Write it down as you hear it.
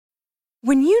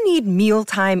When you need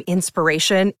mealtime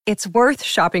inspiration, it's worth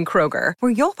shopping Kroger,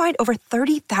 where you'll find over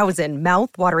 30,000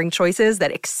 mouth-watering choices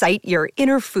that excite your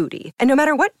inner foodie. And no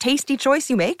matter what tasty choice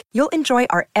you make, you'll enjoy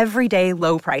our everyday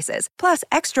low prices, plus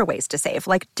extra ways to save,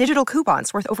 like digital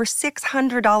coupons worth over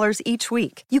 $600 each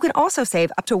week. You can also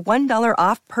save up to $1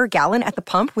 off per gallon at the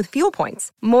pump with fuel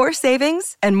points. More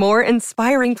savings and more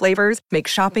inspiring flavors make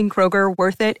shopping Kroger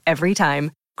worth it every time.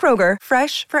 Kroger,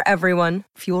 fresh for everyone.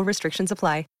 Fuel restrictions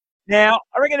apply. Now,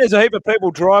 I reckon there's a heap of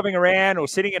people driving around or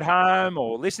sitting at home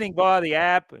or listening via the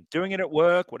app, doing it at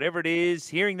work, whatever it is,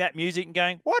 hearing that music and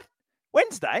going, what?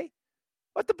 Wednesday?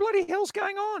 What the bloody hell's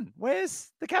going on?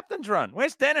 Where's the captain's run?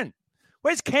 Where's Denon?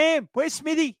 Where's Cam? Where's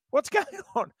Smithy? What's going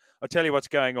on? I'll tell you what's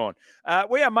going on.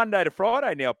 We are Monday to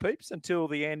Friday now, peeps, until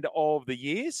the end of the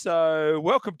year. So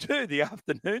welcome to the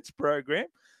Afternoons program.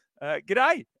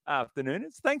 G'day,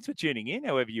 afternooners. Thanks for tuning in,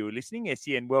 however you were listening.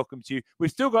 SEN welcomes you. We've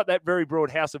still got that very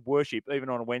broad house of worship, even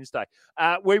on a Wednesday.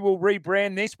 We will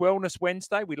rebrand this Wellness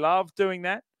Wednesday. We love doing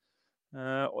that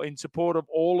in support of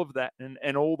all of that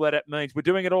and all that it means. We're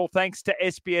doing it all thanks to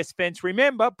SBS Fence.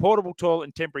 Remember, portable toilet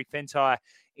and temporary fence hire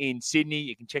in Sydney.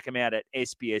 You can check them out at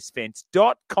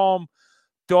sbsfence.com.au.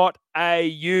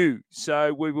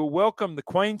 So we will welcome the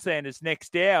Queenslanders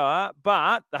next hour,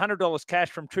 but the $100 cash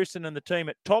from Tristan and the team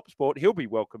at Top Sport, he'll be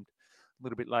welcomed a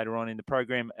little bit later on in the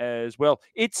program as well.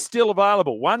 It's still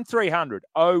available, 1300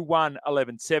 01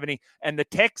 1170. And the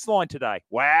text line today,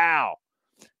 wow,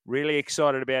 really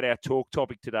excited about our talk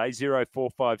topic today,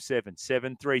 0457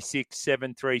 736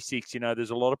 736. You know, there's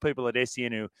a lot of people at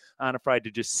SEN who aren't afraid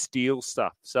to just steal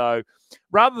stuff. So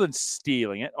rather than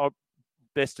stealing it, I'll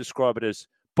best describe it as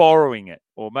borrowing it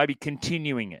or maybe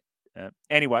continuing it.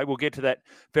 Anyway, we'll get to that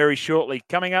very shortly.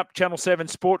 Coming up, Channel 7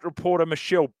 sport reporter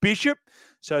Michelle Bishop.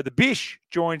 So the Bish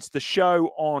joins the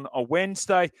show on a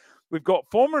Wednesday. We've got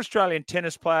former Australian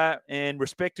tennis player and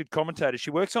respected commentator.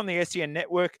 She works on the SEN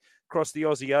network across the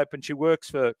Aussie Open. She works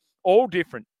for all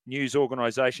different news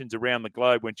organisations around the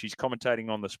globe when she's commentating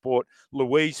on the sport.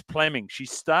 Louise Fleming. She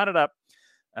started up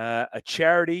a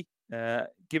charity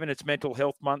given its Mental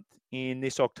Health Month in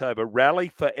this October. Rally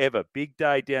Forever, big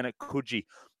day down at Coogee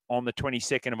on the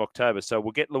 22nd of October. So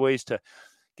we'll get Louise to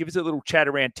give us a little chat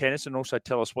around tennis and also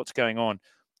tell us what's going on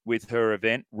with her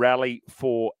event, Rally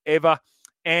Forever.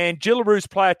 And Jillaroos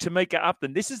player Tamika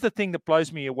Upton. This is the thing that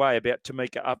blows me away about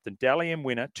Tamika Upton. Dally M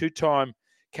winner, two-time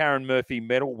Karen Murphy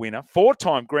medal winner,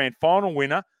 four-time grand final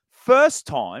winner, first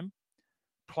time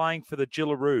playing for the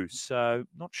Jillaroos. So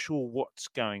not sure what's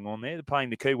going on there. They're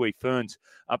playing the Kiwi Ferns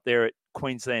up there at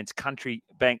Queensland's Country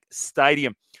Bank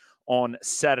Stadium on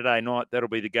Saturday night. That'll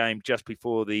be the game just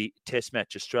before the Test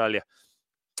match, Australia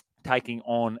taking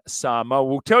on Samoa.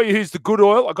 We'll tell you who's the good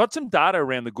oil. I got some data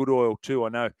around the good oil too. I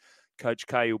know Coach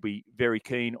K will be very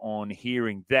keen on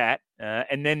hearing that.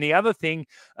 And then the other thing,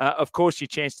 of course, your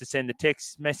chance to send the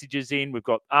text messages in. We've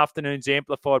got Afternoons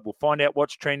Amplified. We'll find out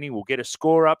what's trending. We'll get a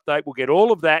score update. We'll get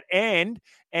all of that. And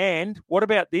what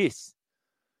about this?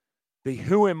 The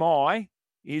Who Am I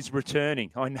is returning.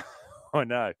 I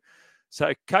know.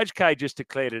 So Coach K just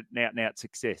declared it an out-and-out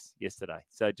success yesterday.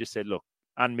 So just said, look,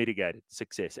 unmitigated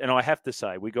success. And I have to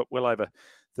say, we got well over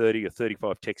 30 or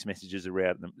 35 text messages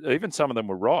around them. Even some of them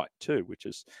were right too, which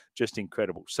is just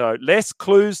incredible. So less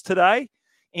clues today,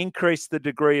 increase the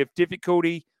degree of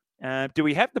difficulty. Do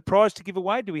we have the prize to give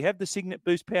away? Do we have the Signet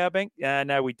Boost Power Bank?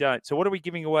 No, we don't. So what are we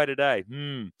giving away today?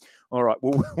 All right,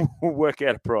 we'll work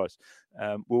out a prize.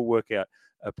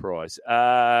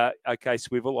 Okay,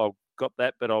 Swivel, I've got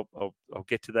that, but I'll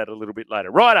get to that a little bit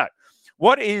later. Righto.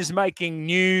 What is making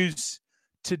news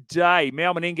today?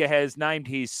 Mal Meninga has named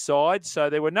his side, so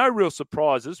there were no real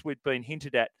surprises. We'd been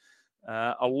hinted at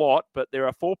a lot, but there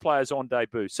are 4 players on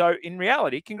debut. So in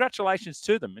reality, congratulations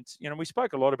to them. It's, we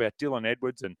spoke a lot about Dylan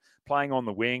Edwards and playing on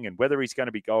the wing and whether he's going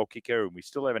to be goal kicker, and we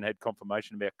still haven't had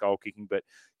confirmation about goal kicking, but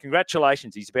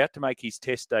congratulations. He's about to make his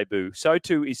Test debut. So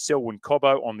too is Selwyn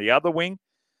Cobbo on the other wing.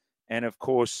 And, of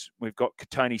course, we've got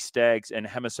Katoni Staggs and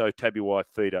Hamiso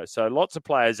Tabuai-Fidow. So lots of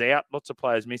players out, lots of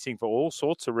players missing for all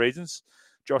sorts of reasons.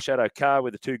 Josh Addo-Carr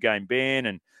with a 2-game ban,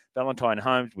 and Valentine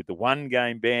Holmes with the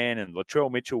 1-game ban, and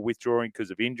Latrell Mitchell withdrawing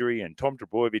because of injury, and Tom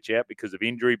Trbojevic out because of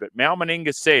injury. But Mal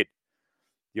Meninga said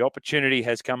the opportunity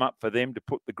has come up for them to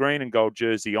put the green and gold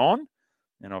jersey on,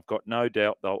 and I've got no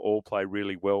doubt they'll all play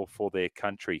really well for their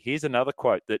country. Here's another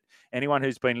quote that anyone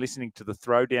who's been listening to the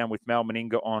Throwdown with Mal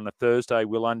Meninga on a Thursday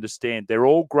will understand. They're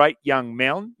all great young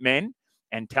men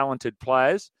and talented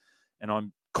players, and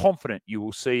I'm confident you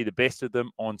will see the best of them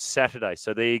on Saturday.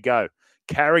 So there you go.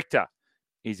 Character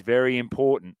is very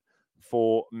important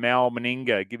for Mal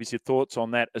Meninga. Give us your thoughts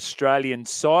on that Australian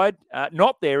side.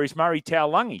 Not there is Murray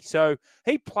Taulagi. So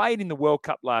he played in the World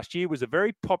Cup last year, was a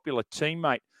very popular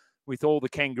teammate with all the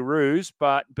Kangaroos,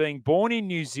 but being born in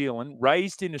New Zealand,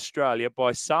 raised in Australia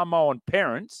by Samoan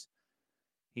parents,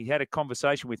 he had a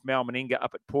conversation with Mal Meninga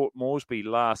up at Port Moresby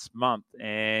last month,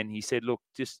 and he said, look,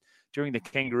 just during the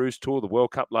Kangaroos tour, the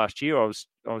World Cup last year, I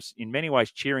was in many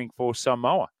ways cheering for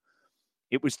Samoa.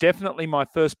 It was definitely my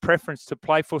first preference to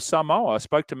play for Samoa. I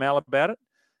spoke to Mal about it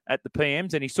at the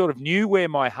PMs, and he sort of knew where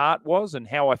my heart was and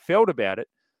how I felt about it.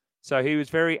 So he was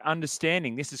very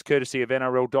understanding. This is courtesy of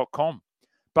NRL.com.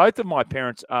 Both of my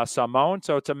parents are Samoan,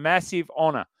 so it's a massive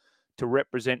honour to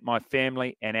represent my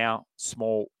family and our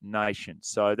small nation.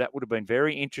 So that would have been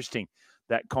very interesting,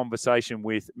 that conversation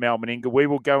with Mal Meninga. We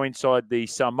will go inside the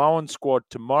Samoan squad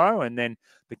tomorrow and then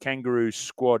the Kangaroos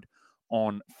squad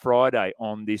on Friday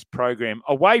on this program.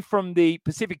 Away from the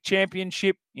Pacific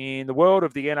Championship in the world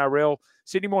of the NRL,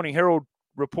 Sydney Morning Herald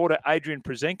reporter Adrian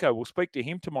Prozenko, we'll speak to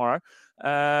him tomorrow.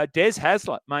 Des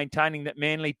Hasler maintaining that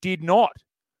Manly did not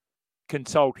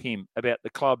consult him about the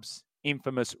club's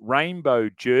infamous rainbow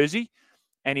jersey,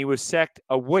 and he was sacked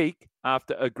a week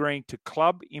after agreeing to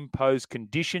club-imposed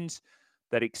conditions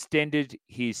that extended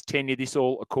his tenure. This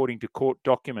all according to court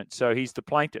documents. So he's the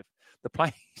plaintiff.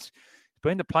 He's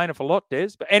been the plaintiff a lot,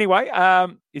 Des. But anyway,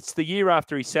 it's the year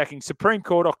after his sacking. Supreme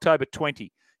Court, October 20.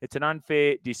 It's an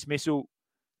unfair dismissal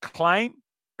claim.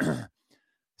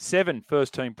 7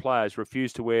 first-team players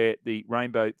refused to wear the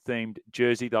rainbow-themed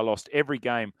jersey. They lost every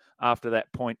game after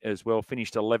that point as well,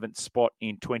 finished 11th spot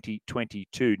in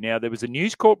 2022. Now, there was a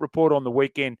News Corp report on the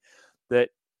weekend that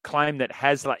claimed that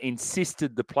Hasler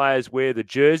insisted the players wear the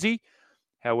jersey.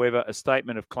 However, a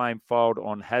statement of claim filed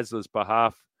on Hasler's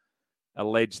behalf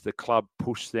alleged the club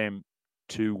pushed them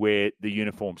to wear the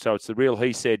uniform. So it's the real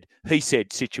he said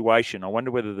situation. I wonder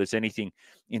whether there's anything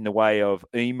in the way of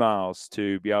emails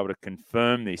to be able to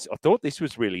confirm this. I thought this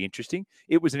was really interesting.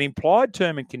 It was an implied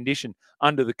term and condition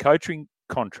under the coaching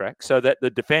contract so that the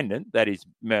defendant, that is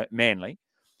Manly,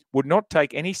 would not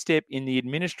take any step in the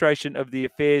administration of the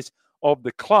affairs of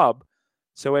the club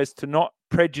so as to not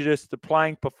prejudice the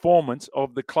playing performance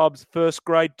of the club's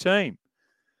first-grade team.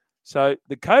 So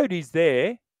the code is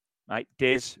there. Mate,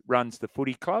 Des runs the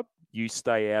footy club. You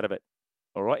stay out of it.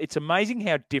 All right? It's amazing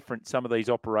how different some of these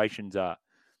operations are.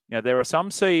 Now, there are some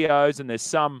CEOs and there's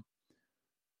some,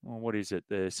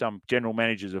 there's some general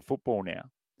managers of football now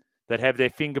that have their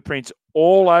fingerprints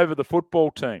all over the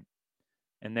football team.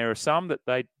 And there are some that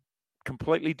they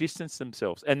completely distance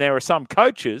themselves. And there are some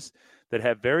coaches that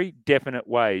have very definite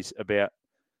ways about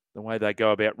the way they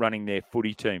go about running their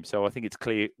footy team. So I think it's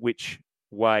clear which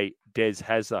way Des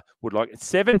Hasler would like.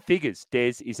 7 figures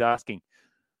Des is asking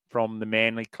from the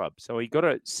Manly club. So he got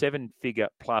a 7-figure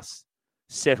plus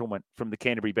settlement from the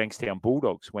Canterbury Bankstown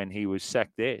Bulldogs when he was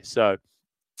sacked there. So,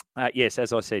 yes,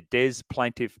 as I said, Des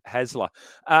plaintiff Hasler.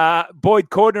 Boyd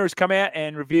Cordner has come out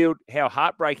and revealed how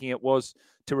heartbreaking it was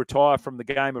to retire from the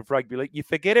game of rugby league. You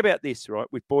forget about this, right,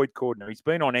 with Boyd Cordner. He's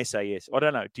been on SAS. I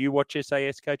don't know. Do you watch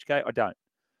SAS, Coach K? I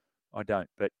don't.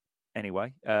 But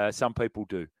anyway, some people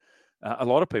do. A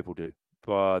lot of people do,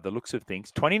 by the looks of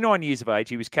things. 29 years of age,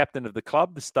 he was captain of the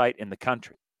club, the state, and the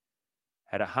country.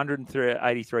 Had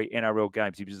 183 NRL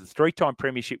games. He was a 3-time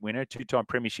premiership winner, 2-time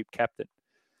premiership captain.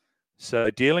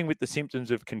 So dealing with the symptoms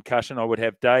of concussion, I would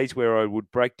have days where I would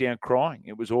break down crying.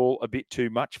 It was all a bit too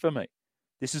much for me.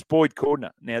 This is Boyd Cordner.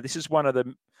 Now, this is one of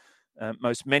the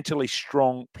most mentally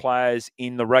strong players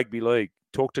in the rugby league.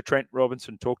 Talk to Trent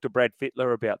Robinson, talk to Brad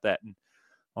Fittler about that. And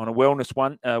on a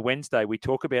Wellness Wednesday, we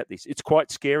talk about this. It's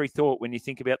quite scary thought when you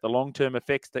think about the long-term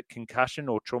effects that concussion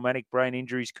or traumatic brain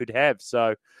injuries could have.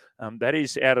 So that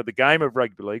is out of the game of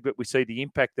rugby league, but we see the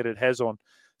impact that it has on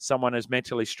someone as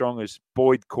mentally strong as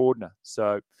Boyd Cordner.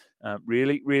 So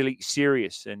really, really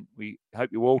serious, and we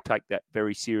hope you all take that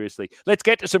very seriously. Let's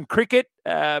get to some cricket.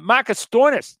 Marcus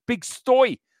Stoinis, big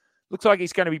Stoy. Looks like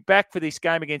he's going to be back for this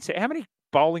game against... How many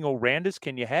bowling all-rounders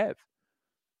can you have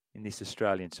in this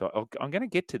Australian side? I'm going to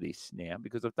get to this now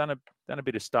because I've done a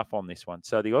bit of stuff on this one.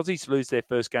 So the Aussies lose their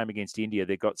first game against India.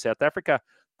 They've got South Africa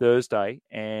Thursday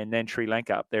and then Sri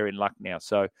Lanka up there in Lucknow.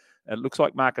 So it looks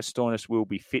like Marcus Stoinis will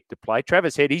be fit to play.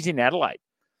 Travis Head, he's in Adelaide.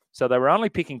 So they were only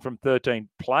picking from 13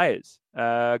 players.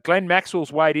 Glenn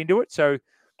Maxwell's weighed into it. So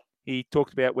he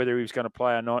talked about whether he was going to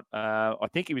play or not. I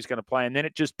think he was going to play, and then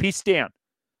it just pissed down,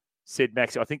 said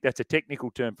Maxi. I think that's a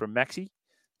technical term from Maxi.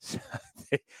 So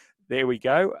there we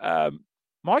go.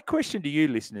 My question to you,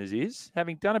 listeners, is,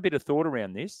 having done a bit of thought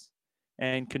around this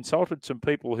and consulted some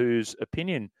people whose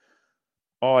opinion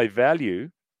I value,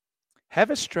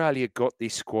 have Australia got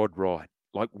this squad right?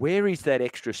 Like, where is that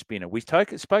extra spinner? We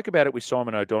spoke about it with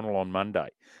Simon O'Donnell on Monday.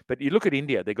 But you look at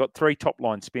India, they've got 3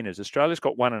 top-line spinners. Australia's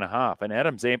got 1.5, and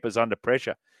Adam Zampa's under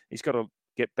pressure. He's got to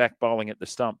get back bowling at the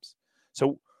stumps.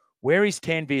 So where is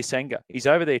Tanveer Sangha? He's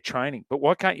over there training. But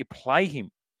why can't you play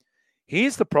him?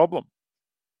 Here's the problem.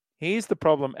 Here's the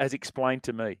problem as explained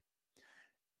to me.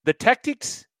 The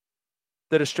tactics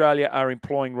that Australia are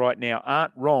employing right now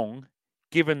aren't wrong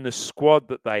given the squad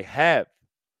that they have.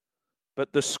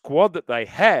 But the squad that they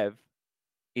have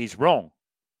is wrong.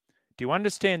 Do you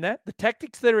understand that? The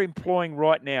tactics they're employing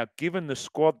right now, given the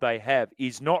squad they have,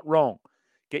 is not wrong.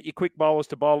 Get your quick bowlers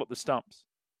to bowl at the stumps.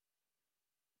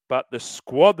 But the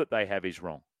squad that they have is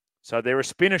wrong. So they're a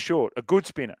spinner short, a good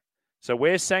spinner. So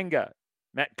where's Sangha?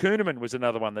 Matt Kuhneman was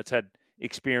another one that's had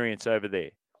experience over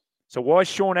there. So why is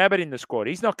Sean Abbott in the squad?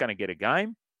 He's not going to get a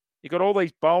game. You've got all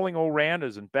these bowling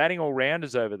all-rounders and batting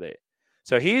all-rounders over there.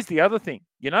 So here's the other thing.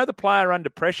 You know the player under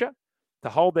pressure to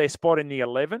hold their spot in the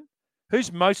 11?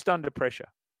 Who's most under pressure?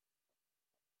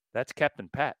 That's Captain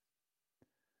Pat.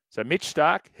 So Mitch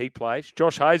Starc, he plays.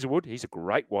 Josh Hazlewood, he's a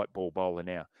great white ball bowler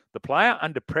now. The player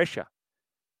under pressure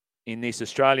in this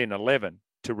Australian 11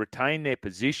 to retain their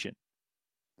position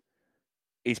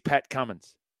is Pat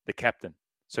Cummins, the captain.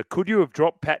 So could you have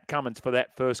dropped Pat Cummins for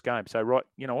that first game? So, right,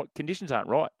 you know what? Conditions aren't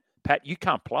right. Pat, you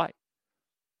can't play.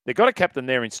 They've got a captain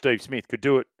there in Steve Smith, could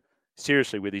do it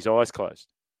seriously with his eyes closed.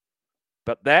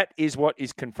 But that is what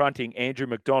is confronting Andrew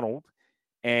McDonald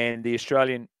and the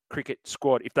Australian cricket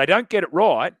squad. If they don't get it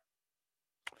right,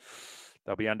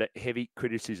 they'll be under heavy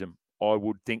criticism, I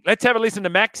would think. Let's have a listen to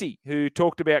Maxi, who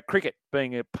talked about cricket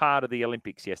being a part of the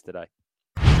Olympics yesterday.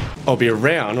 I'll be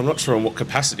around. I'm not sure in what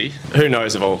capacity. Who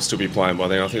knows if I'll still be playing by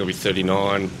then. I think I'll be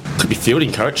 39. Could be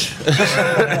fielding coach.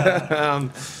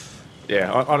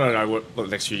 Yeah, I don't know what the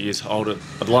next few years hold.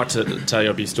 I'd like to tell you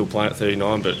I'll be still playing at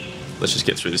 39, but let's just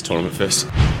get through this tournament first.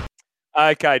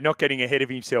 Okay, not getting ahead of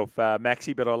himself,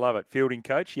 Maxi, but I love it. Fielding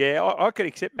coach. Yeah, I could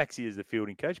accept Maxi as the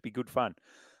fielding coach. It'd be good fun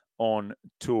on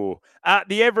tour.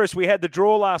 The Everest, we had the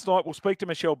draw last night. We'll speak to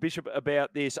Michelle Bishop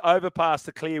about this. Overpass,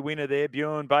 the clear winner there.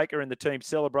 Bjorn Baker and the team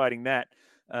celebrating that.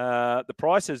 The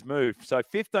price has moved. So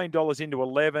 $15 into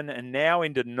 11 and now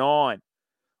into 9.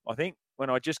 I think when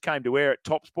I just came to air at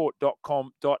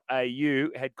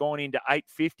topsport.com.au, had gone into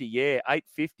 $8.50. Yeah,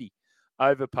 $8.50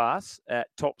 overpass at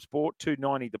TopSport,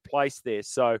 $2.90 the place there.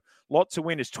 So lots of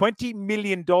winners. $20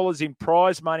 million in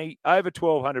prize money over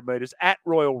 1,200 metres at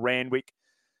Royal Randwick.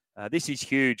 This is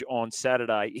huge on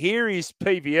Saturday. Here is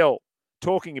PVL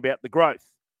talking about the growth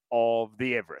of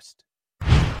the Everest.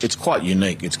 It's quite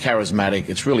unique. It's charismatic.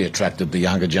 It's really attracted the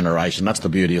younger generation. That's the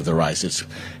beauty of the race.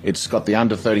 It's got the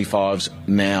under 35s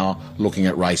now looking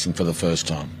at racing for the first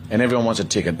time, and everyone wants a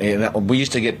ticket. We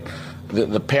used to get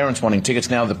the parents wanting tickets.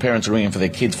 Now the parents are ringing for their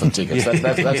kids for tickets.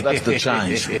 That's the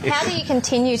change. How do you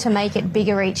continue to make it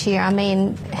bigger each year? I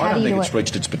mean, I don't think it's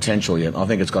reached its potential yet. I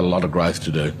think it's got a lot of growth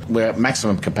to do. We're at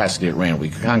maximum capacity at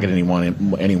Randwick. We can't get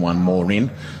anyone more in.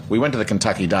 We went to the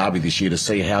Kentucky Derby this year to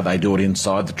see how they do it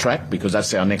inside the track, because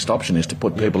that's our next option, is to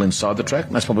put people inside the track.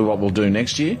 And that's probably what we'll do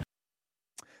next year.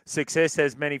 Success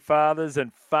has many fathers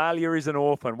and failure is an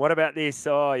orphan. What about this?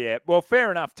 Oh, yeah. Well,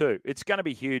 fair enough too. It's going to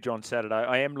be huge on Saturday.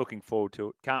 I am looking forward to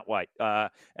it. Can't wait.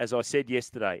 As I said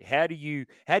yesterday, how do you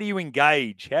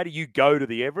engage? How do you go to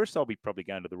the Everest? I'll be probably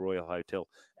going to the Royal Hotel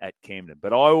at Camden,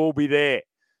 but I will be there.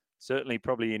 Certainly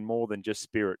probably in more than just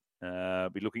spirit.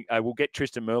 We'll get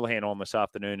Tristan Merlehan on this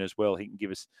afternoon as well. He can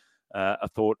give us a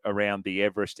thought around the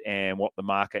Everest and what the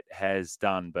market has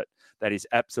done. But that is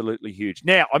absolutely huge.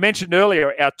 Now, I mentioned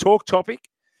earlier our talk topic.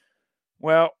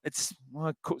 Well,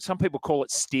 some people call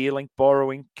it stealing,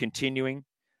 borrowing, continuing.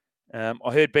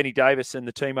 I heard Benny Davis and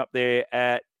the team up there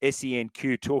at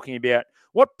SENQ talking about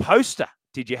what poster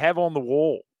did you have on the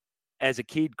wall as a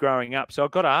kid growing up? So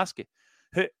I've got to ask you,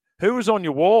 who was on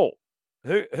your wall?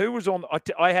 Who was on?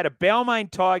 I had a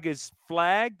Balmain Tigers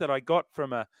flag that I got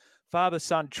from a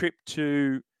father-son trip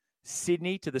to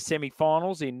Sydney to the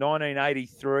semi-finals in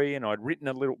 1983, and I'd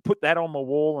put that on my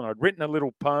wall, and I'd written a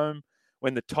little poem.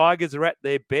 When the Tigers are at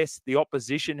their best, the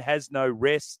opposition has no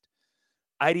rest.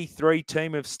 83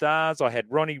 team of stars. I had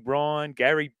Ronnie Ryan,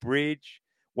 Gary Bridge,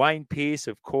 Wayne Pearce,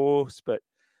 of course, but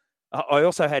I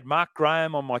also had Mark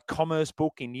Graham on my commerce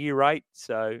book in year 8,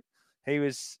 so he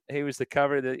was the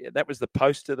cover. That was the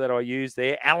poster that I used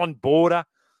there. Alan Border,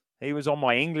 he was on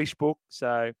my English book.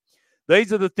 So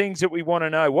these are the things that we want to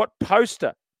know. What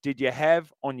poster did you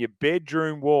have on your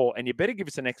bedroom wall? And you better give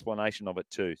us an explanation of it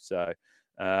too. So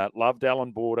loved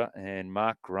Alan Border and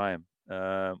Mark Graham.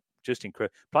 Just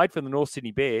incredible. Played for the North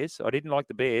Sydney Bears. I didn't like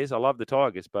the Bears. I love the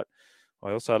Tigers, but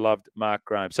I also loved Mark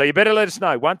Graham. So you better let us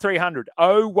know. 1300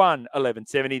 01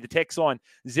 1170. The text line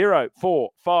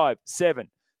 0457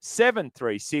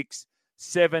 736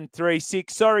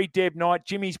 736. Sorry, Deb Knight.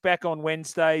 Jimmy's back on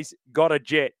Wednesdays. Got a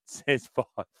jet, says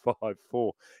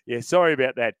 554. Yeah, sorry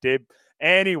about that, Deb.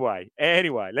 Anyway,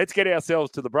 let's get ourselves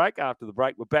to the break. After the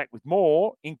break, we're back with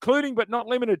more, including but not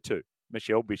limited to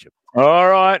Michelle Bishop. All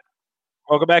right.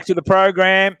 Welcome back to the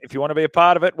program. If you want to be a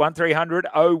part of it, 1300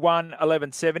 01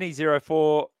 1170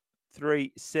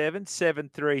 0437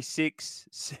 736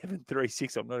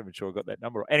 736. I'm not even sure I got that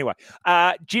number right. Anyway,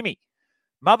 Jimmy,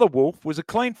 Mother Wolf was a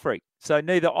clean freak. So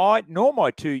neither I nor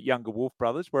my two younger Wolf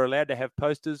brothers were allowed to have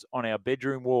posters on our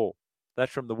bedroom wall.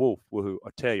 That's from the Wolf. Woohoo. I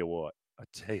tell you what.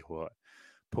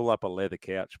 Pull up a leather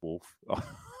couch, Wolf.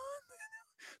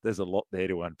 There's a lot there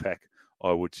to unpack,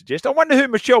 I would suggest. I wonder who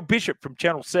Michelle Bishop from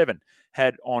Channel 7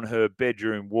 had on her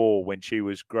bedroom wall when she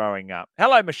was growing up.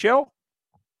 Hello, Michelle.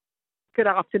 Good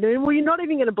afternoon. Well, you're not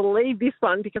even going to believe this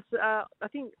one because I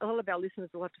think a lot of our listeners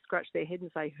will have to scratch their head and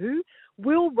say, who?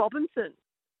 Will Robinson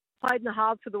played in the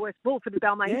halves for the West Bull for the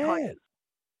Balmain Tigers.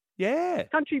 Yeah.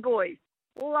 Country boy.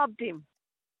 Loved him.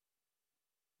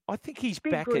 I think he's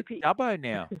Big back groupie. at Dubbo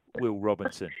now, Will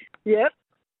Robinson. Yep.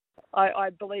 I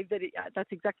believe that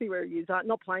that's exactly where he is.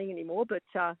 Not playing anymore, but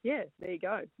yeah, there you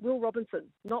go. Will Robinson,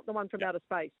 not the one from outer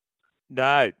space.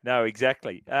 No,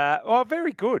 exactly.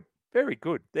 Very good. Very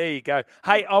good. There you go.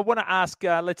 Hey, I want to ask,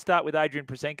 let's start with Adrian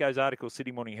Prosenko's article,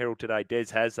 Sydney Morning Herald today, Des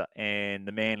Hazza and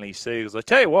the Manly Seagulls. I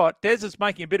tell you what, Des is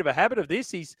making a bit of a habit of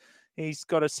this. He's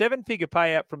got a 7-figure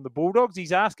payout from the Bulldogs.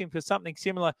 He's asking for something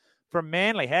similar from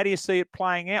Manly. How do you see it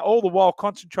playing out, all the while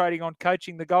concentrating on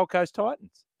coaching the Gold Coast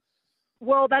Titans?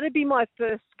 Well, that'd be my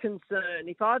first concern.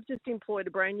 If I've just employed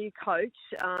a brand new coach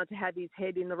to have his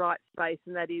head in the right space,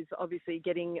 and that is obviously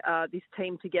getting this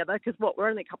team together, because we're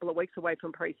only a couple of weeks away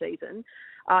from pre-season,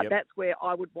 that's where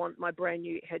I would want my brand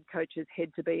new head coach's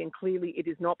head to be, and clearly it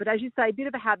is not. But as you say, a bit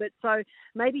of a habit, so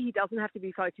maybe he doesn't have to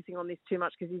be focusing on this too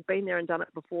much because he's been there and done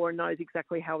it before and knows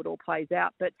exactly how it all plays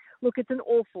out. But look, it's an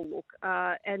awful look,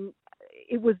 and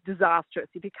it was disastrous.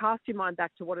 If you cast your mind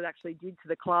back to what it actually did to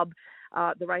the club,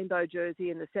 the rainbow jersey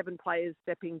and the 7 players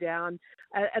stepping down,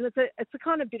 and it's a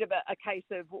kind of bit of a case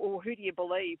of, well, who do you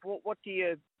believe? What do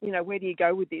you where do you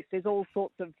go with this? There's all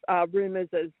sorts of rumours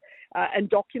and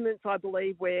documents, I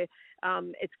believe, where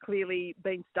it's clearly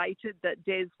been stated that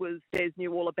Des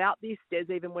knew all about this.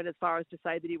 Des even went as far as to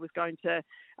say that he was going to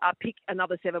pick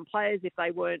another 7 players if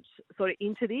they weren't sort of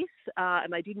into this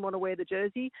and they didn't want to wear the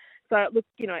jersey. So look,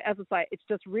 as I say, it's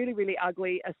just really, really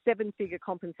ugly. A 7-figure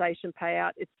compensation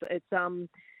payout. It's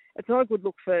not a good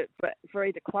look for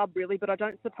either club really, but I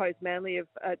don't suppose Manly have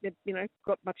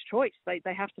got much choice. They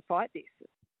have to fight this.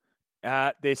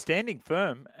 They're standing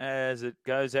firm as it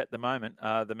goes at the moment,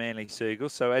 the Manly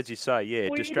Seagulls. So as you say,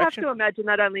 distraction. You'd have to imagine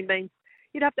that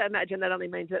only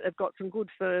means that they've got some good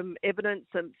firm evidence,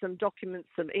 some documents,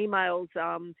 some emails,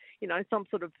 some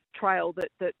sort of trail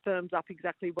that firms up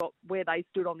exactly where they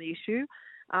stood on the issue.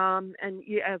 And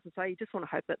as I say, you just want to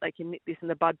hope that they can nip this in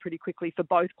the bud pretty quickly for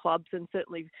both clubs, and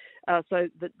certainly so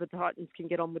that the Titans can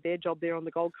get on with their job there on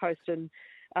the Gold Coast and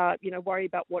worry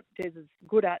about what Des is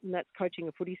good at, and that's coaching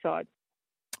a footy side.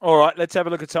 All right, let's have a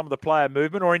look at some of the player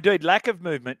movement, or indeed lack of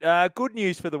movement. Good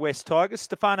news for the West Tigers.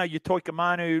 Stefano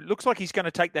Utoikamanu looks like he's going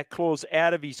to take that clause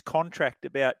out of his contract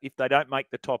about if they don't make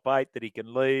the top 8 that he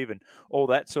can leave and all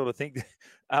that sort of thing.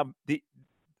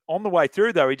 On the way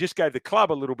through, though, he just gave the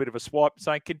club a little bit of a swipe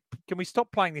saying, can we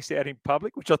stop playing this out in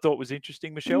public, which I thought was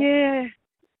interesting, Michelle? Yeah,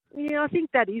 I think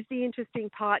that is the interesting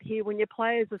part here when your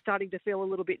players are starting to feel a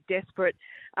little bit desperate,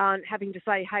 having to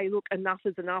say, hey, look, enough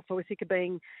is enough. We're sick of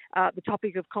being the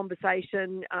topic of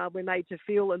conversation. We're made to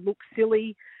feel and look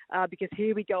silly because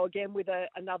here we go again with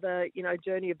another,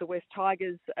 journey of the West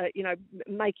Tigers,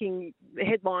 making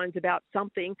headlines about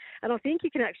something. And I think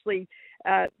you can actually,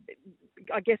 I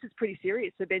guess it's pretty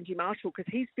serious for Benji Marshall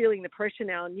because he's feeling the pressure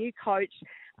now, a new coach,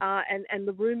 and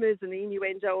the rumours and the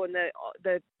innuendo and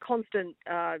the constant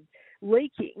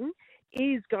leaking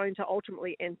is going to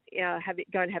ultimately have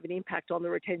an impact on the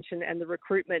retention and the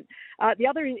recruitment. The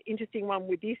other interesting one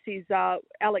with this is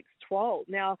Alex Twal.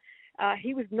 Now,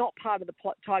 he was not part of the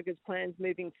Tigers' plans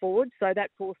moving forward, so that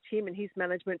forced him and his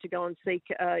management to go and seek,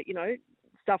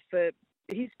 stuff for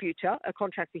his future, a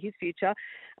contract for his future.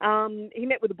 He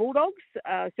met with the Bulldogs.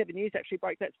 7 News actually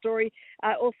broke that story.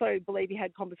 I also believe he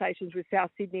had conversations with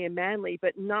South Sydney and Manly,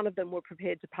 but none of them were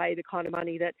prepared to pay the kind of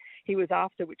money that he was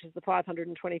after, which is the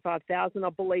 $525,000. I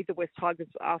believe the West Tigers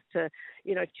were asked to,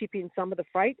 chip in some of the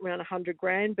freight, around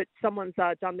 $100,000, but someone's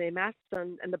done their maths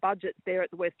and the budget there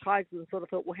at the West Tigers and sort of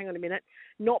thought, well, hang on a minute,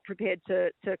 not prepared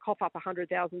to cough up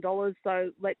 $100,000,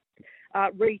 so let's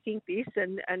rethink this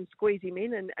and squeeze him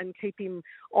in and keep him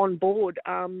on board.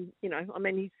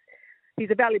 He's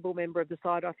a valuable member of the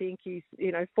side. I think he's,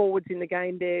 forwards in the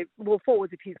game there. Well,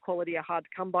 forwards of his quality are hard to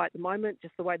come by at the moment,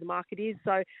 just the way the market is.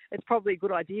 So it's probably a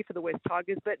good idea for the West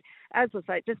Tigers. But as I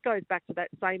say, it just goes back to that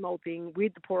same old thing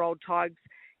with the poor old Tigers.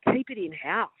 Keep it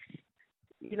in-house.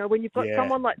 When you've got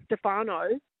someone like Stefano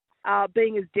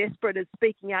being as desperate as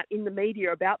speaking out in the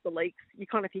media about the leaks, you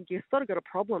kind of think you've sort of got a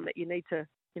problem that you need to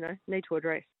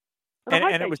address.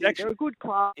 And it was actually, they're a good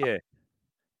club. Yeah.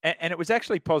 And it was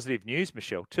actually positive news,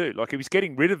 Michelle, too. Like, he was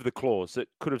getting rid of the clause that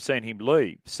could have seen him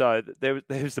leave. So there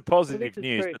was the positive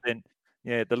news, but then,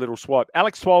 the little swipe.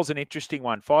 Alex Twal's an interesting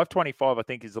one. 525, I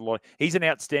think, is a lot. He's an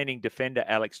outstanding defender,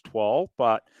 Alex Twal,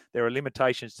 but there are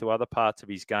limitations to other parts of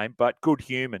his game, but good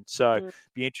human. So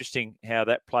be interesting how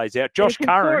that plays out. Josh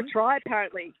Curran.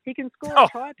 He can score a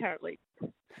try, apparently.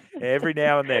 Every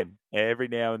now and then.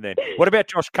 What about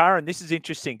Josh Curran? This is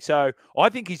interesting. So I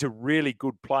think he's a really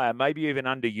good player, maybe even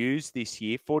underused this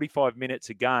year, 45 minutes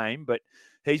a game, but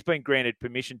he's been granted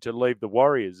permission to leave the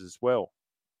Warriors as well.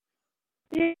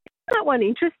 Yeah, that one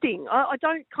interesting. I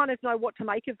don't kind of know what to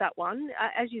make of that one.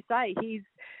 As you say, he's,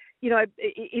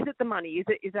 is it the money? Is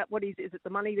it the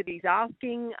money that he's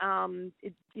asking?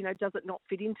 Does it not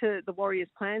fit into the Warriors'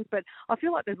 plans? But I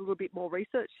feel like there's a little bit more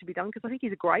research to be done because I think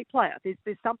he's a great player.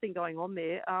 There's something going on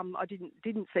there. I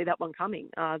didn't see that one coming.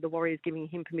 The Warriors giving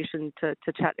him permission to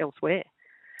chat elsewhere.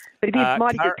 But it'd be a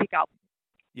mighty good pick up.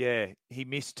 Yeah, he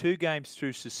missed 2 games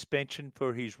through suspension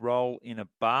for his role in a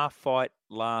bar fight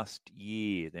last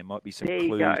year. There might be some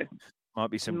clues.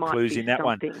 Might be some clues in that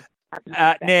one.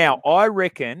 Now, I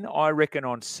reckon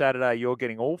on Saturday you're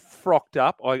getting all frocked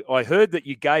up. I heard that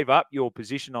you gave up your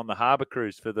position on the Harbour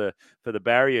Cruise for the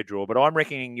barrier draw, but I'm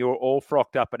reckoning you're all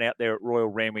frocked up and out there at Royal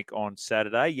Randwick on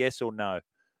Saturday. Yes or no?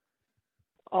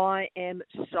 I am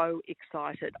so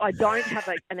excited. I don't have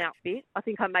an outfit. I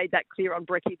think I made that clear on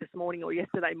Brekkie this morning or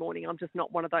yesterday morning. I'm just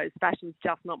not one of those. Fashion's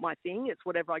just not my thing. It's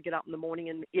whatever I get up in the morning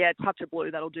and, touch of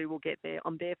blue, that'll do. We'll get there.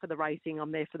 I'm there for the racing.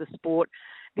 I'm there for the sport.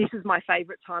 This is my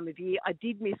favourite time of year. I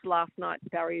did miss last night's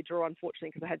barrier draw,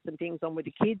 unfortunately, because I had some things on with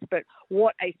the kids, but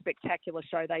what a spectacular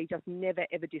show. They just never,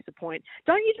 ever disappoint.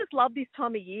 Don't you just love this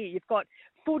time of year? You've got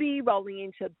footy rolling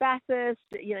into Bathurst.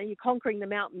 You're conquering the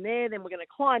mountain there. Then we're going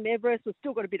to climb Everest. We've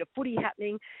still got a bit of footy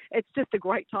happening. It's just a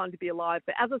great time to be alive.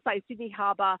 But as I say, Sydney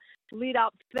Harbour lit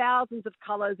up, thousands of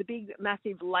colours, a big,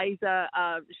 massive laser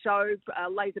show,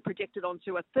 laser projected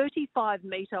onto a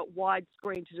 35-metre wide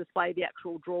screen to display the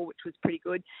actual draw, which was pretty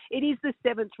good. It is the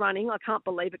 7th running. I can't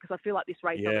believe it because I feel like this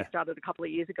race only started a couple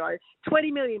of years ago.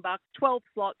 $20 million, 12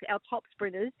 slots, our top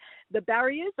sprinters. The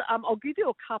barriers, I'll give you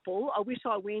a couple. I wish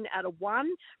I win out of 1.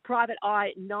 Private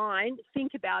Eye, 9.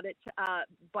 Think about it,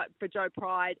 but for Joe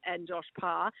Pride and Josh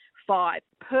Parr, 5.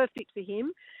 Perfect for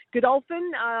him.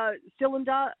 Godolphin,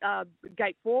 Cylinder,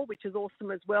 Gate 4, which is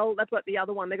awesome as well. They've got the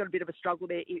other one. They've got a bit of a struggle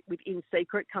there with In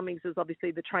Secret. Cummings is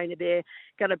obviously the trainer there,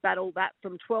 going to battle that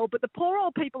from 12. But the poor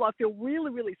old people I feel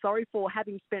really, really sorry for,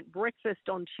 having spent breakfast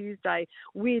on Tuesday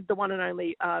with the one and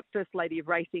only First Lady of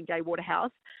Racing, Gay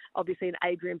Waterhouse, obviously an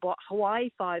Adrian Bott, Hawaii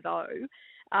 5-0.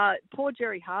 Poor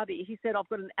Jerry Harvey, he said, I've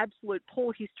got an absolute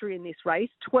poor history in this race,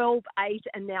 12, 8,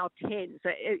 and now 10. So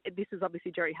this is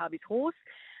obviously Jerry Harvey's horse.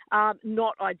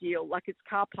 Not ideal. Like, it's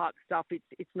car park stuff.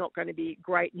 It's not going to be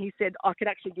great. And he said, I could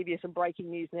actually give you some breaking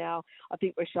news now. I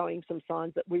think we're showing some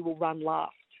signs that we will run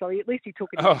last. So at least he took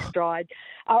it in stride.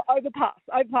 Overpass,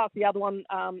 the other one,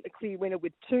 a clear winner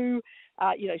with 2.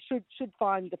 Should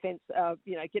find the fence,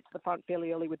 get to the front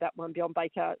fairly early with that one. Beyond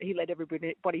Baker, he let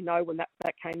everybody know when that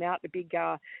came out, the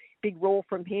big roar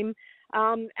from him.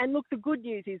 And look, the good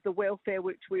news is the welfare,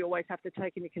 which we always have to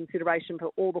take into consideration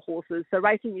for all the horses. So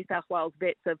Racing New South Wales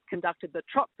vets have conducted the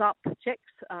trots up checks.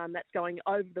 That's going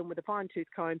over them with a fine-tooth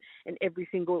comb, and every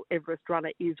single Everest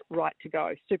runner is right to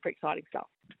go. Super exciting stuff.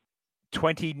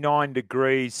 29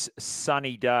 degrees,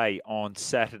 sunny day on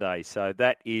Saturday. So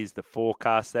that is the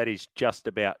forecast. That is just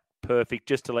about perfect.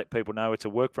 Just to let people know, it's a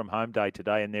work from home day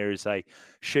today, and there is a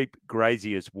sheep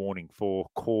graziers warning for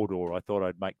Cawdor. I thought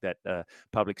I'd make that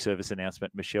public service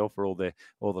announcement, Michelle, for all the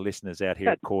listeners out here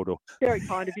at Cawdor. Very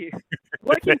kind of you.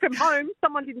 Working from home,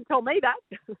 someone didn't tell me that.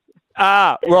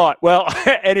 Right. Well,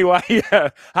 anyway,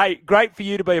 hey, great for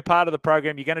you to be a part of the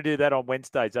program. You're going to do that on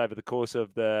Wednesdays over the course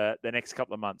of the next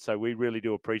couple of months. So we really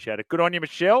do appreciate it. Good on you,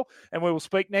 Michelle. And we will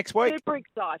speak next week. Super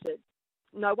excited.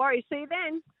 No worries. See you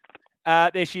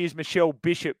then. There she is, Michelle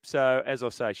Bishop. So, as I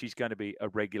say, she's going to be a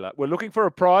regular. We're looking for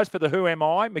a prize for the Who Am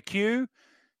I? McHugh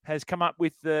has come up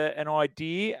with an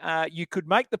idea. You could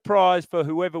make the prize for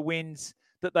whoever wins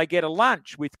that they get a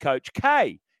lunch with Coach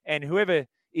K. And whoever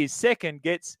is second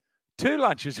gets 2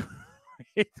 lunches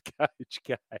with Coach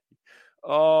K.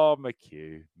 Oh,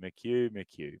 McHugh.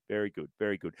 Very good,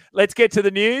 very good. Let's get to the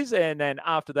news, and then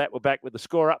after that, we're back with the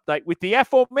score update with the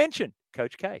aforementioned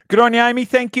Coach K. Good on you, Amy.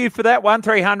 Thank you for that.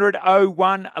 1300 01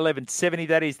 1170.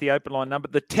 That is the open line number.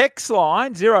 The text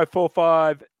line,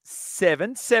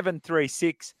 0457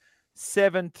 736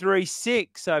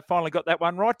 736. So finally got that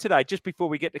one right today. Just before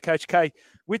we get to Coach K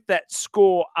with that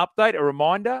score update, a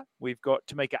reminder, we've got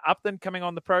Tamika Upton coming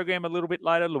on the program a little bit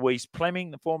later. Louise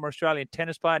Fleming, the former Australian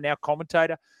tennis player, now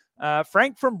commentator.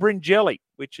 Frank from Bringelly,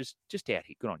 which is just out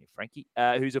here. Good on you, Frankie,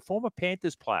 who's a former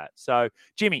Panthers player. So,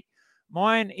 Jimmy,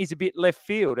 mine is a bit left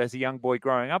field. As a young boy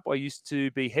growing up, I used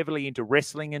to be heavily into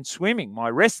wrestling and swimming. My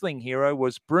wrestling hero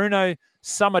was Bruno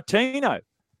Sammartino.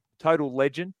 Total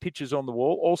legend, pictures on the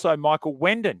wall. Also, Michael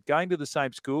Wendon, going to the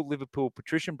same school, Liverpool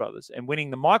Patrician Brothers, and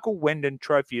winning the Michael Wendon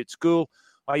Trophy at school.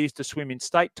 I used to swim in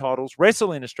state titles,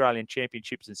 wrestle in Australian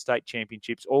championships and state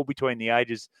championships, all between the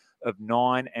ages of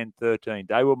 9 and 13.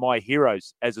 They were my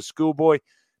heroes as a schoolboy.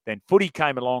 Then footy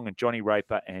came along and Johnny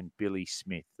Raper and Billy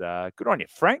Smith. Good on you,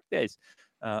 Frank.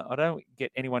 I don't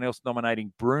get anyone else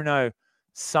nominating Bruno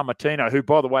Sammartino, who,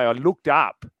 by the way, I looked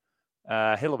up.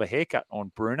 Hell of a haircut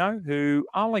on Bruno, who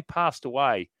only passed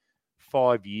away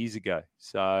 5 years ago.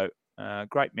 So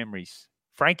great memories.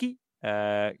 Frankie,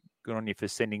 good on you for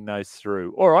sending those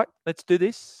through. All right, let's do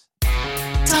this.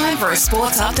 Time for a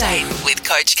sports update with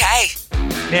Coach K.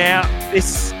 Now,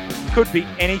 this could be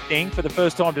anything. For the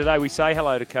first time today, we say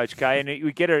hello to Coach K, and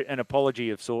we get an apology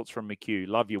of sorts from McHugh.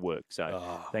 Love your work.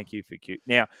 So thank you for Q.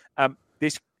 Now,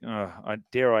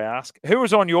 dare I ask, who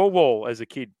was on your wall as a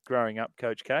kid growing up,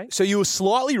 Coach K? So you were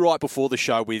slightly right before the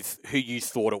show with who you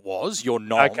thought it was, your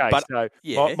nom. Okay, but, so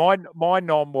yeah. my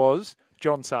nom was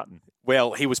John Sutton.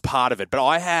 Well, he was part of it, but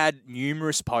I had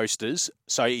numerous posters.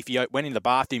 So if you went in the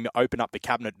bathroom, you open up the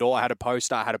cabinet door, I had a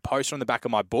poster. I had a poster on the back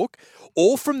of my book,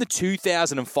 all from the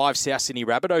 2005 South Sydney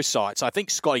Rabbitohs site. So I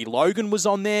think Scotty Logan was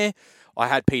on there. I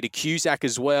had Peter Cusack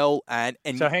as well. And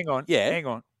so hang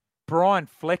on. Brian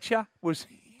Fletcher was...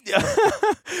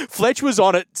 Fletch was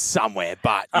on it somewhere,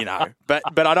 but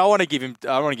but I don't want to give him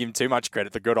too much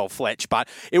credit, the good old Fletch. But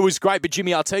it was great. But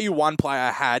Jimmy, I'll tell you one player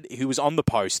I had who was on the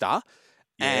poster,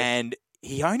 and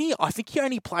I think he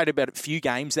only played about a few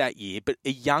games that year, but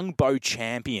a young Bo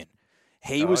Champion.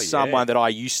 He was someone that I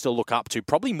used to look up to,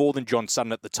 probably more than John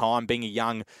Sutton at the time, being a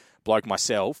young bloke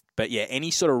myself. But yeah,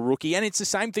 any sort of rookie, and it's the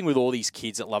same thing with all these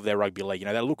kids that love their rugby league.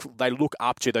 They look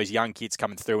up to those young kids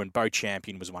coming through, and Bo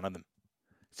Champion was one of them.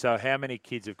 So how many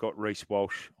kids have got Reece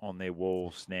Walsh on their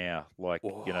walls now? Like,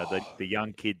 the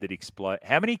young kid that exploded.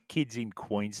 How many kids in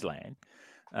Queensland,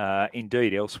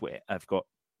 indeed elsewhere, have got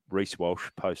Reece Walsh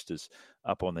posters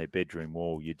up on their bedroom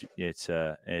wall? It's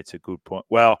a good point.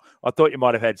 Well, I thought you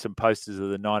might have had some posters of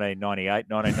the 1998,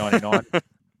 1999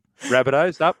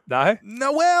 Rabbitohs up? No?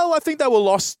 No, well, I think they were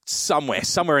lost somewhere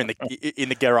in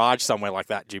the garage somewhere like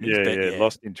that, Jimmy. Yeah,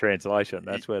 lost in translation.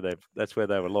 That's where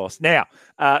they were lost. Now,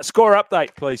 score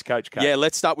update, please, Coach K. Yeah,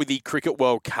 let's start with the Cricket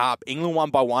World Cup. England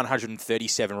won by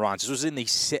 137 runs. This was in the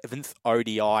 7th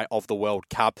ODI of the World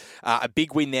Cup. A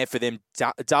big win there for them.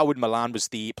 Dawood Malan was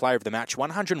the player of the match.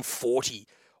 140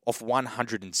 off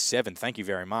 107. Thank you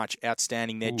very much.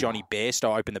 Outstanding there. Ooh. Johnny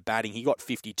Bairstow opened the batting. He got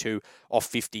 52 off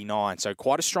 59. So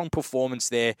quite a strong performance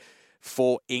there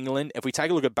for England. If we take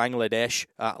a look at Bangladesh,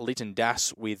 Liton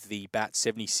Das with the bat,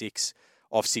 76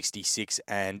 off 66,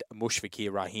 and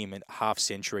Mushfiqur Rahim at half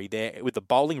century there. With the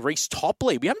bowling, Reece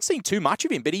Topley. We haven't seen too much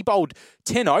of him, but he bowled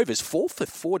 10 overs, 4 for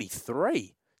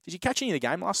 43. Did you catch any of the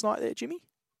game last night there, Jimmy?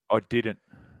 I didn't.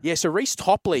 Yeah, so Reece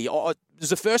Topley, this is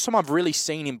the first time I've really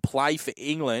seen him play for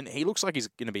England. He looks like he's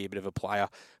going to be a bit of a player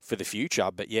for the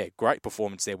future. But yeah, great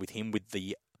performance there with him with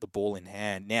the ball in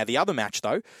hand. Now, the other match,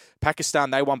 though, Pakistan,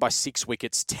 they won by 6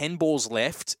 wickets, 10 balls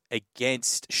left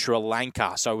against Sri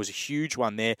Lanka. So it was a huge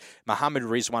one there. Mohammad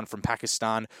Rizwan from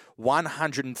Pakistan,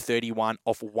 131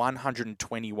 off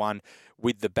 121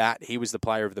 with the bat. He was the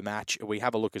player of the match. We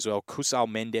have a look as well. Kusal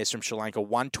Mendes from Sri Lanka,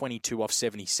 122 off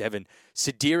 77.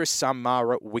 Siddhira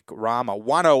Samara Wickrama,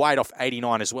 108 off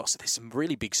 89 as well. So there's some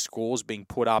really big scores being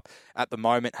put up at the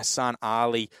moment. Hassan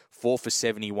Ali, 4 for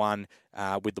 71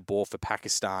 with the ball for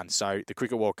Pakistan. So the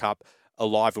Cricket World Cup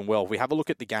alive and well. We have a look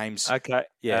at the games. Okay.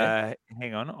 Yeah.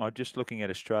 Hang on. I'm just looking at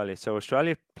Australia. So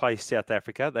Australia plays South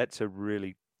Africa. That's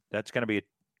going to be a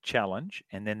challenge.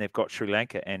 And then they've got Sri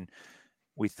Lanka. And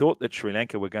we thought that Sri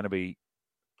Lanka were going to be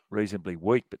reasonably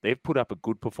weak, but they've put up a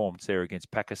good performance there against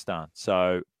Pakistan.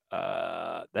 So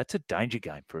that's a danger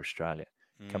game for Australia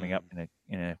coming up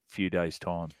in a few days'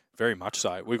 time. Very much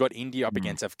so. We've got India up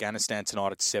against Afghanistan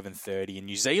tonight at 7:30. In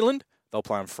New Zealand, they'll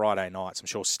play on Friday nights. I'm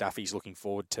sure Staffy's looking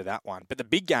forward to that one. But the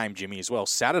big game, Jimmy, as well,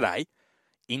 Saturday,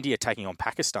 India taking on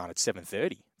Pakistan at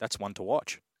 7:30. That's one to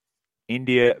watch.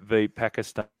 India v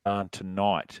Pakistan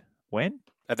tonight. When?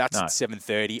 That's at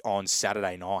 7:30 on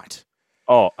Saturday night.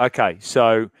 Oh, okay.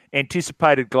 So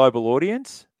anticipated global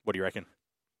audience? What do you reckon?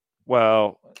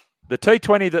 Well, the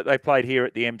T20 that they played here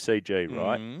at the MCG,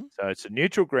 right? So it's a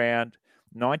neutral ground.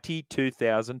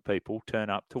 92,000 people turn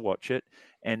up to watch it,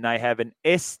 and they have an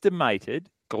estimated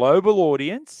global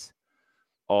audience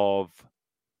of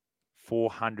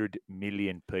 400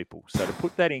 million people. So to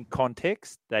put that in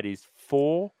context, that is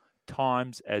 4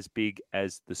 times as big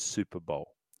as the Super Bowl.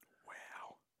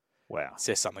 Wow.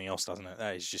 Says something else, doesn't it?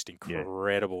 That is just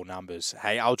incredible numbers.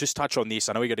 Hey, I'll just touch on this.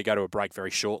 I know we've got to go to a break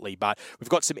very shortly, but we've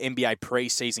got some NBA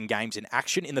preseason games in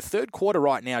action. In the third quarter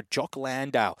right now, Jock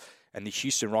Landale and the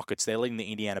Houston Rockets, they're leading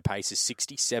the Indiana Pacers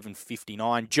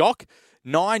 67-59. Jock,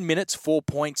 9 minutes, 4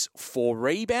 points, 4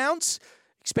 rebounds.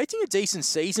 Expecting a decent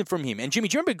season from him. And Jimmy,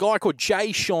 do you remember a guy called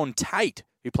Jay Sean Tate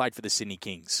who played for the Sydney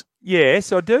Kings?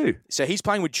 Yes, I do. So he's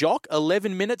playing with Jock,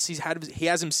 11 minutes. He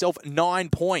has himself 9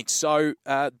 points. So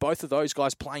both of those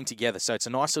guys playing together. So it's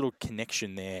a nice little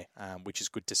connection there, which is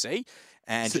good to see.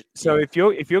 And so if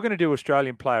you're going to do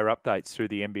Australian player updates through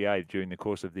the NBA during the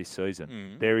course of this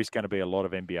season, there is going to be a lot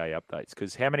of NBA updates.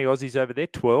 Because how many Aussies over there?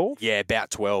 12? Yeah,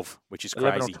 about 12, which is crazy.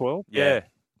 11 or 12? Yeah.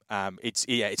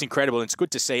 It's incredible. It's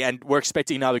good to see. And we're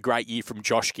expecting another great year from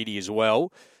Josh Giddey as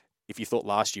well. If you thought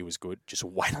last year was good, just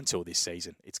wait until this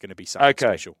season. It's going to be something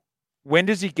special. When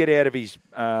does he get out of his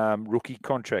rookie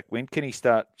contract? When can he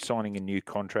start signing a new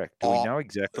contract? Do we know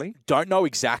exactly? Don't know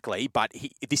exactly, but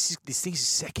this thing's his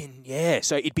second. Yeah,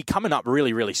 so it'd be coming up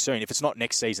really, really soon. If it's not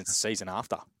next season, it's the season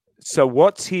after. So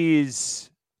what's his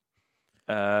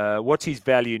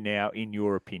value now, in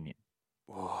your opinion?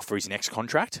 For his next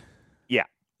contract? Yeah.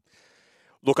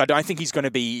 Look, I don't think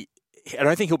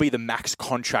he'll be the max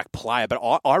contract player, but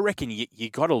I reckon you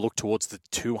got to look towards the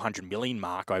 200 million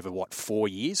mark over 4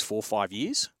 or 5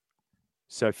 years?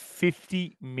 So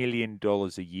 $50 million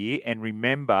a year. And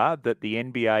remember that the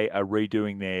NBA are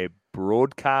redoing their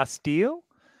broadcast deal.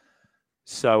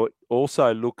 So it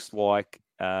also looks like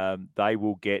they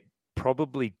will get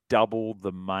probably double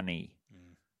the money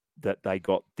that they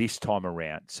got this time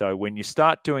around. So when you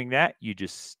start doing that, you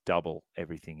just double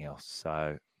everything else.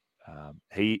 So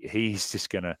he's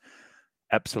just going to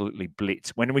absolutely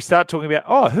blitz. When we start talking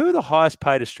about, who are the highest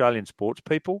paid Australian sports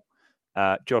people?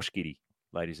 Josh Giddey,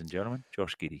 ladies and gentlemen.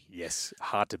 Josh Giddey. Yes,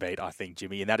 hard to beat, I think,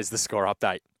 Jimmy. And that is the score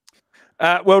update.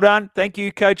 Well done. Thank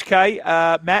you, Coach K.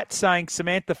 Matt saying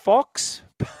Samantha Fox.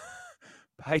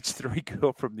 Page 3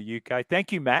 girl from the UK.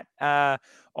 Thank you, Matt. I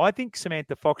think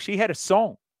Samantha Fox, she had a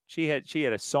song. She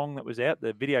had a song that was out.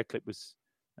 The video clip was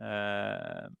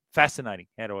fascinating.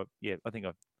 I think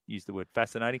I've used the word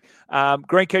fascinating.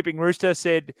 Greenkeeping Rooster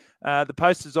said, the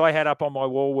posters I had up on my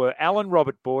wall were Alan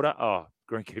Robert Border. Oh,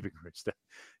 Greenkeeping Rooster.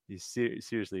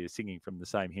 Seriously, you're singing from the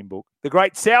same hymn book. The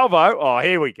Great Salvo. Oh,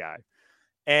 here we go.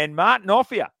 And Martin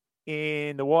Offia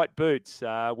in the white boots.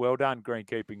 Well done,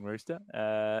 Greenkeeping Rooster.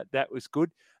 That was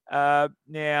good.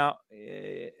 Now,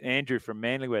 Andrew from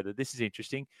Manly Weather. This is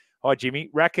interesting. Hi, Jimmy.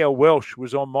 Raquel Welch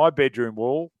was on my bedroom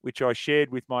wall, which I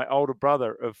shared with my older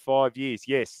brother of 5 years.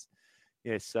 Yes.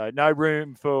 So no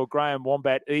room for Graham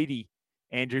Wombat Edie,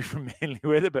 Andrew from Manly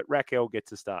Weather, but Raquel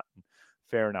gets a start.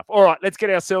 Fair enough. All right, let's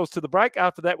get ourselves to the break.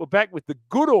 After that, we're back with the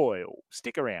good oil.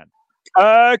 Stick around.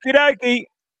 Okie dokie.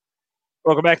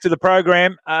 Welcome back to the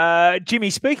program. Jimmy,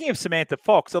 speaking of Samantha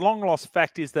Fox, the long-lost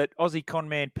fact is that Aussie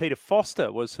conman Peter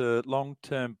Foster was her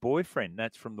long-term boyfriend.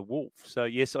 That's from The Wolf. So,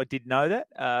 yes, I did know that.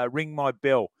 Ring My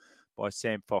Bell by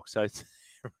Sam Fox. So, it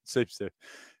seems to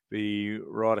be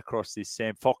right across this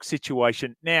Sam Fox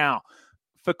situation. Now,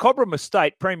 for Cobram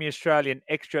Estate Premium Australian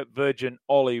Extra Virgin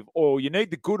Olive Oil, you need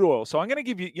the good oil. So, I'm going to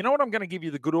give you what I'm going to give you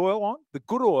the good oil on? The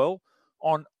good oil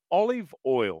on olive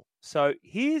oil. So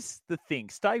here's the thing.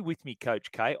 Stay with me,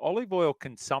 Coach K. Olive oil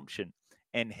consumption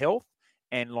and health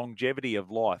and longevity of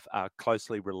life are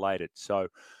closely related. So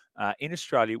in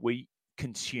Australia, we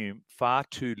consume far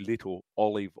too little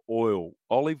olive oil.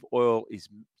 Olive oil is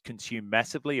consumed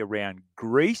massively around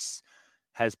Greece,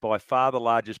 has by far the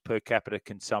largest per capita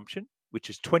consumption, which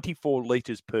is 24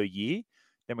 litres per year.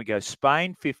 Then we go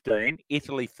Spain 15,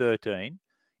 Italy 13,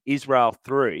 Israel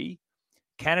 3,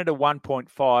 Canada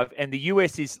 1.5, and the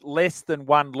US is less than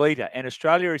 1 litre. And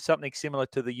Australia is something similar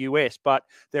to the US, but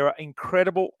there are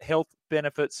incredible health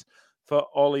benefits for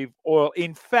olive oil.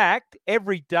 In fact,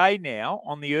 every day now,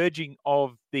 on the urging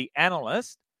of the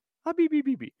analyst,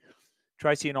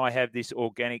 Tracy and I have this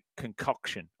organic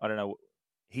concoction. I don't know.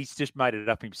 He's just made it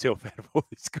up himself out of all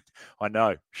this. I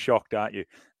know. Shocked, aren't you?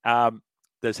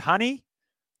 There's honey,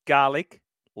 garlic,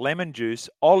 lemon juice,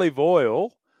 olive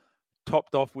oil,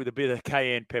 topped off with a bit of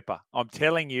cayenne pepper. I'm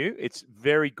telling you, it's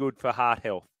very good for heart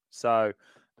health. So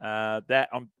that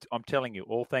I'm telling you,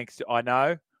 all thanks to I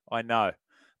know.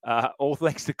 All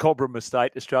thanks to Cobram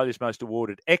Estate, Australia's most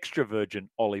awarded extra virgin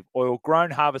olive oil,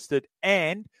 grown, harvested,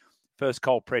 and first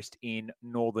cold pressed in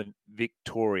northern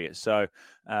Victoria. So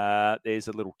there's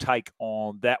a little take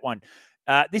on that one.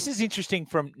 This is interesting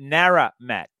from Nara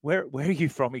Matt. Where are you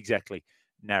from exactly,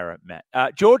 Nara Matt?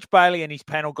 George Bailey and his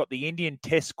panel got the Indian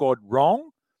Test squad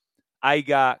wrong.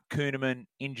 Agar, Kuhnemann,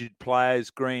 injured players,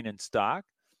 Green and Stark.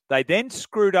 They then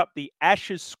screwed up the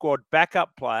Ashes squad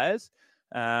backup players,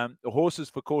 the horses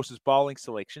for courses bowling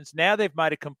selections. Now they've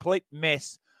made a complete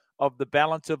mess of the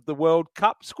balance of the World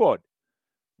Cup squad.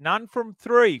 None from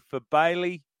 3 for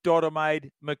Bailey,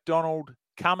 Dodemaide, McDonald,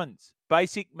 Cummins.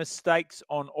 Basic mistakes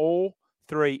on all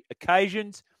 3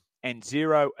 occasions and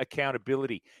 0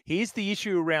 accountability. Here's the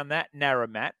issue around that, Nara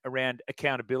Matt, around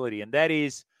accountability, and that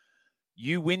is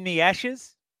you win the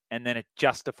Ashes and then it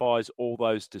justifies all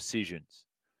those decisions.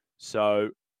 So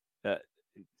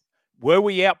were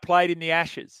we outplayed in the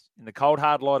Ashes? In the cold,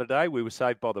 hard light of day, we were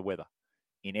saved by the weather.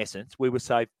 In essence, we were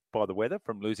saved by the weather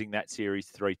from losing that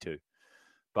series 3-2.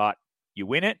 But you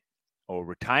win it or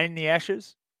retain the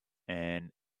Ashes, and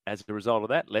as a result of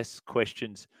that, less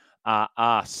questions are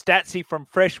asked. Statsy from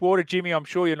Freshwater. Jimmy, I'm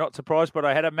sure you're not surprised, but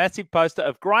I had a massive poster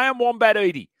of Graham Wombat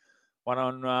Eady, one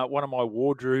on one of my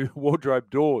wardrobe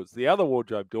doors. The other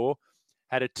wardrobe door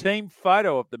had a team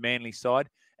photo of the Manly side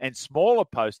and smaller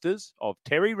posters of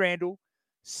Terry Randall,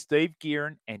 Steve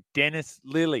Gearin, and Dennis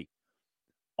Lilly.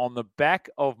 On the back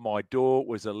of my door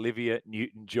was Olivia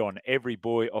Newton-John, every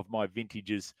boy of my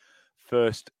vintage's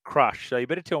first crush. So you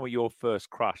better tell me your first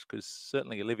crush, because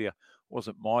certainly Olivia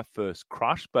wasn't my first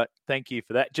crush, but thank you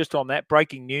for that. Just on that,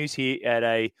 breaking news here at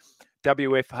a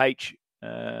WFH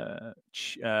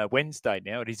Wednesday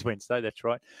now. It is Wednesday, that's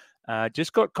right.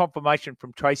 Just got confirmation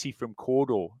from Tracy from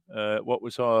Cawdor, what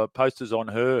was posters on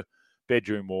her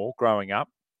bedroom wall growing up.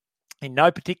 In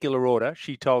no particular order,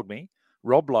 she told me,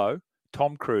 Rob Lowe,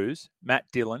 Tom Cruise, Matt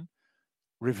Dillon,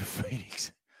 River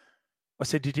Phoenix. I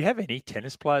said, did you have any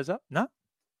tennis players up? No.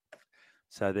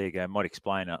 So there you go. Might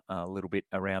explain a little bit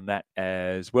around that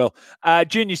as well.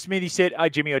 Junior Smithy said, "Oh,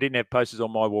 Jimmy, I didn't have posters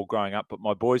on my wall growing up, but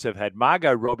my boys have had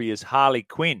Margot Robbie as Harley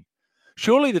Quinn.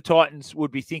 Surely the Titans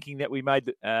would be thinking that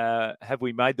have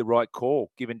we made the right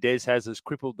call, given Des has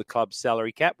crippled the club's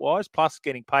salary cap-wise, plus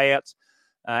getting payouts.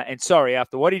 And sorry,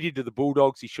 after what he did to the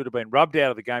Bulldogs, he should have been rubbed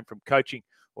out of the game from coaching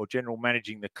or general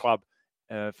managing the club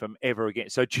from ever again."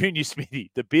 So Junior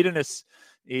Smithy, the bitterness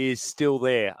is still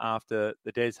there after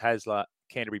the Des Hasler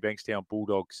Canterbury Bankstown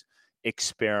Bulldogs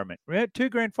experiment. We had 2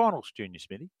 grand finals, Junior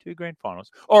Smithy, 2 grand finals.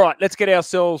 All right, let's get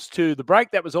ourselves to the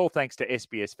break. That was all thanks to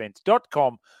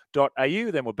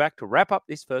sbsfence.com.au. Then we're back to wrap up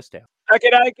this first hour.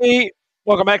 Okay,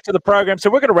 welcome back to the program. So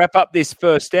we're going to wrap up this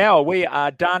first hour. We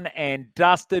are done and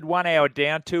dusted. 1 hour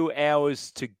down, 2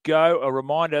 hours to go. A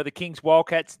reminder, the Kings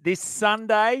Wildcats this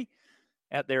Sunday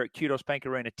out there at Kudos Bank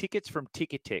Arena. Tickets from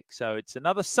Ticketek. So it's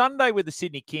another Sunday with the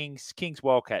Sydney Kings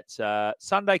Wildcats.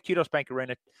 Sunday, Kudos Bank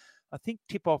Arena. I think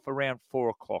tip-off around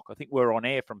 4 o'clock. I think we're on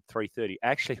air from 3:30.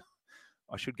 Actually,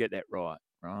 I should get that right?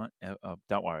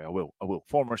 Don't worry, I will.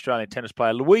 Former Australian tennis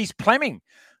player Louise Plemming,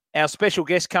 our special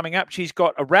guest coming up. She's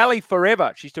got a Rally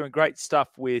Forever. She's doing great stuff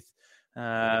with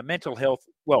mental health.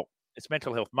 Well, it's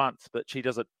Mental Health Month, but she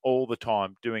does it all the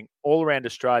time, doing all around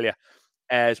Australia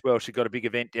as well. She's got a big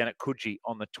event down at Coogee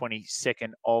on the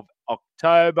 22nd of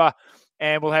October.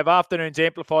 And we'll have Afternoons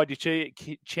Amplified, your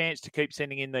chance to keep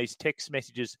sending in these text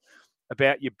messages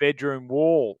about your bedroom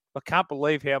wall. I can't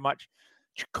believe how much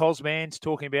Cosman's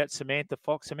talking about Samantha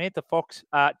Fox. Samantha Fox,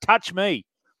 touch me,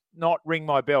 not ring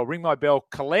my bell. Ring my bell,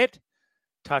 Colette.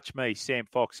 Touch me, Sam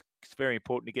Fox. It's very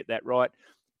important to get that right.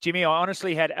 Jimmy, I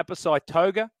honestly had Apasai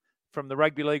Toga from the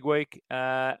Rugby League week.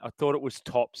 I thought it was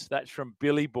Tops. That's from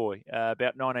Billy Boy,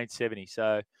 about 1970.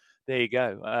 So there you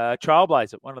go.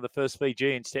 Trailblazer, one of the first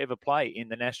Fijians to ever play in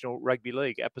the National Rugby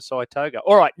League, Apasai Toga.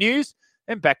 All right, news,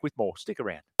 And back with more. Stick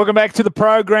around. Welcome back to the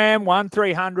program.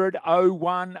 1300 01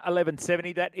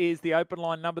 1170. That is the open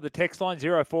line number. The text line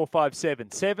 0457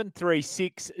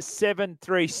 736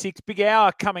 736. Big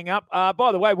hour coming up.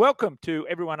 By the way, welcome to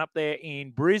everyone up there in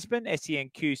Brisbane,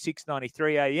 SENQ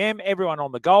 693 AM. Everyone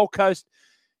on the Gold Coast,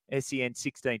 SEN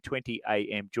 1620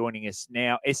 AM joining us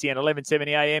now. SEN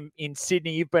 1170 AM in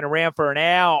Sydney. You've been around for an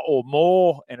hour or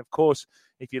more. And of course,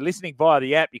 if you're listening via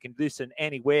the app, you can listen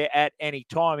anywhere at any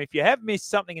time. If you have missed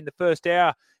something in the first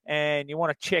hour and you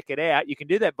want to check it out, you can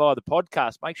do that via the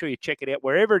podcast. Make sure you check it out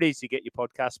wherever it is you get your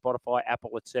podcast, Spotify,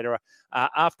 Apple, etc.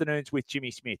 Afternoons with Jimmy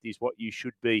Smith is what you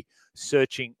should be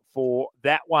searching for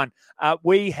that one.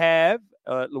 We have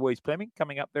Louise Fleming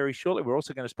coming up very shortly. We're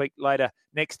also going to speak later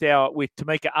next hour with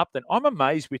Tamika Upton. I'm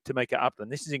amazed with Tamika Upton.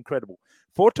 This is incredible.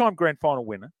 4-time grand final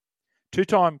winner,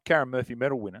 2-time Karen Murphy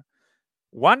medal winner,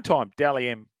 1-time Dally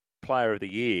M Player of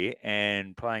the Year,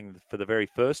 and playing for the very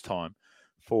first time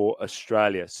for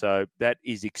Australia. So that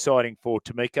is exciting for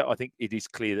Tamika. I think it is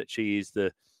clear that she is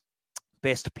the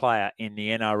best player in the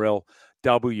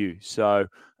NRLW. So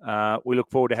we look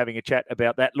forward to having a chat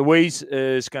about that. Louise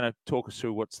is going to talk us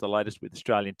through what's the latest with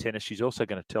Australian tennis. She's also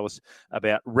going to tell us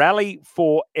about Rally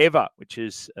Forever, which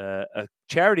is a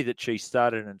charity that she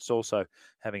started, and it's also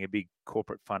having a big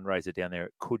corporate fundraiser down there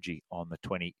at Coogee on the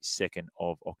 22nd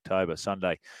of October,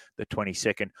 Sunday, the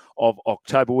 22nd of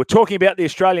October. We're talking about the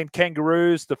Australian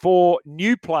Kangaroos, the 4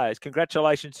 new players.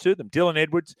 Congratulations to them. Dylan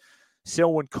Edwards,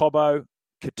 Selwyn Cobbo,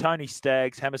 Katoni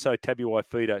Staggs, Hamiso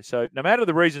Tabuai-Fidow. So no matter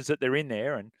the reasons that they're in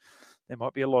there, and there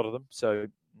might be a lot of them, so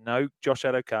no Josh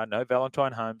Adokar, no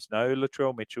Valentine Holmes, no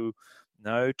Latrell Mitchell,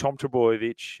 no Tom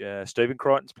Trbojevic, Stephen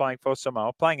Crichton's playing for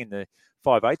Samoa, playing in the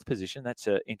 5/8 position. That's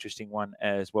an interesting one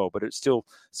as well, but it's still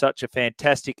such a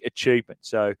fantastic achievement.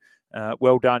 So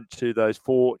well done to those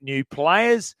 4 new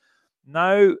players.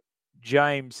 No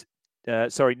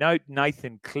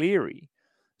Nathan Cleary.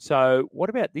 So what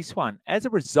about this one? As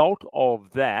a result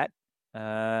of that,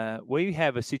 we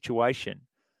have a situation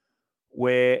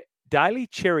where Daly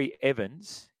Cherry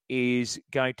Evans is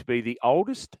going to be the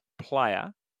oldest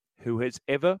player who has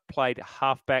ever played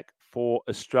halfback for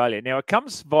Australia. Now, it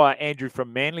comes via Andrew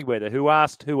from Manly Weather, who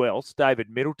asked who else, David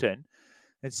Middleton,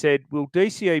 and said, will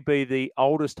DCE be the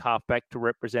oldest halfback to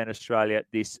represent Australia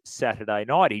this Saturday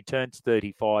night? He turns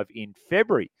 35 in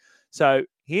February. So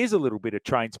here's a little bit of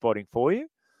train spotting for you.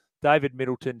 David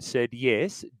Middleton said,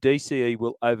 yes, DCE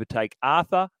will overtake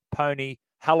Arthur Pony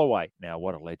Holloway. Now,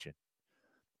 what a legend.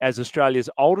 As Australia's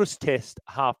oldest test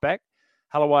halfback,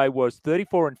 Holloway was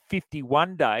 34 and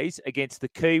 51 days against the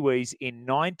Kiwis in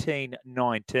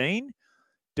 1919.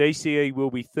 DCE will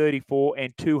be 34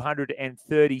 and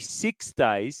 236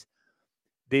 days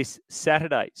this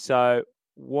Saturday. So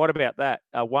what about that?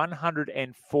 A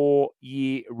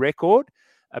 104-year record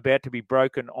about to be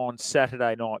broken on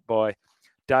Saturday night by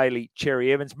Daly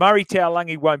Cherry Evans. Murray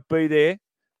Taulagi won't be there.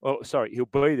 Oh, sorry, he'll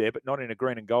be there, but not in a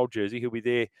green and gold jersey. He'll be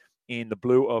there in the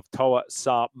blue of Toa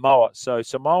Samoa. So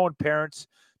Samoan parents,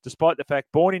 despite the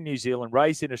fact born in New Zealand,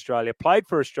 raised in Australia, played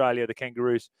for Australia, the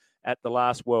Kangaroos, at the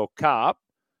last World Cup,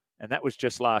 and that was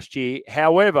just last year.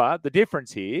 However, the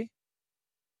difference here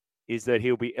is that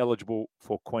he'll be eligible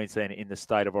for Queensland in the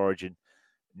state of origin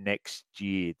next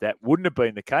year. That wouldn't have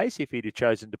been the case if he'd have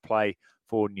chosen to play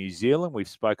for New Zealand. We've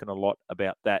spoken a lot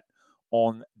about that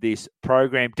on this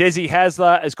program. Desi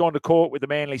Hasler has gone to court with the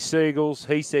Manly Seagulls.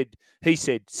 He said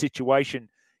situation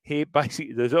here.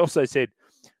 Basically, there's also said,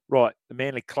 right, the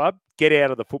Manly club, get out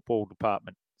of the football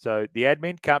department. So the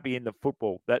admin can't be in the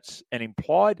football. That's an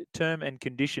implied term and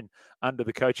condition under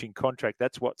the coaching contract.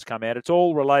 That's what's come out. It's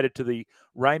all related to the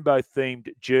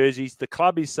rainbow-themed jerseys. The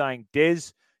club is saying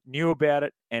Des knew about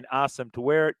it and asked them to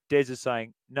wear it. Des is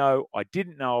saying, no, I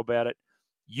didn't know about it.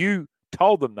 You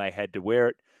told them they had to wear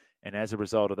it. And as a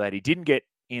result of that, he didn't get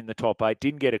in the top 8,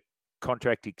 didn't get a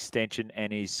contract extension,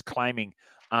 and is claiming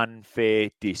unfair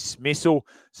dismissal.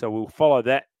 So we'll follow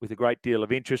that with a great deal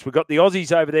of interest. We've got the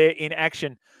Aussies over there in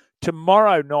action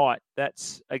tomorrow night.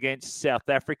 That's against South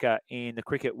Africa in the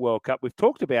Cricket World Cup. We've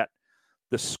talked about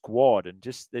the squad and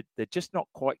they're just not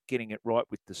quite getting it right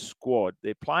with the squad.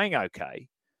 They're playing okay,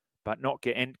 but not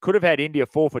and could have had India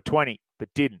 4 for 20, but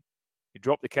didn't. You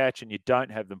drop the catch and you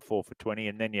don't have them 4 for 20,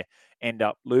 and then you end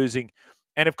up losing.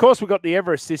 And, of course, we've got the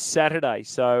Everest this Saturday.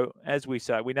 So, as we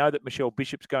say, we know that Michelle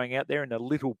Bishop's going out there in a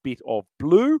little bit of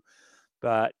blue,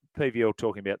 but PVL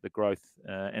talking about the growth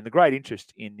and the great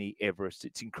interest in the Everest.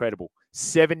 It's incredible.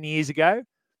 7 years ago,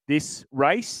 this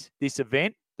race, this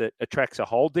event that attracts a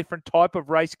whole different type of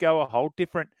race goer, a whole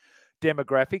different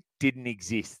demographic, didn't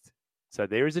exist. So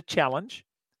there is a challenge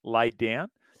laid down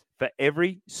for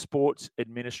every sports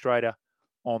administrator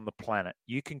on the planet.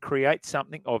 You can create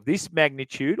something of this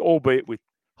magnitude, albeit with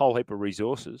a whole heap of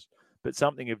resources, but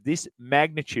something of this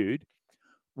magnitude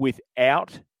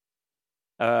without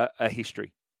a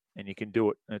history. And you can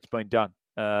do it. And it's been done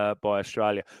by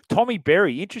Australia. Tommy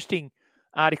Berry, interesting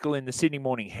article in the Sydney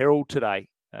Morning Herald today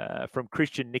from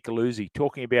Christian Nicolouzzi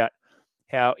talking about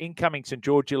how incoming St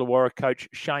George Illawarra coach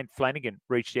Shane Flanagan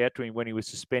reached out to him when he was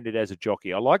suspended as a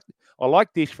jockey. I like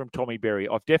this from Tommy Berry.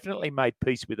 I've definitely made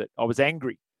peace with it. I was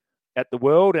angry at the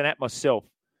world and at myself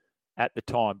at the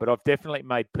time, but I've definitely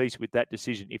made peace with that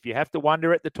decision. If you have to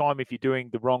wonder at the time if you're doing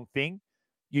the wrong thing,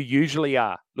 you usually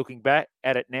are. Looking back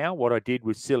at it now, what I did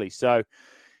was silly. So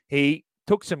he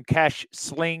took some cash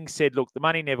sling, said, look, the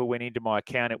money never went into my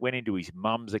account. It went into his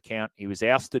mum's account. He was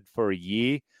ousted for a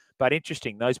year. But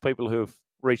interesting, those people who have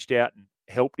reached out and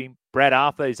helped him. Brad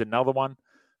Arthur is another one.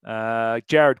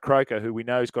 Jared Croker, who we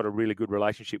know has got a really good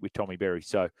relationship with Tommy Berry.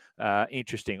 So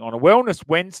interesting. On a Wellness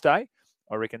Wednesday,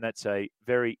 I reckon that's a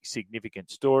very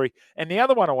significant story. And the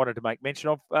other one I wanted to make mention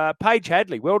of, Paige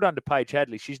Hadley. Well done to Paige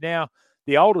Hadley. She's now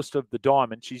the oldest of the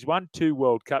Diamonds. She's won 2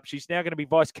 World Cups. She's now going to be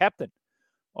vice-captain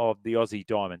of the Aussie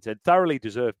Diamonds, and thoroughly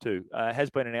deserved too.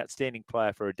 Has been an outstanding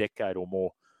player for a decade or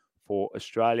more for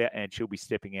Australia, and she'll be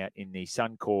stepping out in the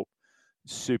Suncorp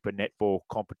Super Netball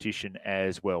competition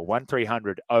as well.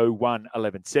 1300 01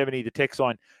 1170. The text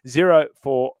line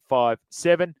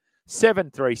 0457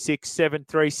 736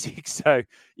 736. So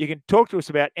you can talk to us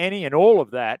about any and all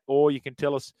of that, or you can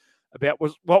tell us about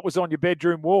what was on your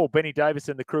bedroom wall. Benny Davis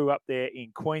and the crew up there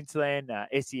in Queensland,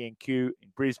 SENQ in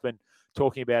Brisbane,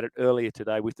 talking about it earlier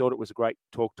today. We thought it was a great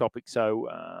talk topic. So,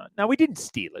 no, we didn't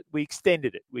steal it. We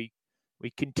extended it. We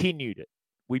continued it.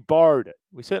 We borrowed it.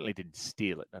 We certainly didn't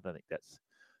steal it. I don't think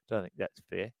that's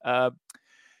fair.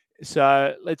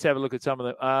 So let's have a look at some of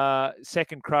the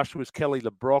second crush was Kelly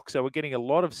LeBrock. So we're getting a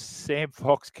lot of Sam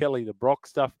Fox, Kelly LeBrock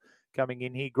stuff coming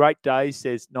in here. Great Days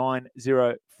says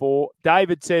 904.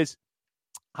 David says,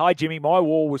 hi, Jimmy. My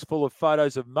wall was full of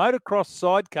photos of motocross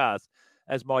sidecars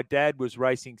as my dad was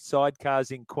racing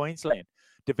sidecars in Queensland.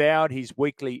 Devoured his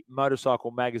weekly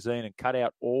motorcycle magazine and cut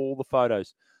out all the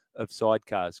photos of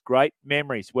sidecars. Great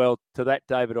memories. Well, to that,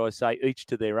 David, I say each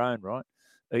to their own, right?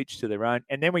 Each to their own.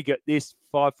 And then we get this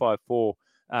 554.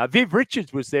 Viv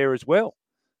Richards was there as well.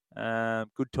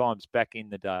 Good times back in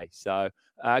the day. So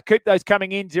keep those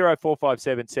coming in,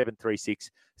 0457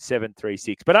 736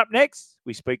 736. But up next,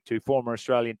 we speak to former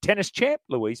Australian tennis champ,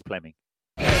 Louise Fleming.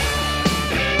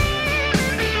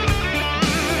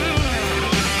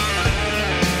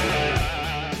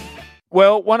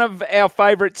 Well, one of our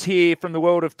favourites here from the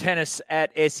world of tennis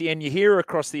at SEN. You hear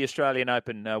across the Australian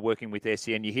Open working with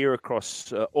SEN. You hear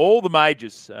across all the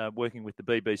majors working with the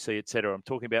BBC, etc. I'm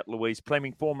talking about Louise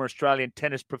Fleming, former Australian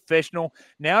tennis professional,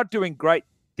 now doing great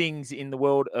things in the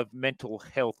world of mental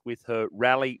health with her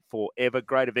Rally Forever.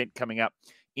 Great event coming up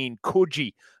in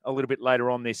Coogee a little bit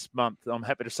later on this month. I'm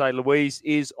happy to say Louise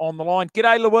is on the line.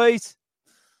 G'day, Louise.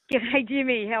 G'day,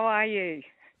 Jimmy. How are you?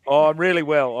 Oh, I'm really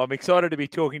well. I'm excited to be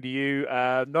talking to you.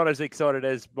 Not as excited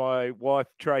as my wife,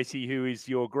 Tracy, who is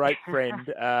your great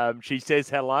friend. She says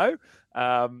hello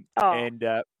and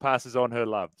passes on her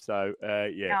love. So,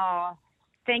 yeah. Oh,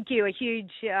 thank you. A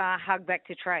huge hug back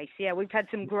to Trace. Yeah, we've had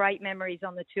some great memories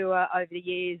on the tour over the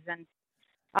years. And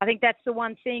I think that's the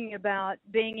one thing about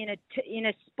being in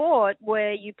a sport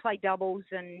where you play doubles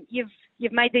and you've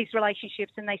made these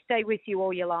relationships and they stay with you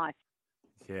all your life.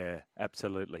 Yeah,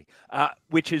 absolutely.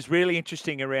 Which is really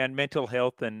interesting around mental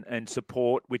health and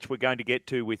support, which we're going to get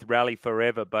to with Rally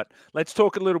Forever. But let's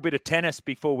talk a little bit of tennis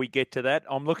before we get to that.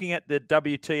 I'm looking at the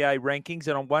WTA rankings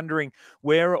and I'm wondering,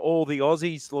 where are all the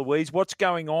Aussies, Louise? What's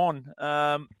going on?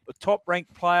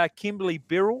 Top-ranked player Kimberly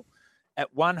Birrell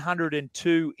at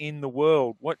 102 in the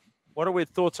world. What are your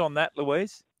thoughts on that,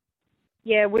 Louise?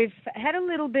 Yeah, we've had a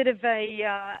little bit of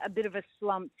a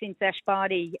slump since Ash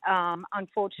Barty.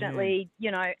 Unfortunately,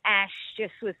 Ash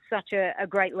just was such a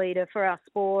great leader for our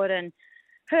sport, and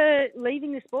her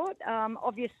leaving the sport,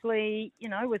 obviously,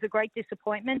 was a great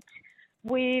disappointment.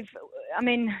 It's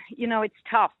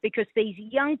tough because these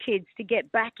young kids to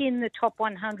get back in the top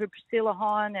 100, Priscilla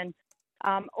Hahn and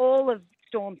all of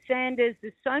Storm Sanders,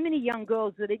 there's so many young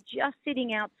girls that are just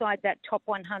sitting outside that top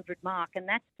 100 mark, and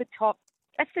that's the tough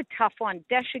one.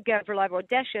 Dasha Gavrilova, or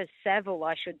Dasha Saville,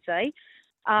 I should say.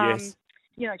 Yes.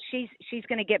 She's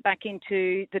going to get back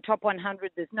into the top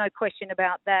 100. There's no question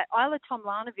about that. Isla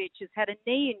Tomljanovic has had a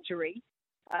knee injury,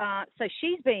 so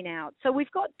she's been out. So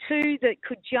we've got two that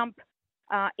could jump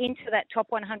into that top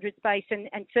 100 space, and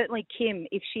certainly Kim,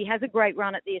 if she has a great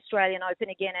run at the Australian Open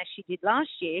again, as she did last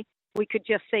year, we could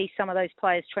just see some of those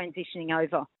players transitioning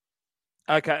over.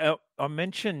 Okay, I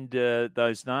mentioned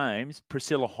those names: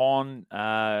 Priscilla Hon,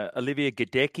 Olivia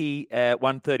Gadecki at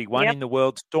 131 Yep. in the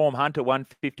world, Storm Hunter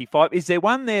 155. Is there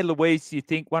one there, Louise? You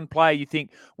think one player? You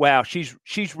think, wow,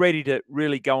 she's ready to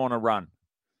really go on a run?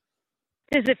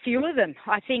 There's a few of them.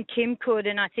 I think Kim could,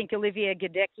 and I think Olivia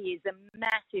Gadecki is a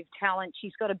massive talent.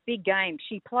 She's got a big game.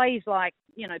 She plays like,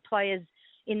 players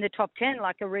in the top 10,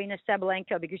 like Arena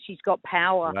Sabalenka, because she's got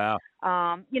power.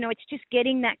 Wow. It's just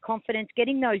getting that confidence,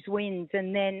 getting those wins,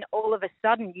 and then all of a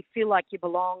sudden you feel like you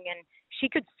belong, and she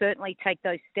could certainly take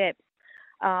those steps.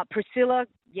 Priscilla,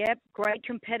 yep, great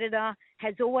competitor,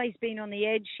 has always been on the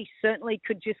edge. She certainly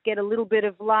could just get a little bit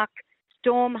of luck.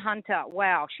 Storm Hunter,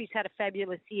 wow, she's had a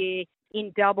fabulous year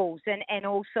in doubles and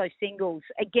also singles.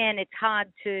 Again, it's hard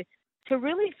to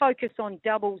really focus on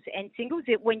doubles and singles.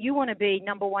 When you want to be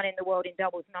number one in the world in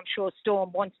doubles, and I'm sure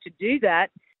Storm wants to do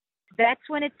that, that's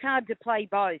when it's hard to play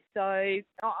both. So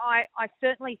I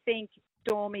certainly think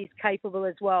Storm is capable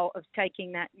as well of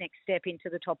taking that next step into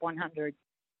the top 100.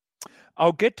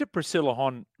 I'll get to Priscilla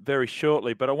Hon very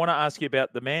shortly, but I want to ask you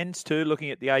about the men's too, looking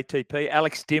at the ATP.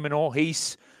 Alex de Minaur,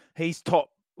 he's top.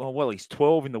 Well, he's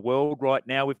 12 in the world right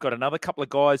now. We've got another couple of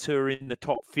guys who are in the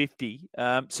top 50.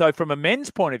 So from a men's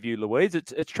point of view, Louise,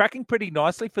 it's tracking pretty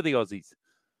nicely for the Aussies.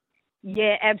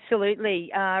 Yeah,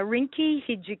 absolutely. Rinky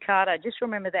Hijikata, just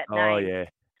remember that name. Oh, yeah.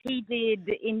 He did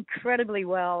incredibly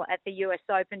well at the US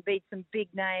Open, beat some big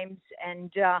names.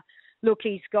 And look,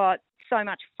 he's got so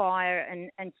much fire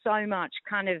and so much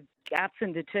kind of guts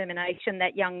and determination,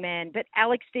 that young man. But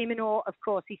Alex de Minaur, of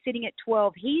course, he's sitting at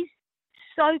 12. He's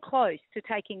so close to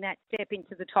taking that step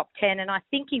into the top 10, and I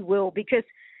think he will, because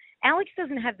Alex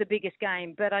doesn't have the biggest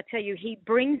game, but I tell you, he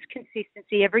brings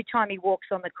consistency every time he walks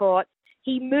on the court.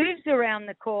 He moves around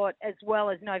the court as well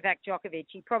as Novak Djokovic.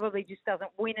 He probably just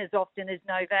doesn't win as often as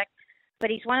Novak, but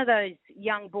he's one of those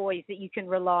young boys that you can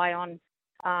rely on.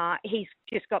 He's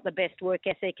just got the best work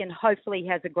ethic, and hopefully he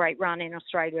has a great run in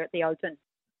Australia at the Open.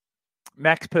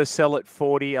 Max Purcell at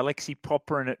 40, Alexei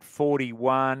Popyrin at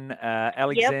 41,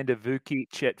 Alexander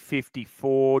Vukic at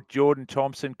 54, Jordan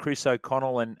Thompson, Chris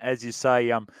O'Connell, and as you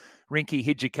say, Rinky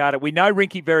Hijikata. We know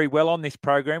Rinky very well on this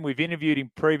program. We've interviewed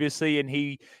him previously, and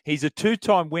he's a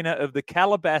two-time winner of the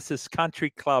Calabasas Country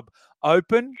Club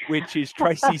Open, which is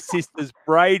Tracy's sister's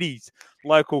Brady's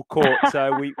local court.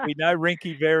 So we know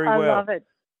Rinky very well. I love it.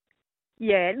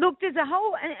 Yeah, look, there's a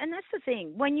whole, and that's the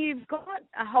thing, when you've got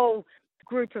a whole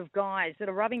group of guys that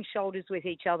are rubbing shoulders with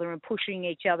each other and pushing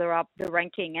each other up the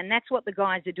ranking, and that's what the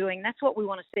guys are doing. That's what we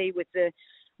want to see with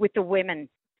the women.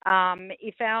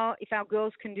 If our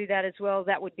girls can do that as well,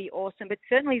 that would be awesome. But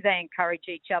certainly they encourage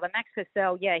each other. Max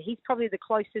Purcell, yeah, he's probably the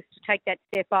closest to take that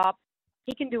step up.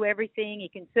 He can do everything. He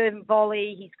can serve and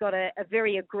volley. He's got a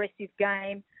very aggressive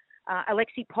game.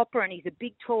 Alexei Popyrin, he's a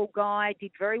big, tall guy,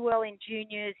 did very well in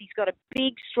juniors. He's got a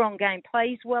big, strong game,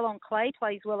 plays well on clay,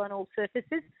 plays well on all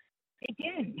surfaces.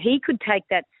 Again, he could take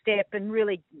that step and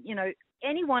really,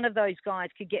 any one of those guys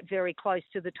could get very close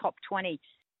to the top 20.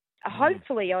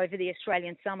 Hopefully over the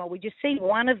Australian summer, we just see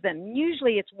one of them.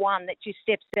 Usually it's one that just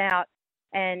steps out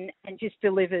and just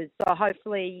delivers. So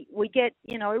hopefully we get,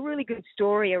 a really good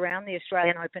story around the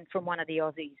Australian Open from one of the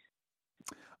Aussies.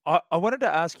 I wanted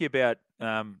to ask you about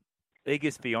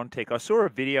Iga Swiatek. I saw a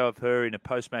video of her in a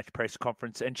post-match press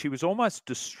conference, and she was almost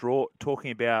distraught talking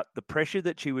about the pressure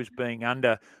that she was being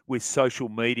under with social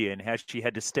media and how she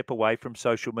had to step away from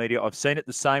social media. I've seen it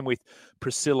the same with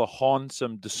Priscilla Hon,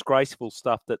 some disgraceful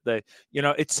stuff that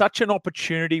it's such an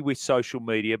opportunity with social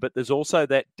media, but there's also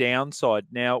that downside.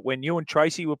 Now, when you and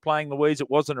Tracy were playing, Louise, it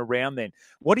wasn't around then.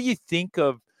 What do you think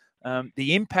of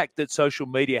the impact that social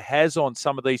media has on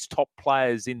some of these top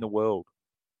players in the world?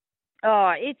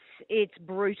 Oh, it's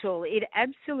brutal. It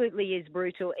absolutely is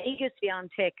brutal. Iga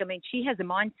Swiatek, she has a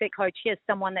mindset coach. She has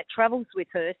someone that travels with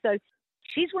her. So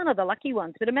she's one of the lucky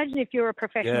ones. But imagine if you're a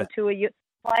professional tour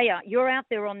player, you're out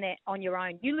there on your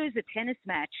own. You lose a tennis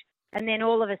match, and then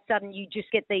all of a sudden you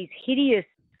just get these hideous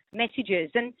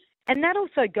messages. And that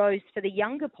also goes for the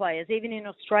younger players. Even in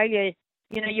Australia,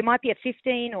 you might be a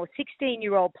 15 or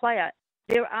 16-year-old player.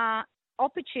 There are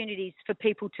opportunities for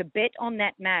people to bet on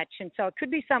that match. And so it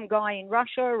could be some guy in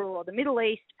Russia or the Middle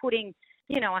East putting,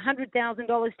 $100,000,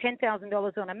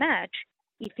 $10,000 on a match.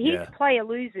 If his player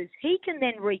loses, he can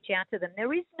then reach out to them.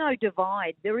 There is no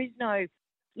divide. There is no,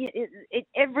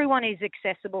 everyone is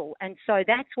accessible. And so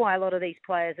that's why a lot of these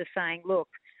players are saying, look,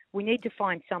 we need to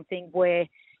find something where,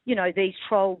 these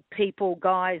troll people,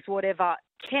 guys, whatever,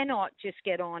 cannot just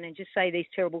get on and just say these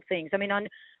terrible things.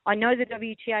 I know the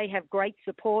WTA have great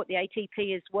support, the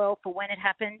ATP as well, for when it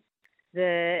happens.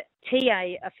 The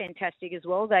TA are fantastic as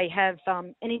well. They have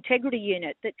an integrity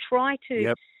unit that try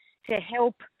to to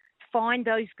help find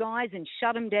those guys and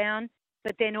shut them down,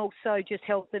 but then also just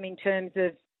help them in terms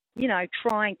of,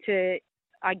 trying to,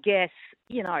 I guess,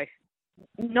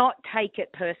 not take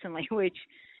it personally, which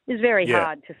is very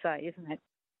hard to say, isn't it?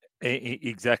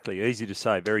 Exactly. Easy to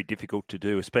say, very difficult to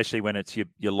do, especially when it's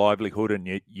your livelihood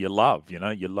and your love,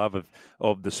 your love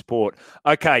of the sport.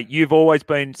 Okay, you've always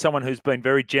been someone who's been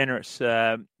very generous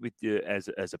with you as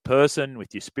a person,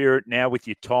 with your spirit, now with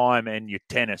your time and your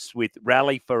tennis with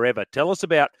Rally Forever. Tell us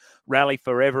about Rally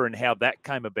Forever and how that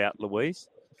came about, Louise.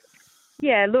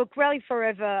 Yeah, look, Rally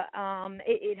Forever,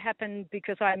 it happened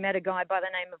because I met a guy by the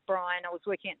name of Brian. I was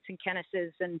working at St.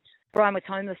 Kenneth's and Brian was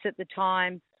homeless at the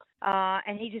time.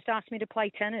 And he just asked me to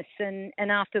play tennis. And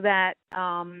after that,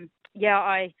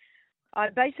 I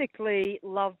basically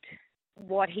loved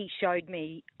what he showed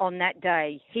me on that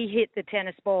day. He hit the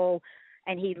tennis ball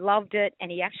and he loved it.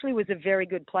 And he actually was a very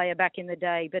good player back in the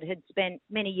day, but had spent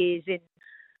many years in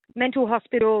mental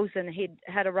hospitals and he'd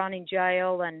had a run in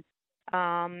jail. And,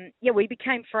 we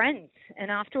became friends. And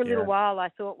after a little while, I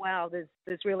thought, wow,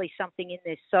 there's really something in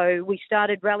this. So we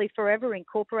started Rally Forever,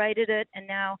 incorporated it, and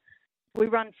now we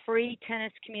run free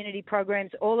tennis community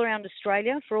programs all around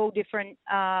Australia for all different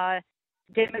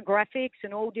demographics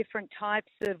and all different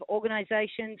types of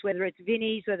organisations, whether it's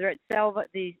Vinnies, whether it's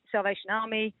the Salvation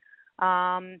Army,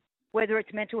 whether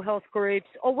it's mental health groups,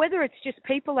 or whether it's just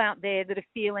people out there that are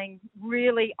feeling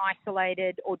really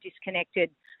isolated or disconnected.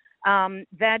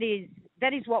 That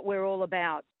is what we're all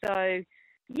about. So,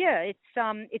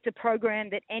 it's a program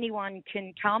that anyone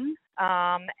can come,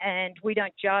 and we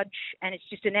don't judge, and it's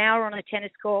just an hour on a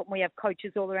tennis court, and we have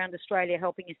coaches all around Australia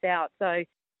helping us out. So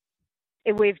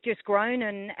we've just grown,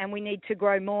 and we need to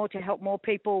grow more to help more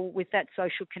people with that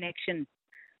social connection.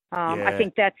 I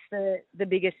think that's the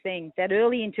biggest thing, that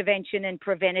early intervention and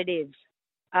preventative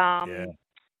kind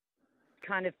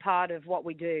of part of what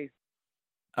we do.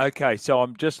 Okay, so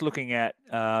I'm just looking at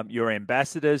your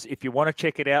ambassadors. If you want to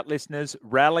check it out, listeners,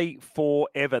 Rally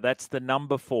Forever, that's the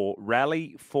number 4,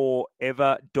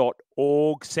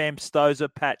 rallyforever.org. Sam Stosur,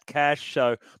 Pat Cash,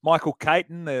 so Michael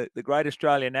Caton, the great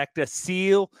Australian actor,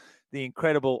 Seal, the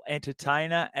incredible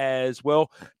entertainer as well.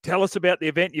 Tell us about the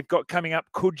event you've got coming up,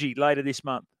 Coogee, later this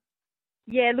month.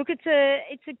 Yeah, look, it's a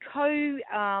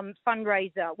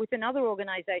fundraiser with another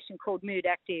organisation called Mood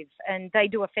Active, and they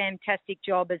do a fantastic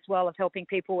job as well of helping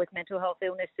people with mental health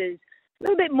illnesses, a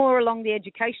little bit more along the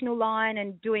educational line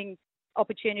and doing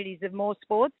opportunities of more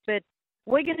sports. But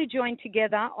we're going to join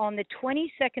together on the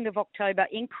 22nd of October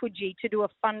in Coogee to do a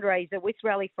fundraiser with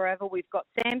Rally Forever. We've got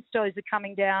Sam Stosur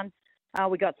coming down.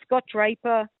 We've got Scott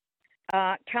Draper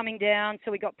coming down.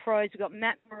 So we got pros. We've got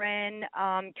Matt Moran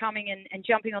coming and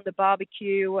jumping on the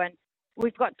barbecue, and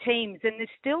we've got teams, and there's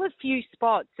still a few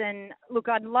spots. And look,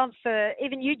 I'd love for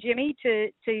even you, Jimmy,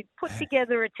 to put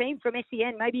together a team from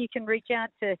SEN. Maybe you can reach out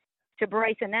to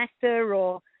Braith Anasta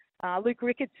or Luke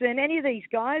Ricketson, any of these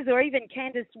guys, or even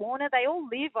Candace Warner. They all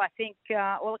live, I think,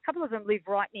 a couple of them live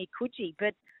right near Coogee,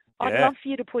 but I'd love for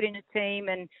you to put in a team.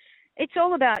 And it's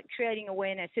all about creating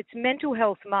awareness. It's Mental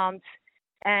Health Month.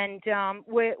 And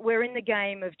we're in the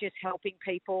game of just helping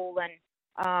people and,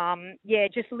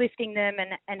 just lifting them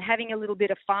and having a little bit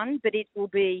of fun. But it will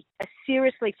be a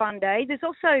seriously fun day. There's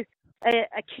also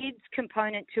a kids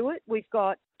component to it. We've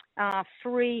got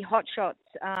free hot shots.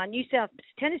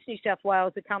 Tennis New South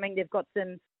Wales are coming. They've got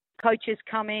some coaches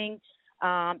coming.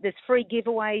 There's free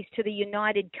giveaways to the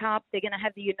United Cup. They're going to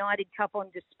have the United Cup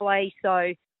on display.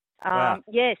 So,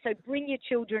 so bring your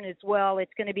children as well.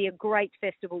 It's going to be a great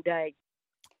festival day.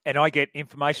 And I get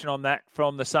information on that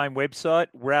from the same website,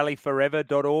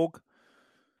 rallyforever.org.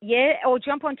 Yeah, or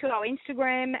jump onto our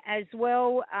Instagram as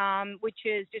well, which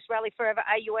is just Rally Forever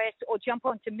AUS, or jump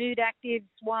onto Mood Active's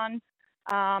one.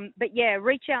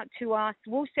 Reach out to us.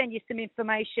 We'll send you some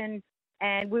information,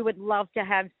 and we would love to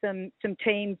have some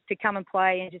teams to come and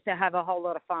play and just to have a whole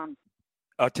lot of fun.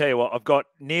 I'll tell you what, I've got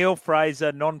Neil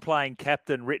Fraser, non-playing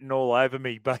captain, written all over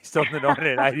me based on the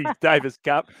 1980s Davis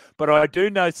Cup. But I do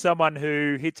know someone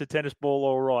who hits a tennis ball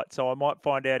all right, so I might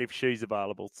find out if she's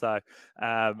available. So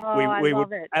we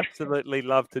would absolutely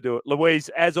love to do it. Louise,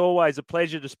 as always, a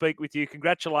pleasure to speak with you.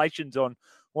 Congratulations on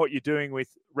what you're doing with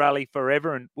Rally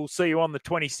Forever, and we'll see you on the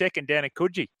 22nd down at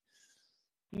Coogee.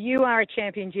 You are a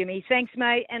champion, Jimmy. Thanks,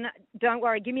 mate. And don't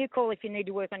worry, give me a call if you need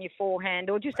to work on your forehand,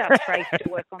 or just ask Trace to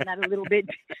work on that a little bit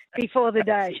before the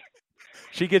day.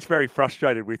 She gets very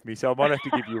frustrated with me, so I might have to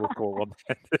give you a call on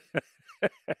that.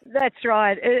 That's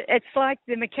right. It's like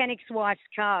the mechanic's wife's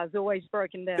car is always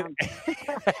broken down.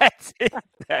 That's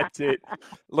it.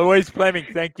 Louise Fleming,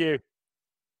 thank you.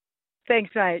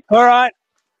 Thanks, mate. All right.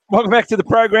 Welcome back to the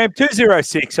program.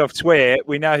 206, I swear,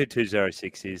 we know who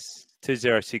 206 is.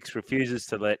 206 refuses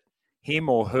to let him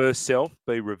or herself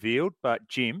be revealed. But,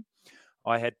 Jim,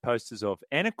 I had posters of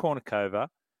Anna Kournikova,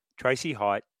 Tracy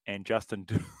Height, and Justin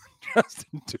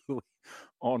Dooley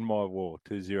on my wall,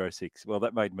 206. Well,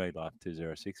 that made me laugh,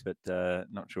 206, but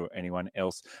not sure anyone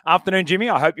else. Afternoon, Jimmy.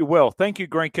 I hope you're well. Thank you,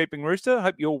 Greenkeeping Rooster. I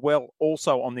hope you're well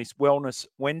also on this Wellness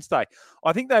Wednesday.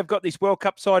 I think they've got this World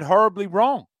Cup side horribly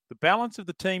wrong. The balance of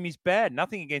the team is bad.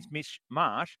 Nothing against Mitch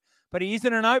Marsh, but he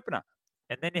isn't an opener.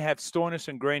 And then you have Stoinis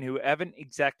and Green, who haven't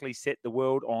exactly set the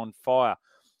world on fire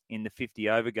in the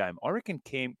 50-over game. I reckon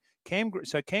Cam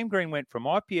Green went from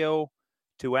IPL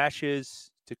to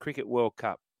Ashes to Cricket World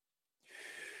Cup.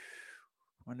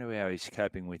 I wonder how he's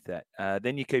coping with that.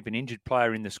 Then you keep an injured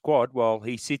player in the squad while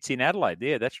he sits in Adelaide.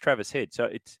 Yeah, that's Travis Head. So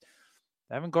they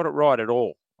haven't got it right at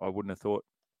all, I wouldn't have thought.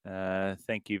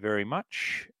 Thank you very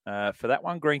much for that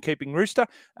one, Greenkeeping Rooster.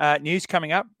 News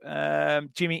coming up.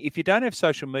 Jimmy, if you don't have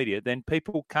social media, then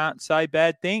people can't say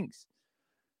bad things.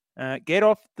 Get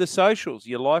off the socials.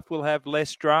 Your life will have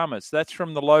less dramas. That's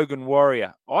from the Logan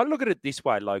Warrior. I look at it this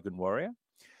way, Logan Warrior.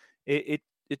 It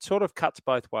sort of cuts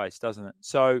both ways, doesn't it?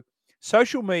 So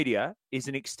social media is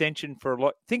an extension for a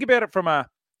lot. Think about it from a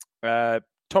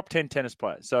top 10 tennis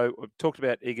player. So I've talked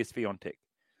about Iga Swiatek.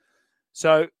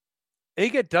 So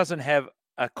Iga doesn't have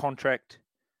a contract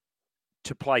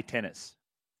to play tennis.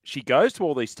 She goes to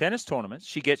all these tennis tournaments.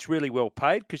 She gets really well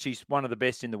paid because she's one of the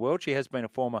best in the world. She has been a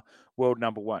former world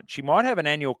number one. She might have an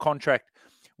annual contract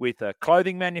with a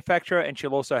clothing manufacturer, and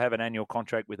she'll also have an annual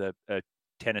contract with a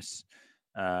tennis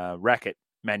racket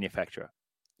manufacturer.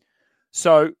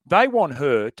 So they want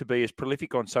her to be as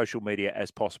prolific on social media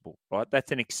as possible, right?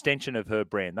 That's an extension of her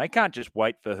brand. They can't just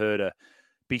wait for her to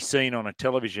be seen on a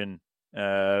television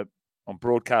on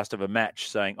broadcast of a match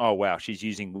saying, oh, wow, she's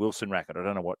using Wilson racket. I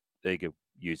don't know what Iga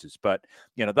uses, but,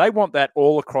 they want that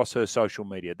all across her social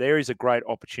media. There is a great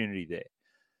opportunity there.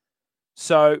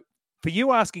 So for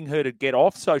you asking her to get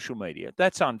off social media,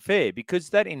 that's unfair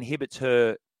because that inhibits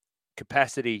her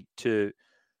capacity to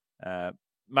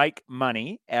make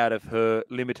money out of her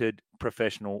limited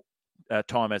professional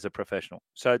time as a professional.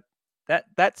 So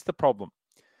that's the problem.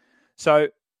 So,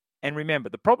 and remember,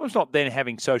 the problem's not then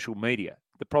having social media.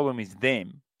 The problem is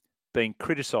them being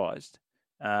criticised,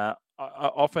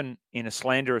 often in a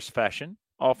slanderous fashion,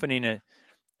 often in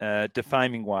a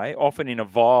defaming way, often in a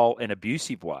vile and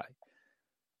abusive way.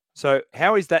 So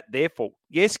how is that their fault?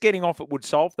 Yes, getting off it would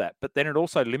solve that, but then it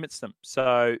also limits them.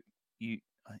 So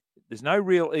there's no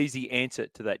real easy answer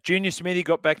to that. Junior Smithy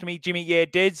got back to me. Jimmy, yeah,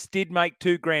 Deds did make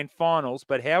 2 grand finals,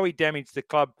 but how he damaged the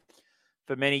club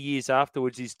for many years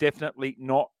afterwards is definitely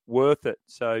not worth it.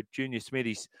 So Junior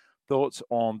Smithy's thoughts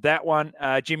on that one.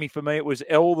 Jimmy, for me, it was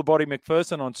Elle the Body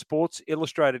McPherson on Sports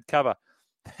Illustrated cover.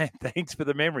 Thanks for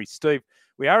the memory, Steve.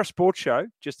 We are a sports show,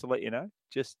 just to let you know.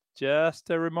 Just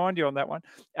to remind you on that one.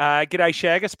 G'day,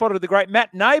 Shagger. Spotted the great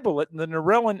Matt Nable at the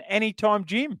Narellan Anytime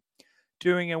Gym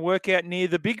doing a workout near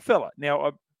the big fella.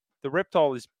 Now, the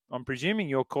reptile is, I'm presuming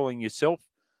you're calling yourself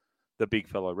the big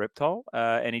fella reptile,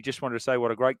 and he just wanted to say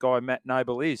what a great guy Matt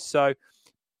Nable is. So,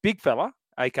 big fella,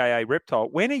 a.k.a. reptile,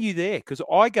 when are you there? Because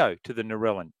I go to the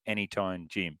Narellan Anytime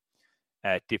Gym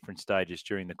at different stages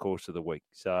during the course of the week.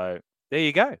 So, there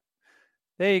you go.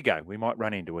 There you go. We might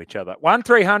run into each other.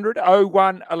 1300 01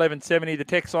 1170. The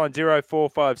text line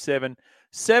 0457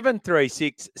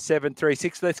 736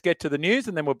 736. Let's get to the news,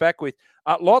 and then we're back with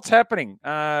lots happening.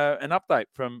 An update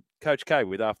from Coach K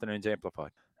with Afternoons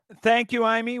Amplified. Thank you,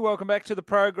 Amy. Welcome back to the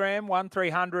program.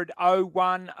 1300 01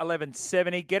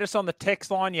 1170. Get us on the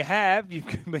text line. You've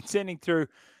been sending through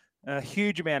a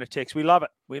huge amount of text. We love it.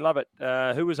 We love it.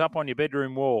 Who was up on your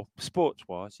bedroom wall,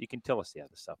 sports-wise? You can tell us the other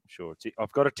stuff, I'm sure.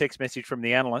 I've got a text message from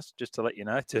the analyst, just to let you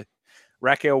know, to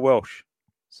Raquel Welsh.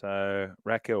 So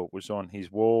Raquel was on his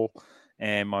wall,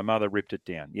 and my mother ripped it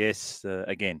down. Yes,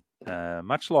 again,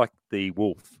 much like the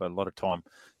wolf, a lot of time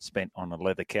spent on a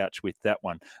leather couch with that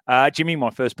one. Jimmy,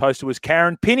 my first poster was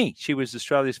Karen Pinney. She was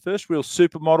Australia's first real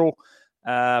supermodel.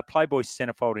 Playboy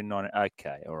centerfold in 90.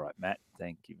 Okay, all right, Matt.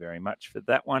 Thank you very much for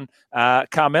that one.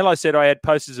 Carmelo said I had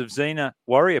posters of Xena,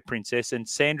 Warrior Princess, and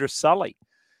Sandra Sully.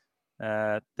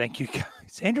 Thank you,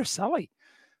 Sandra Sully.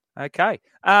 Okay.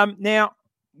 Now,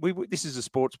 this is a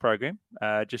sports program,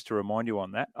 just to remind you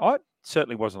on that. I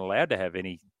certainly wasn't allowed to have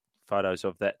any photos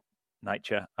of that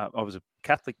nature. I was a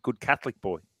good Catholic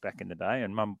boy back in the day,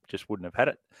 and Mum just wouldn't have had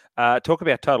it. Talk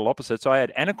about total opposites. I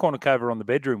had Anna Kournikova on the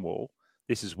bedroom wall.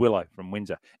 This is Willow from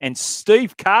Windsor. And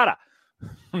Steve Carter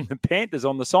from the Panthers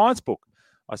on the science book.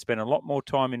 I spent a lot more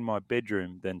time in my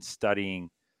bedroom than studying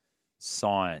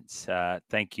science.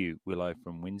 Thank you, Willow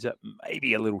from Windsor.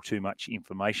 Maybe a little too much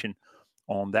information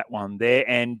on that one there.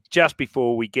 And just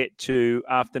before we get to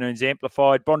Afternoons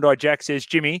Amplified, Bondi Jack says,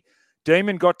 Jimmy,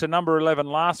 Demon got to number 11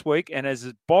 last week and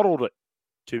has bottled it,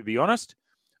 to be honest.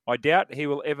 I doubt he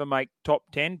will ever make top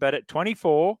 10, but at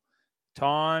 24,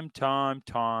 time's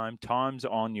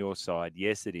on your side.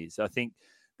 Yes, it is. I think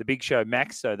the big show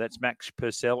Max, so that's Max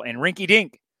Purcell and Rinky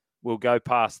Dink, will go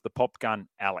past the pop gun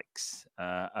Alex.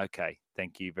 Okay,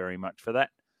 thank you very much for that.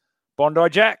 Bondi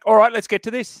Jack. All right, let's get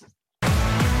to this.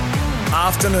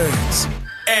 Afternoons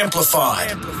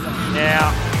Amplified.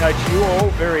 Now, Coach, you're all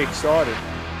very excited,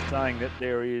 saying that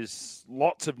there is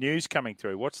lots of news coming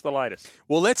through. What's the latest?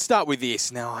 Well, let's start with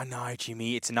this. Now, I know,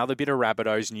 Jimmy, it's another bit of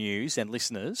Rabbitohs news. And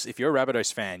listeners, if you're a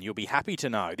Rabbitohs fan, you'll be happy to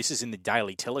know, this is in the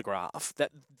Daily Telegraph,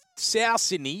 that South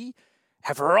Sydney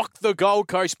have rocked the Gold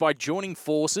Coast by joining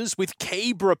forces with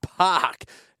Keebra Park.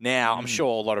 Now, I'm sure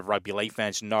a lot of rugby league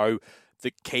fans know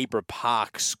the Keebra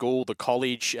Park School, the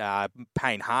college.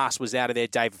 Payne Haas was out of there,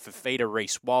 David Fafita,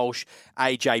 Reece Walsh,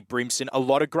 AJ Brimson. A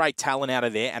lot of great talent out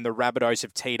of there, and the Rabbitohs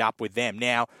have teed up with them.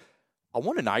 Now, I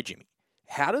want to know, Jimmy,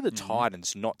 how do the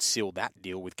Titans not seal that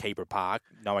deal with Keebra Park,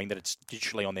 knowing that it's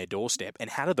literally on their doorstep? And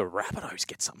how did the Rabbitohs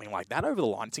get something like that over the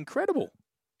line? It's incredible.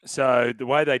 So the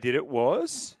way they did it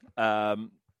was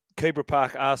Keebra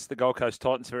Park asked the Gold Coast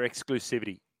Titans for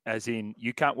exclusivity, as in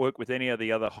you can't work with any of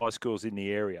the other high schools in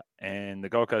the area. And the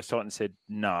Gold Coast Titans said,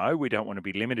 no, we don't want to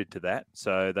be limited to that.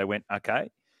 So they went, okay,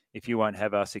 if you won't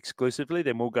have us exclusively,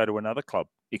 then we'll go to another club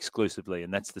exclusively,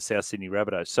 and that's the South Sydney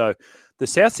Rabbitohs. So the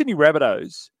South Sydney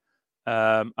Rabbitohs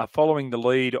are following the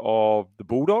lead of the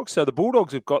Bulldogs. So the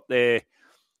Bulldogs have got their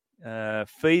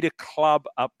feeder club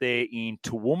up there in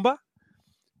Toowoomba.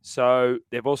 So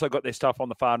they've also got their stuff on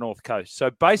the far north coast.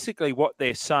 So basically what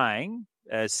they're saying,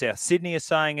 as South Sydney are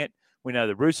saying it, we know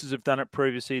the Roosters have done it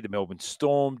previously, the Melbourne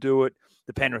Storm do it,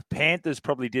 the Penrith Panthers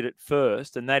probably did it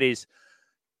first, and that is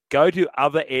go to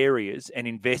other areas and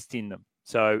invest in them.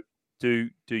 So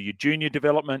do your junior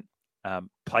development,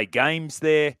 play games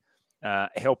there,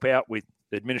 help out with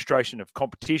the administration of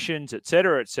competitions, et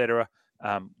cetera,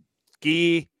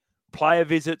 gear, player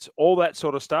visits, all that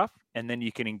sort of stuff, and then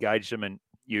you can engage them and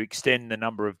you extend the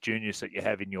number of juniors that you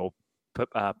have in your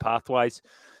pathways.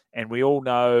 And we all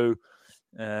know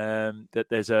that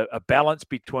there's a balance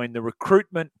between the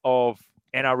recruitment of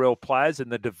NRL players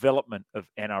and the development of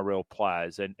NRL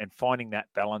players, and finding that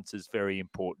balance is very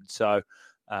important. So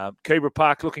Keebra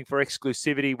Park looking for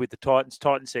exclusivity with the Titans.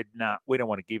 Titans said, nah, we don't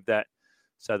want to give that.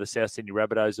 So the South Sydney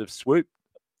Rabbitohs have swooped.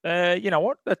 You know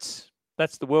what?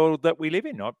 That's the world that we live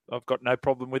in. I've got no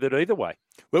problem with it either way.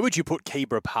 Where would you put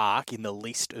Keebra Park in the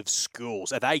list of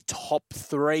schools? Are they top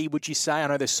 3, would you say? I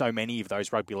know there's so many of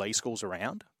those rugby league schools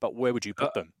around, but where would you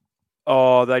put them?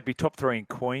 Oh, they'd be top 3 in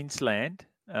Queensland.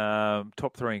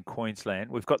 Top 3 in Queensland.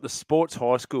 We've got the sports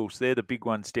high schools. They're the big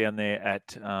ones down there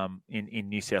at in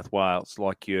New South Wales,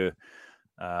 like your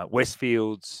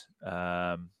Westfields.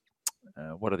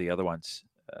 What are the other ones?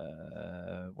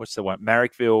 What's the one?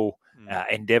 Marrickville,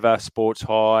 Endeavour Sports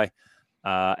High,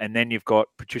 and then you've got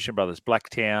Patrician Brothers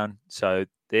Blacktown. So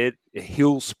they're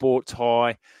Hill Sports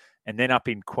High, and then up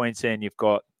in Queensland you've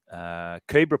got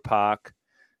Keebra Park.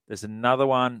 There's another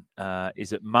one.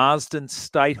 Is it Marsden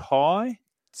State High?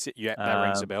 Yeah, that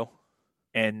rings a bell.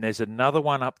 And there's another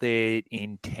one up there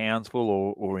in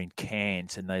Townsville or in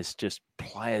Cairns, and there's just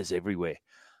players everywhere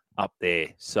up there.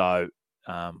 So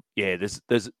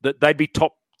they'd be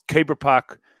top. Keebra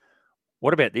Park.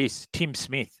 What about this? Tim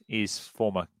Smith is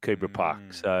former Keebra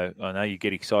Park, so I know you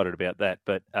get excited about that.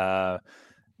 But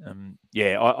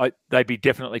they'd be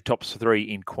definitely top 3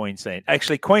 in Queensland.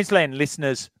 Actually, Queensland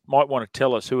listeners might want to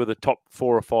tell us who are the top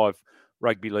 4 or 5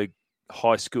 rugby league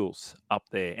high schools up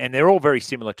there, and they're all very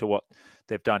similar to what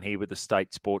they've done here with the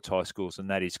state sports high schools, and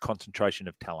that is concentration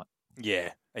of talent. Yeah.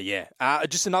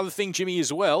 Just another thing, Jimmy,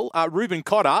 as well. Reuben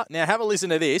Cotter, now have a listen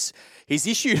to this. He's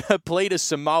issued a plea to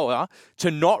Samoa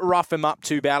to not rough him up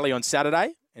too badly on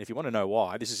Saturday. And if you want to know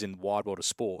why, this is in Wide World of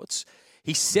Sports.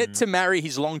 He's set to marry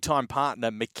his longtime partner,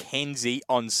 Mackenzie,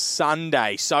 on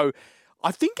Sunday. So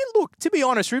I think, to be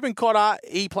honest, Reuben Cotter,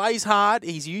 he plays hard.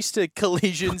 He's used to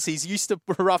collisions. He's used to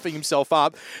roughing himself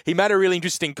up. He made a really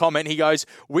interesting comment. He goes,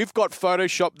 we've got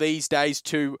Photoshop these days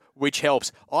too, which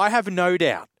helps. I have no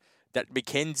doubt that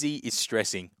Mackenzie is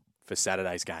stressing for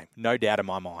Saturday's game. No doubt in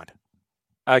my mind.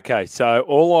 Okay, so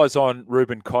all eyes on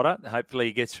Reuben Cotter. Hopefully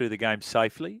he gets through the game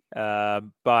safely.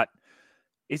 But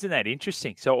isn't that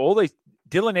interesting? So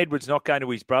Dylan Edwards not going to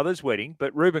his brother's wedding,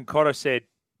 but Reuben Cotter said,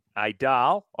 hey,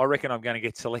 Dale, I reckon I'm going to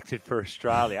get selected for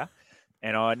Australia.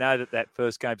 And I know that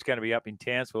first game's going to be up in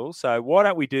Townsville. So why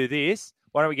don't we do this?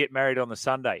 Why don't we get married on the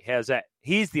Sunday? How's that?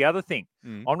 Here's the other thing.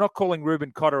 I'm not calling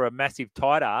Ruben Cotter a massive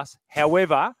tight ass.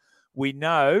 However, we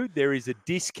know there is a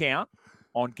discount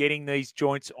on getting these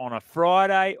joints on a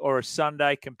Friday or a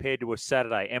Sunday compared to a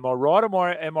Saturday. Am I right or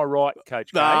am I right,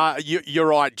 Coach K? You're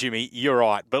right, Jimmy. You're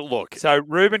right. But look. So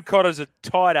Ruben Cotter's a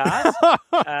tight ass.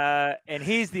 And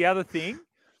here's the other thing.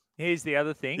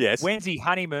 Yes. When's he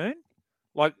honeymoon?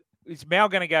 Like, is Mal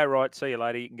going to go, right, see you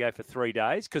later, you can go for 3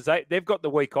 days? Because they've got the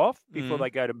week off before they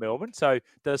go to Melbourne. So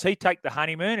does he take the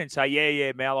honeymoon and say,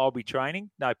 yeah, Mal, I'll be training.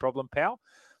 No problem, pal.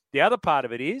 The other part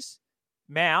of it is,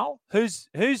 Mal, who's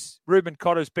Ruben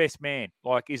Cotter's best man?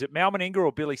 Like, is it Mal Meninga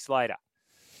or Billy Slater?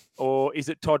 Or is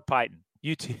it Todd Payton?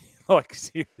 You two, like,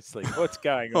 seriously, what's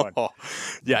going on?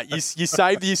 Yeah, you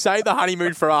save the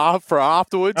honeymoon for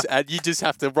afterwards, and you just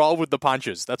have to roll with the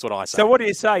punches. That's what I say. So what do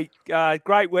you say?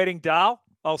 Great wedding, Dale.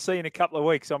 I'll see you in a couple of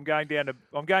weeks. I'm going down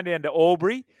to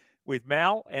Albury with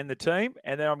Mal and the team,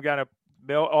 and then I'm going to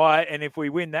and if we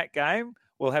win that game,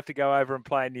 we'll have to go over and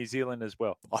play in New Zealand as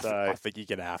well. I think you're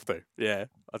going to have to. Yeah,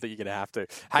 I think you're going to have to.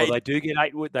 Hey, well,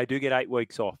 they do get 8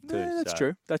 weeks off too. Yeah, that's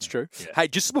true. That's true. Yeah. Hey,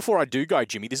 just before I do go,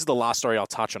 Jimmy, this is the last story I'll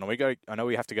touch on. I know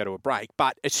we have to go to a break,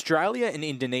 but Australia and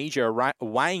Indonesia are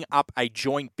weighing up a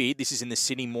joint bid. This is in the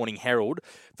Sydney Morning Herald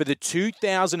for the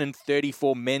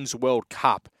 2034 Men's World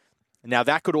Cup. Now,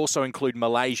 that could also include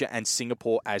Malaysia and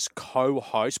Singapore as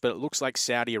co-hosts, but it looks like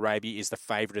Saudi Arabia is the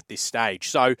favourite at this stage.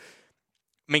 So, I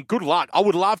mean, good luck. I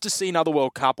would love to see another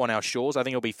World Cup on our shores. I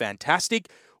think it'll be fantastic.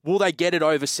 Will they get it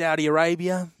over Saudi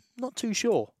Arabia? Not too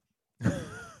sure.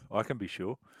 I can be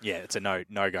sure. Yeah, it's a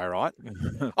no-go, right?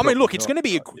 I mean, look, it's going to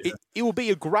be it will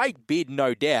be a great bid,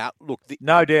 no doubt. Look,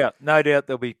 no doubt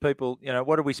there'll be people. You know,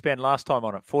 what did we spend last time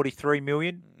on it? 43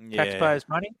 million taxpayers'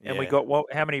 money, and we got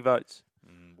how many votes?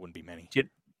 Wouldn't be many.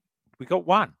 We got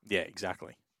one. Yeah,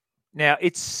 exactly. Now,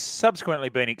 it's subsequently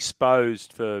been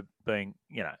exposed for being,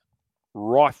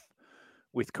 rife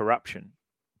with corruption.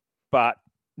 But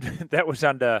that was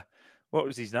under, what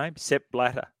was his name? Sepp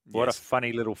Blatter. What a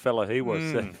funny little fella he was.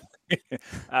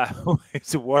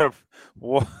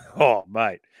 Oh,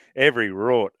 mate. Every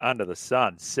rort under the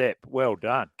sun. Sepp, well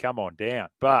done. Come on down.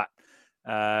 But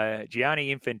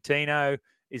Gianni Infantino,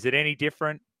 is it any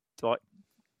different? Like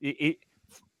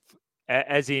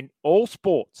as in all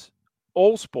sports.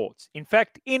 In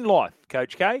fact, in life,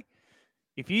 Coach K,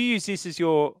 if you use this as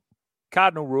your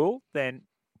cardinal rule, then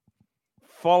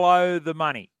follow the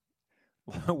money.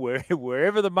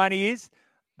 Wherever the money is,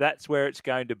 that's where it's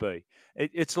going to be.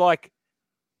 It's like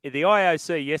the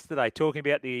IOC yesterday talking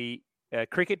about the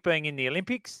cricket being in the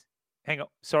Olympics. Hang on,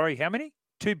 sorry, how many?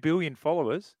 2 billion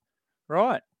followers,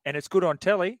 right? And it's good on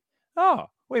telly. Oh,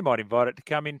 we might invite it to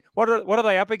come in. What are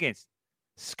they up against?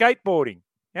 Skateboarding.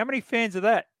 How many fans are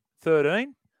that?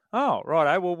 13? Oh,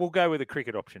 right. Well, we'll go with the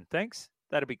cricket option. Thanks.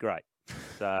 That'd be great.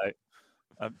 So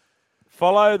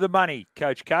follow the money,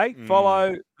 Coach K.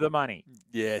 Follow the money.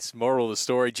 Yes. Moral of the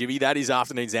story, Jimmy. That is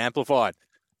Afternoons Amplified.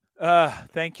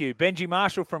 Thank you. Benji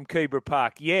Marshall from Keebra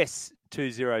Park. Yes,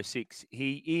 206.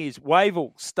 He is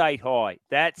Wavell State High.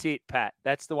 That's it, Pat.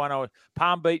 That's the one.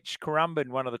 Palm Beach, Currumbin,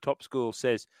 one of the top schools,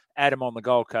 says Adam on the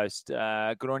Gold Coast.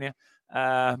 Good on you.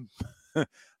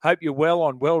 Hope you're well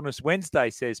on Wellness Wednesday,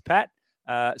 says Pat.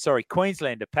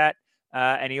 Queenslander Pat.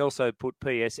 And he also put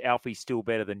P.S. Alfie's still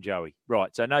better than Joey.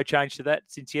 Right, so no change to that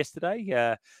since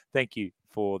yesterday. Thank you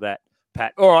for that,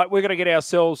 Pat. All right, we're going to get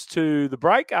ourselves to the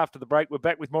break. After the break, we're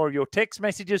back with more of your text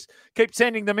messages. Keep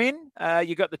sending them in.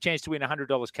 You got the chance to win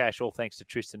 $100 cash, all thanks to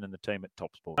Tristan and the team at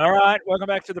Top Sport. All right, welcome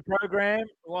back to the program.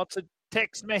 Lots of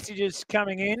text messages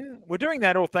coming in. We're doing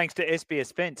that all thanks to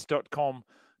sbsfence.com.au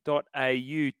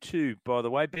too, by the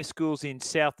way. Best schools in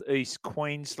southeast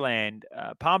Queensland.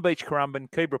 Palm Beach, Currumbin,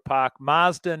 Keebra Park,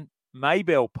 Marsden,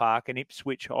 Maybell Park and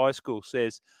Ipswich High School,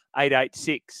 says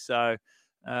 886. So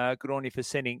good on you for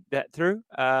sending that through.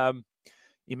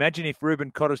 Imagine if Ruben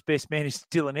Cotter's best man is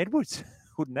Dylan Edwards.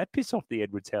 Wouldn't that piss off the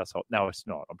Edwards household? No, it's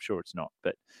not. I'm sure it's not.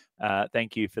 But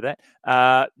thank you for that.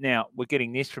 Now, we're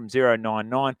getting this from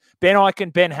 099. Ben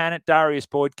Eichen, Ben Hannett, Darius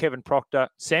Boyd, Kevin Proctor,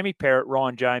 Sammy Perrott,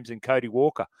 Ryan James and Cody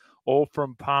Walker, all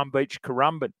from Palm Beach,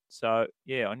 Currumbin. So,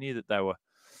 yeah, I knew that they were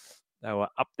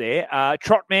up there.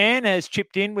 Trotman has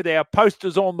chipped in with our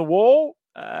posters on the wall.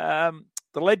 The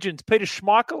legends Peter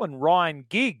Schmeichel and Ryan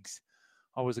Giggs.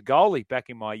 I was a goalie back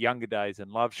in my younger days and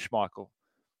loved Schmeichel.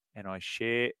 And I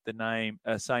share the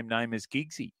same name as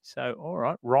Giggsy. So, all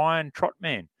right, Ryan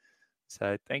Trotman.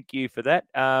 So, thank you for that.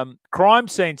 Crime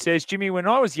Scene says, Jimmy, when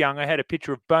I was young, I had a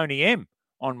picture of Boney M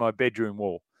on my bedroom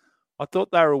wall. I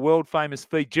thought they were a world-famous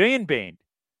Fijian band.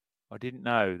 I didn't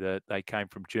know that they came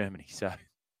from Germany. So,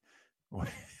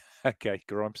 okay,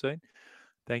 Crime Scene.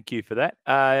 Thank you for that.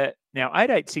 Now,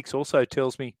 886 also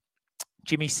tells me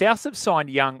Jimmy South have signed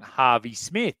young Harvey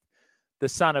Smith, the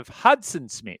son of Hudson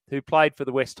Smith, who played for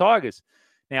the West Tigers.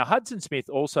 Now, Hudson Smith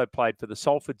also played for the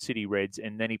Salford City Reds,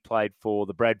 and then he played for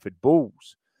the Bradford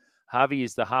Bulls. Harvey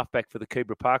is the halfback for the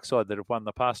Cobra Park side that have won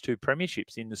the past 2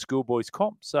 premierships in the schoolboys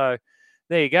comp. So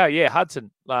there you go. Yeah,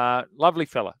 Hudson, lovely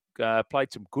fella.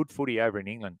 Played some good footy over in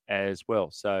England as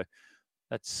well. So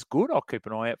that's good. I'll keep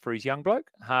an eye out for his young bloke.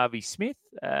 Harvey Smith,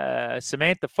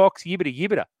 Samantha Fox, yibbida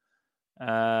yibbida.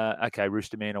 Okay,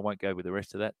 Rooster Man, I won't go with the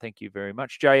rest of that. Thank you very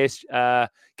much. JS,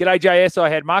 g'day JS. I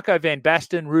had Marco Van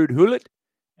Basten, Ruud Gullit,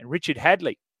 and Richard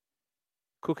Hadley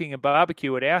cooking a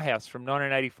barbecue at our house from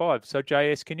 1985. So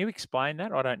JS, can you explain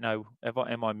that? I don't know.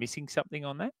 Am I missing something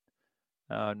on that?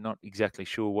 Not exactly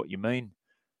sure what you mean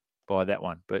by that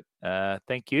one, but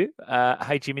thank you.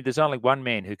 Hey, Jimmy, there's only one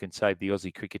man who can save the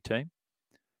Aussie cricket team,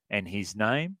 and his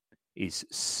name is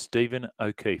Stephen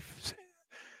O'Keefe.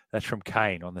 That's from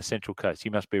Kane on the Central Coast.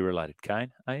 You must be related,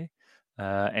 Kane, are you?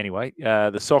 Anyway,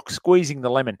 the Sox squeezing the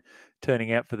lemon,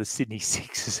 turning out for the Sydney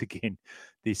Sixers again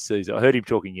this season. I heard him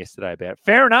talking yesterday about it.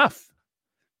 Fair enough.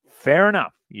 Fair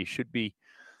enough. You should be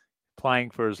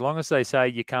playing for as long as they say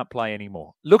you can't play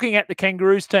anymore. Looking at the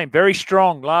Kangaroos team, very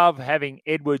strong. Love having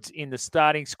Edwards in the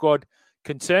starting squad.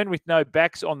 Concerned with no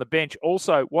backs on the bench.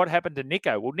 Also, what happened to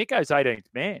Nico? Well, Nico's 18th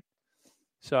man.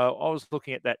 So I was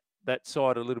looking at that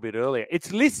side a little bit earlier.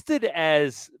 It's listed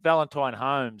as Valentine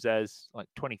Holmes as like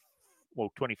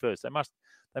 21st.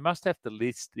 They must have to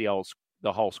list the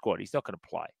whole squad. He's not going to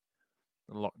play.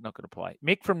 Not going to play.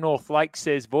 Mick from North Lake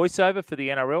says voiceover for the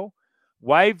NRL.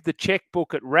 Wave the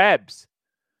checkbook at Rabs.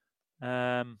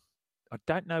 I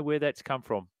don't know where that's come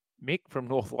from, Mick from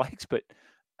North Lakes, but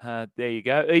there you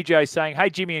go. EJ saying, hey,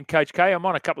 Jimmy and Coach K, I'm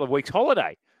on a couple of weeks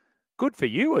holiday. Good for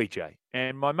you, EJ.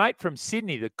 And my mate from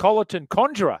Sydney, the Collerton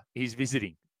Conjurer, is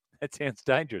visiting. That sounds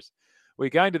dangerous. We're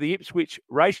going to the Ipswich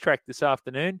racetrack this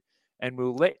afternoon, and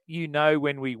we'll let you know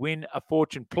when we win a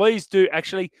fortune. Please do.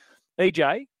 Actually,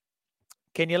 EJ,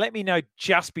 can you let me know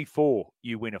just before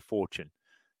you win a fortune?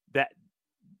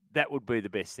 That would be the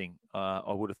best thing,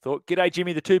 I would have thought. G'day,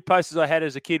 Jimmy. The 2 posters I had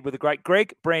as a kid were the great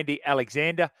Greg Brandy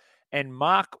Alexander and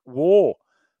Mark Waugh.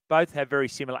 Both have very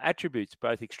similar attributes,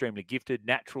 both extremely gifted,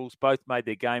 naturals, both made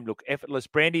their game look effortless.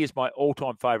 Brandy is my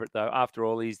all-time favourite, though. After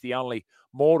all, he's the only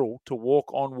mortal to walk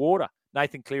on water.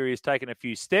 Nathan Cleary has taken a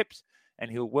few steps,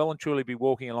 and he'll well and truly be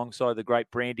walking alongside the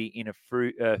great Brandy in a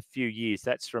few years.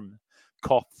 That's from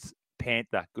Coth's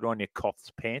Panther. Good on you, Coth's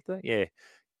Panther. Yeah,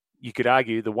 you could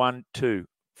argue the 1-2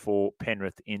 for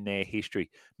Penrith in their history,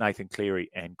 Nathan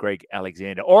Cleary and Greg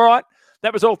Alexander. All right,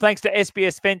 that was all thanks to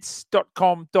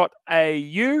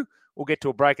sbsfence.com.au. We'll get to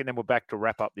a break and then we're back to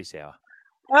wrap up this hour.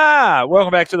 Welcome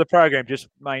back to the program. Just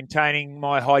maintaining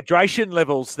my hydration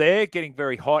levels there. Getting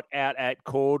very hot out at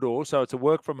Cawdor. So it's a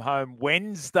work from home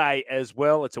Wednesday as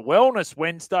well. It's a wellness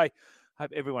Wednesday.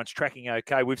 Hope everyone's tracking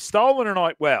okay. We've stolen an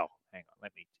idea. Well, hang on.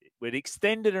 We've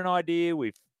extended an idea.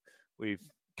 We've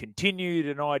continued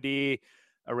an idea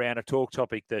around a talk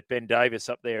topic that Ben Davis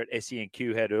up there at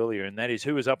SENQ had earlier, and that is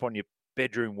who was up on your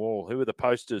bedroom wall? Who are the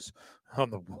posters on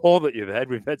the wall that you've had?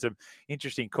 We've had some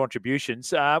interesting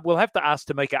contributions. We'll have to ask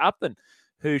Tamika Upton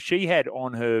who she had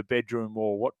on her bedroom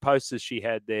wall, what posters she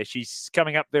had there. She's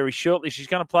coming up very shortly. She's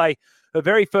going to play her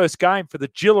very first game for the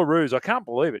Jillaroos. I can't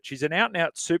believe it. She's an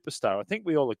out-and-out superstar. I think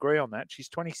we all agree on that. She's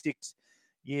 26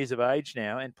 years of age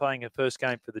now and playing her first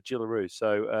game for the Jillaroos.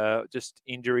 So just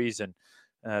injuries and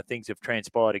things have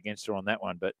transpired against her on that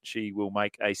one, but she will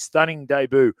make a stunning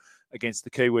debut against the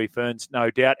Kiwi Ferns, no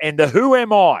doubt. And the Who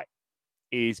Am I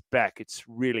is back. It's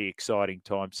really exciting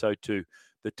time. So too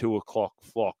the 2 o'clock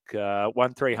flock.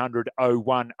 1300 01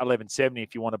 1170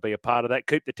 if you want to be a part of that.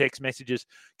 Keep the text messages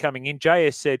coming in.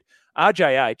 JS said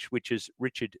RJH, which is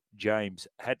Richard James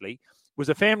Hadley, was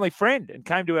a family friend and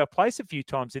came to our place a few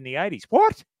times in the 80s.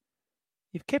 What?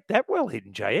 You've kept that well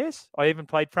hidden, JS. I even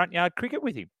played front yard cricket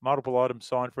with him. Multiple items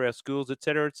signed for our schools,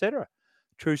 etc., etc.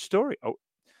 True story. Oh,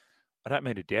 I don't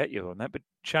mean to doubt you on that, but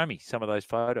show me some of those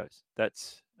photos.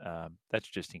 That's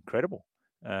just incredible.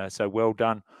 So well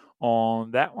done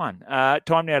on that one.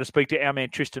 Time now to speak to our man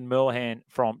Tristan Merlehan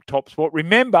from Top Sport.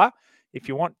 Remember, if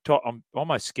you want, I'm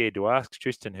almost scared to ask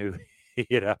Tristan who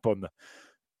hit up on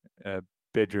the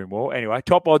bedroom wall. Anyway,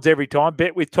 top odds every time.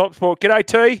 Bet with Top Sport. G'day,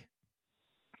 T.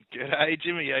 G'day,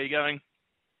 Jimmy. How you going?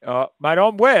 Mate,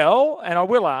 I'm well, and I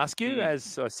will ask you,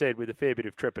 as I said, with a fair bit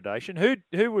of trepidation, who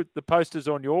were the posters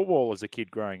on your wall as a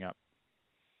kid growing up?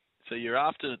 So you're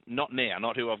after, not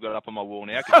who I've got up on my wall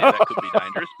now, because that could be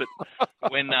dangerous, but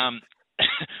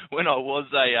when I was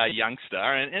a youngster,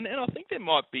 and I think there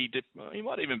might be, he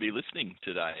might even be listening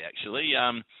today, actually.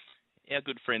 Our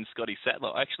good friend Scotty Sattler,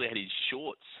 I actually had his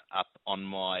shorts up on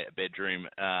my bedroom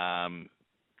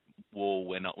wall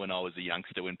when I was a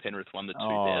youngster, when Penrith won the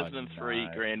 2003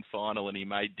 grand final, and he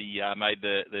made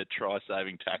the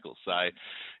try-saving tackle. So,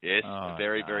 yes,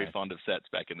 very fond of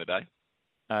Sats back in the day.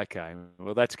 Okay,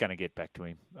 well, that's going to get back to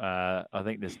him. I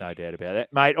think there's no doubt about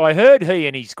that. Mate, I heard he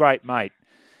and his great mate,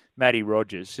 Matty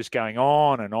Rogers, just going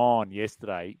on and on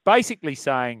yesterday, basically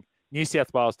saying New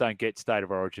South Wales don't get state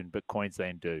of origin, but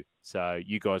Queensland do. So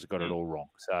you guys have got it all wrong.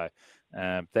 So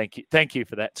thank you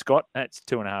for that, Scott. That's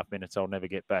 2.5 minutes I'll never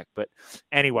get back. But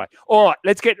anyway, all right,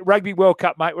 let's get Rugby World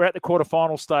Cup, mate. We're at the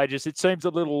quarterfinal stages. It seems a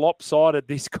little lopsided,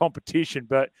 this competition,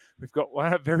 but we've got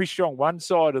a very strong one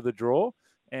side of the draw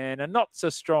and a not so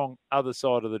strong other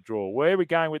side of the draw. Where are we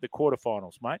going with the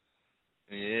quarterfinals, mate?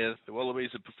 Yeah, the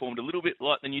Wallabies have performed a little bit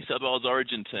like the New South Wales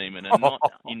Origin team and are not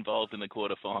involved in the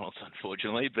quarterfinals,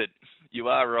 unfortunately. But you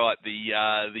are right.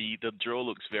 The draw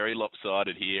looks very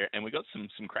lopsided here, and we've got some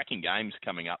cracking games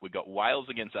coming up. We've got Wales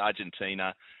against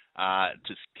Argentina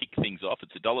to kick things off.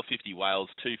 It's $1.50 Wales,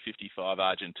 $2.55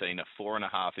 Argentina,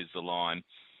 4.5 is the line.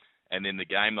 And then the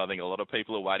game I think a lot of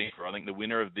people are waiting for, I think the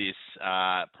winner of this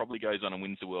probably goes on and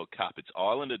wins the World Cup. It's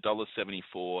Ireland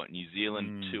 $1.74, New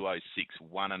Zealand $2.06,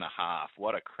 1.5.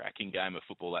 What a cracking game of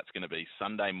football that's going to be.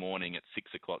 Sunday morning at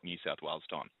 6 o'clock New South Wales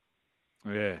time.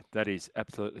 Yeah, that is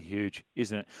absolutely huge,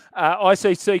 isn't it?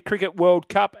 ICC Cricket World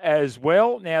Cup as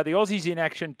well. Now, the Aussies in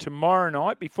action tomorrow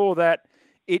night. Before that,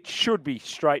 it should be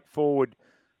straightforward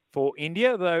for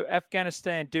India, though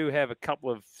Afghanistan do have a couple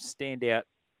of standout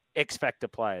X-Factor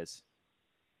players.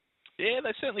 Yeah,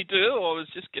 they certainly do. I was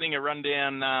just getting a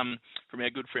rundown from our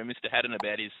good friend Mr. Haddon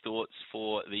about his thoughts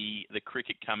for the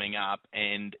cricket coming up.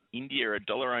 And India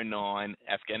 $1.09,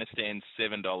 Afghanistan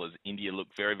 $7. India look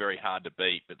very, very hard to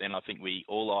beat. But then I think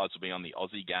all eyes will be on the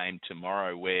Aussie game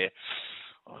tomorrow, where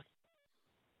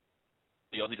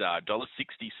the Aussies are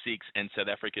 $1.66 and South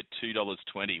Africa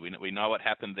 $2.20. We know what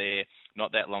happened there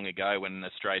not that long ago when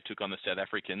Australia took on the South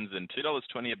Africans, and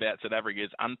 $2.20 about South Africa, as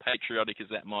unpatriotic as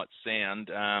that might sound,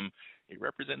 it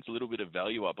represents a little bit of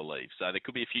value, I believe. So there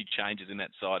could be a few changes in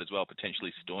that side as well,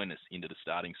 potentially Stoinis into the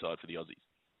starting side for the Aussies.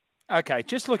 Okay,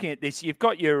 just looking at this, you've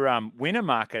got your winner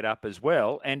market up as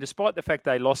well, and despite the fact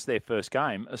they lost their first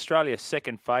game, Australia's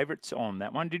second favourites on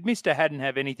that one. Did Mr. Haddon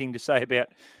have anything to say about,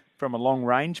 from a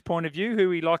long-range point of view,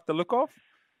 who he liked the look of?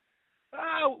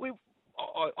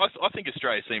 I think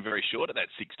Australia seemed very short at that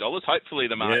 $6. Hopefully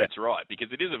the market's right, because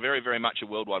it is a very, very much a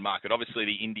worldwide market. Obviously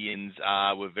the Indians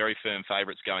were very firm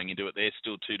favourites going into it. They're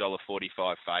still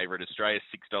 $2.45 favourite. Australia's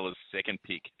 $6 second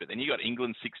pick. But then you got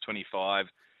England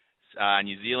 $6.25,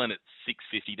 New Zealand at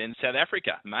 $6.50. Then South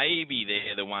Africa, maybe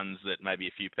they're the ones that maybe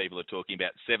a few people are talking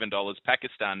about, $7.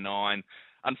 Pakistan $9.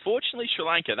 Unfortunately, Sri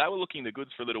Lanka, they were looking the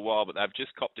goods for a little while, but they've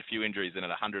just copped a few injuries, and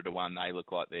at 100-1, they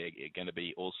look like they're going to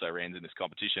be also rounds in this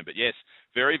competition. But yes,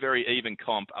 very, very even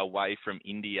comp away from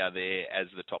India there as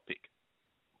the top pick.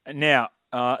 Now,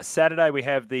 Saturday we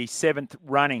have the 7th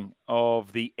running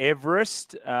of the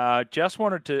Everest. Just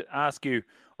wanted to ask you,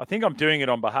 I think I'm doing it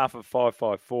on behalf of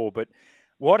 554, but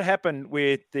what happened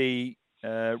with the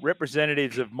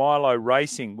representatives of Milo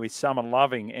Racing with Summer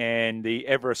Loving and the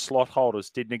Everest slot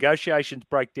holders? Did negotiations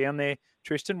break down there,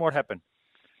 Tristan? What happened?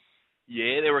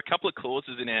 Yeah, there were a couple of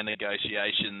clauses in our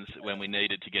negotiations when we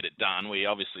needed to get it done. We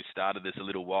obviously started this a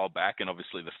little while back, and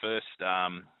obviously the first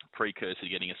precursor to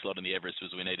getting a slot in the Everest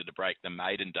was we needed to break the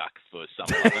maiden duck for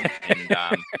Summer Loving,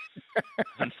 and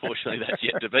unfortunately that's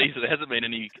yet to be, so there hasn't been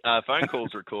any phone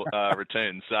calls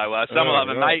returned. So Summer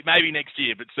Loving maybe next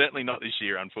year, but certainly not this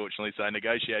year, unfortunately. So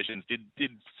negotiations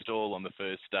did stall on the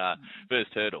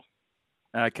first hurdle.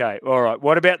 Okay, all right.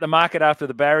 What about the market after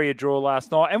the barrier draw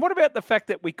last night? And what about the fact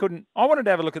that I wanted to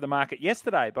have a look at the market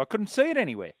yesterday, but I couldn't see it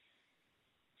anywhere.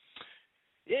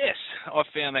 Yes, I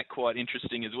found that quite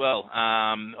interesting as well.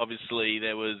 Obviously,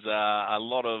 there was a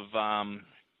lot of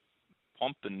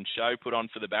pomp and show put on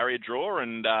for the barrier draw,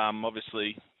 and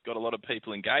obviously got a lot of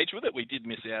people engaged with it. We did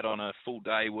miss out on a full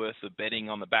day worth of betting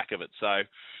on the back of it, so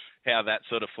how that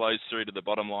sort of flows through to the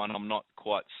bottom line, I'm not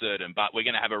quite certain. But we're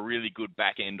going to have a really good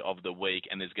back end of the week,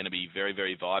 and there's going to be very,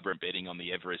 very vibrant betting on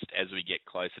the Everest as we get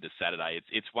closer to Saturday.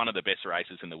 It's one of the best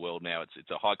races in the world now.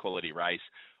 It's a high-quality race.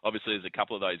 Obviously, there's a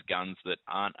couple of those guns that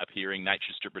aren't appearing.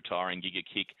 Nature Strip retiring, Giga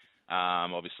Kick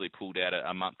obviously pulled out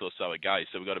a month or so ago.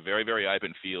 So we've got a very, very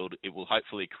open field. It will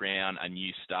hopefully crown a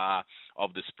new star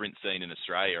of the sprint scene in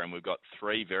Australia, and we've got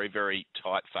three very, very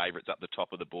tight favourites up the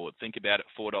top of the board. Think about it,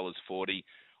 $4.40.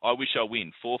 I Wish I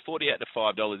Win. $4.48 to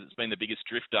 $5. It's been the biggest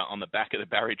drifter on the back of the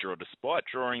barrier draw, despite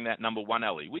drawing that number 1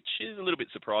 alley, which is a little bit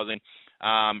surprising.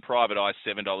 Private Eye,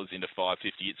 $7 into $5.50.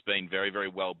 It's been very, very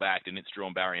well backed, and it's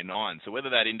drawn barrier 9. So whether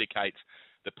that indicates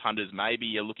the punters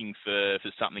maybe are looking for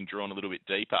something drawn a little bit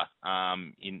deeper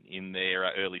in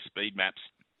their early speed maps.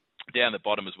 Down the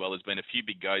bottom as well, has been a few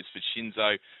big goes for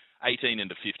Shinzo, 18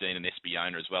 into 15, and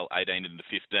Espiona as well, 18 into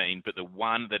 15. But the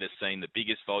one that has seen the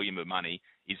biggest volume of money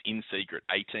is In Secret,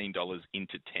 $18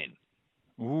 into 10.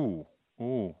 Ooh,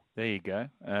 there you go.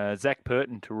 Zach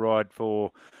Purton to ride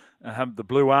for the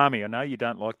Blue Army. I know you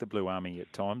don't like the Blue Army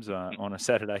at times on a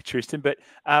Saturday, Tristan, but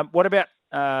what about,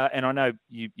 and I know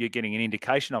you're getting an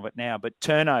indication of it now, but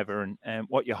turnover and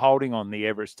what you're holding on the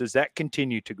Everest, does that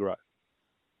continue to grow?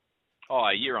 Oh,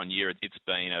 year on year, it's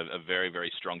been a very, very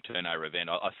strong turnover event.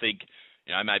 I think,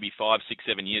 maybe 5, 6,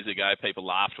 7 years ago, people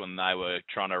laughed when they were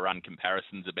trying to run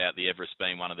comparisons about the Everest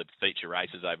being one of the feature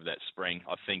races over that spring.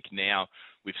 I think now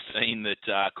we've seen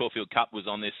that Caulfield Cup was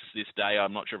on this day.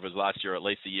 I'm not sure if it was last year or at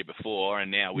least the year before,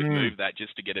 and now we've moved that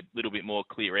just to get a little bit more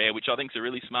clear air, which I think is a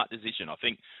really smart decision. I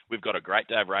think we've got a great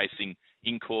day of racing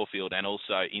in Caulfield and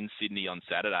also in Sydney on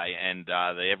Saturday, and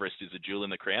the Everest is a jewel in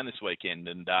the crown this weekend.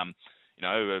 And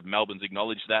Melbourne's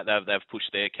acknowledged that. They've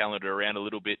pushed their calendar around a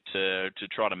little bit to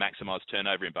try to maximise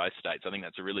turnover in both states. I think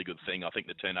that's a really good thing. I think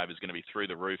the turnover is going to be through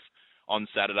the roof on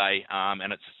Saturday,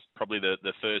 and it's probably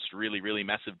the first really, really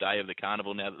massive day of the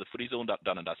carnival now that the footy's all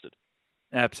done and dusted.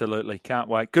 Absolutely. Can't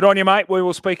wait. Good on you, mate. We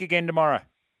will speak again tomorrow.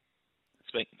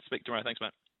 Speak tomorrow. Thanks,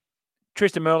 mate.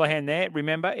 Tristan Merlehan there.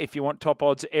 Remember, if you want top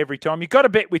odds every time, you've got to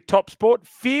bet with Top Sport.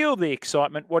 Feel the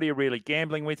excitement. What are you really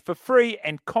gambling with? For free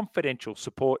and confidential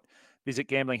support, visit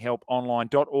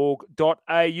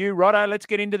gamblinghelponline.org.au. Righto, let's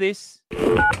get into this.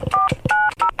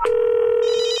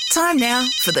 Time now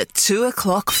for the 2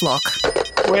 o'clock flock.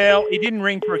 Well, he didn't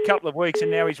ring for a couple of weeks and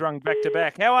now he's rung back to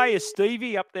back. How are you,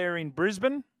 Stevie, up there in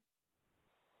Brisbane?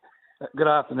 Good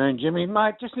afternoon, Jimmy.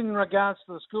 Mate, just in regards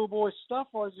to the schoolboy stuff,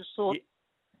 I just thought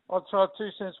I'd try 2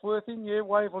 cents worth in. Yeah,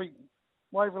 Waverley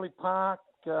Park.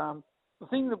 The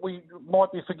thing that we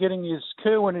might be forgetting is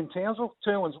Kerwin in Townsville.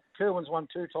 Kerwin's won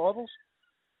 2 titles.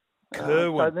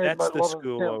 Kerwin, that's the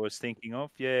school I was thinking of.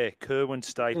 Yeah, Kerwin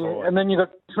State High. And then you've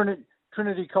got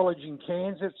Trinity College in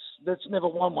Cairns. That's never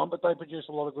won one, but they produce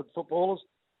a lot of good footballers.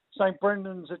 St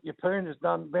Brendan's at Yeppoon has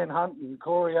done Ben Hunt and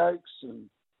Corey Oakes and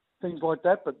things like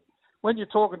that. But when you're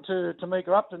talking to Tamika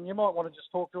Upton, you might want to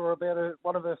just talk to her about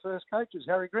one of her first coaches,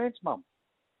 Harry Grant's mum.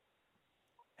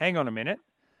 Hang on a minute.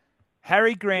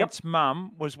 Harry Grant's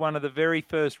mum was one of the very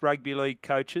first rugby league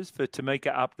coaches for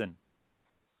Tamika Upton.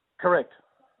 Correct.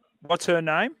 What's her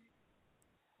name?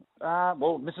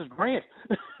 Mrs. Grant.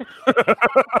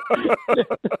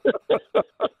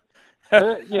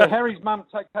 Harry's mum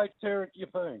coached her at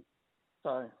Yeppoon.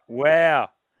 So.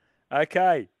 Wow.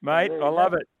 Okay, mate, I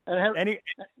love it. And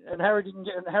Harry didn't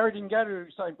go to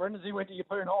St Brendan's. He went to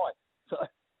Yeppoon High. So.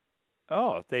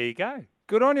 Oh, there you go.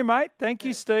 Good on you, mate. Thank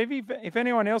you, Stevie. If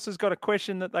anyone else has got a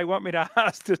question that they want me to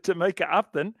ask to Tamika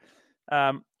Upton,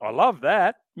 I love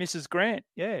that. Mrs. Grant.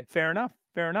 Yeah, fair enough.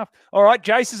 All right,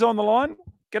 Jace is on the line.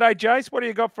 G'day, Jace. What do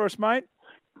you got for us, mate?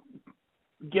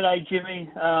 G'day, Jimmy.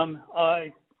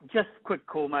 Just a quick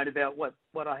call, mate, about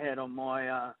what I had on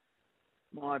my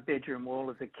my bedroom wall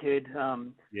as a kid.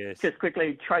 Yes. Just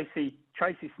quickly, Tracy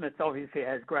Smith obviously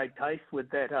has great taste with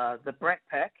that the Brat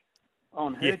Pack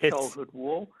on her childhood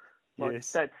wall.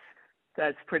 Yes.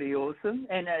 That's pretty awesome,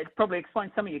 and it probably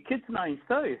explains some of your kids' names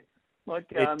too.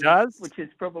 It does, which is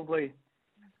probably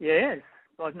yes.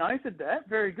 I've noted that.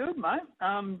 Very good, mate.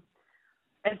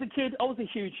 As a kid, I was a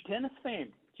huge tennis fan,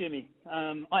 Jimmy.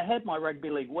 I had my rugby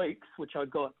league weeks, which I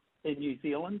got in New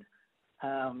Zealand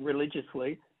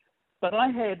religiously. But I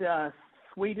had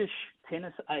Swedish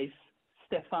tennis ace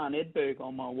Stefan Edberg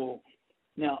on my wall.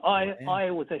 Now,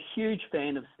 I was a huge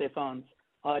fan of Stefan's.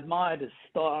 I admired his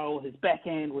style. His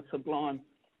backhand was sublime.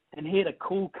 And he had a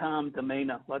cool, calm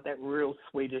demeanour, like that real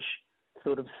Swedish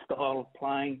sort of style of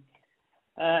playing.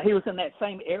 He was in that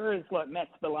same era as like Mats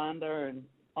Wilander and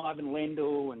Ivan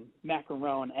Lendl and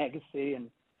McEnroe and Agassi. And,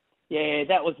 yeah,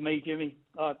 that was me, Jimmy.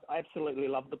 I absolutely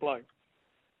loved the bloke.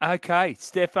 Okay,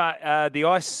 Stefan, the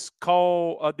ice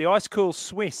cool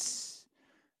Swiss.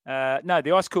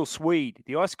 The ice cool Swede.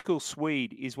 The ice cool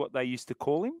Swede is what they used to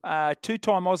call him.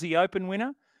 2-time Aussie Open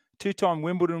winner, 2-time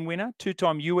Wimbledon winner,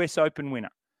 2-time US Open winner,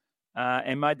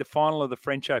 and made the final of the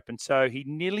French Open. So he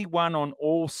nearly won on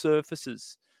all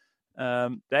surfaces.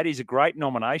 That is a great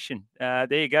nomination. There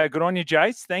you go. Good on you,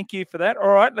 Jace. Thank you for that. All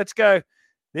right, let's go.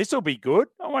 This will be good.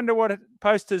 I wonder what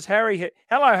posters Harry had.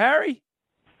 Hello, Harry.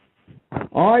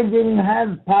 I didn't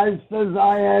have posters.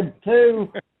 I had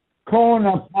 2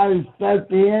 corner post at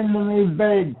the end of my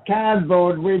bed,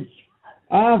 cardboard, which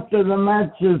after the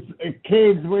matches,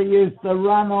 kids, we used to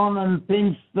run on and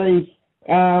pinch the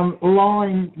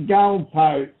line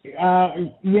goalpost,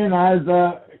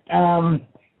 the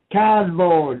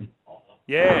cardboard.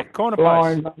 Yeah, corner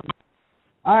post.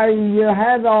 You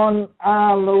had on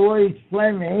Louise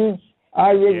Fleming.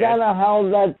 Are you going to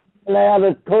hold that out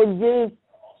at Coogee?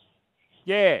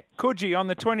 Yeah, Coogee on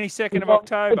the 22nd of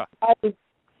October.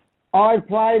 I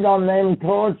played on them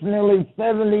courts nearly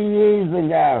 70 years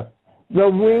ago. The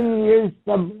wind used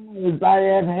to blow. They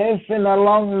had hessian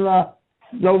along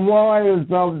the wires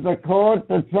of the court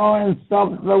to try and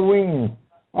stop the wind.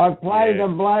 I played a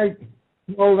bloke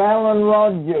called Alan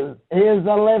Rogers. He's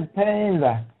a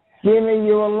left-hander. Jimmy,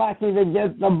 you were lucky to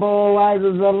get the ball out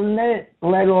of the net,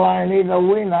 let alone hit a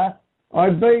winner. I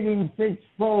beat him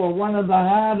 6-4, one of the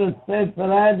hardest sets that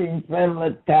had in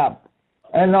Trevlet Cup.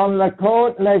 And on the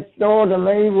court next door to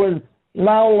me was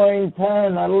Nolene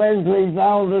Turner, Leslie's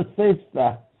older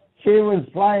sister. She was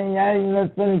playing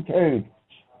Agnes and Coote.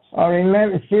 I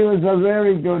remember she was a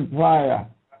very good player.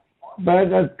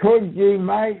 But at Coogee,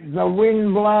 mate, the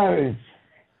wind blows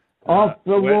off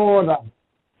the water.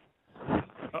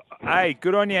 Hey,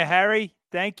 good on you, Harry.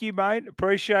 Thank you, mate.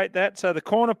 Appreciate that. So the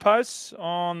corner posts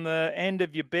on the end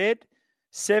of your bed,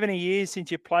 70 years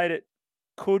since you played at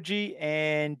Coogee,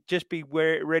 and just be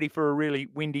ready for a really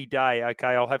windy day. Okay,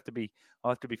 I'll have to be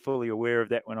fully aware of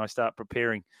that when I start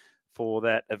preparing for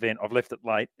that event. I've left it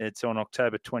late. It's on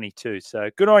October 22. So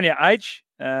good on you, H.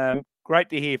 Great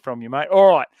to hear from you, mate. All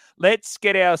right, let's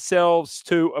get ourselves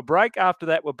to a break. After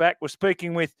that, we're back. We're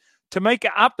speaking with Tamika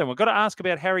Upton. We've got to ask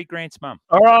about Harry Grant's mum.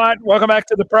 All right, welcome back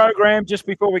to the program. Just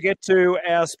before we get to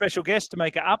our special guest,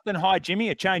 Tamika Upton. Hi, Jimmy.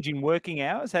 A change in working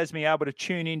hours has me able to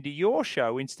tune into your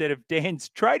show instead of Dan's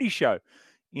tradie show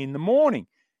in the morning.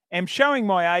 Am showing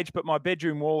my age, but my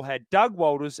bedroom wall had Doug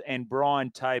Walters and Brian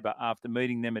Tabor after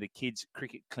meeting them at a kids'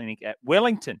 cricket clinic at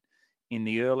Wellington in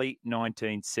the early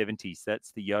 1970s.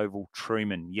 That's the Yeovil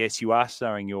Truman. Yes, you are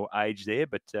showing your age there,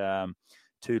 but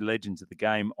two legends of the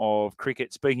game of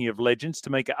cricket. Speaking of legends,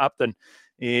 Tamika Upton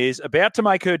is about to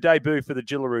make her debut for the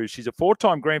Jillaroos. She's a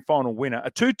 4-time grand final winner,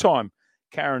 a 2-time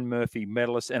Karen Murphy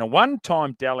medalist, and a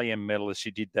 1-time Dally M medalist.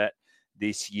 She did that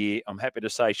this year. I'm happy to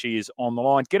say she is on the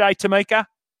line. G'day, Tamika.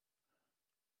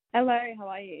 Hello, how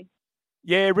are you?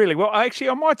 Yeah, really. Well, actually,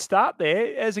 I might start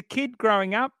there. As a kid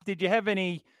growing up, did you have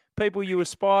any people you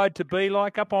aspired to be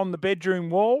like up on the bedroom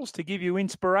walls to give you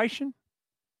inspiration?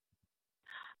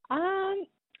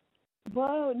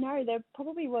 Well, no, there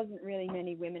probably wasn't really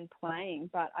many women playing,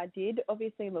 but I did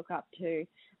obviously look up to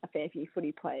a fair few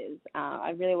footy players.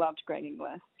 I really loved Greg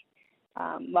Inglis.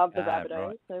 Loved the Rabbitohs,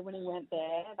 right. So when he went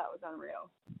there, that was unreal.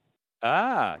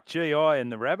 GI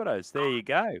and the Rabbitohs. There you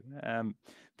go.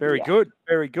 Very good.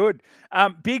 Very good.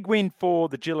 Big win for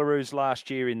the Jillaroos last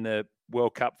year in the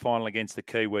World Cup final against the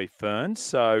Kiwi Ferns.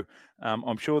 So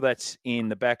I'm sure that's in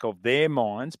the back of their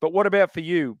minds. But what about for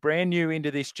you? Brand new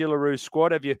into this Jillaroos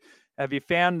squad. Have you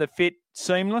found the fit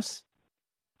seamless?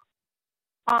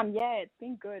 Yeah, it's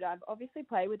been good. I've obviously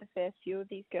played with a fair few of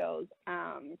these girls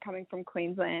coming from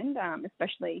Queensland,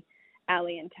 especially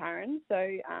Ali and Taryn. So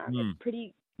it's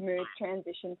pretty smooth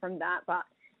transition from that. But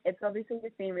it's obviously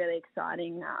just been really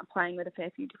exciting playing with a fair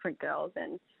few different girls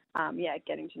and,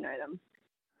 getting to know them.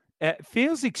 It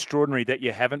feels extraordinary that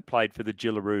you haven't played for the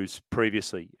Jillaroos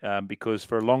previously because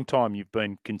for a long time you've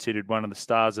been considered one of the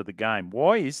stars of the game.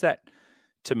 Why is that,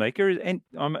 Tamika?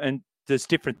 And there's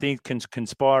different things can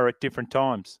conspire at different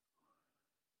times.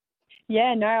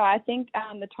 Yeah, no, I think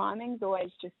the timing's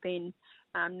always just been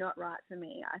not right for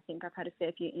me. I think I've had a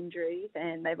fair few injuries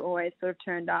and they've always sort of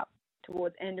turned up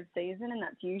towards end of season, and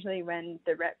that's usually when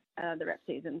the rep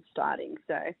season's starting.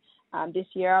 So this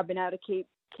year I've been able to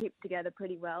keep together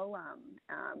pretty well.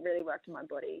 Really worked on my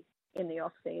body in the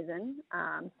off season.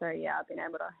 I've been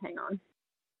able to hang on.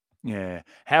 Yeah.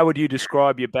 How would you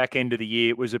describe your back end of the year?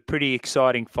 It was a pretty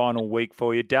exciting final week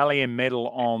for you. Dally M medal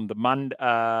on the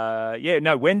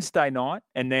Wednesday night,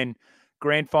 and then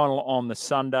grand final on the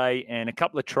Sunday, and a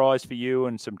couple of tries for you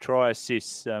and some try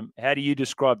assists. How do you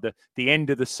describe the end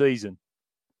of the season?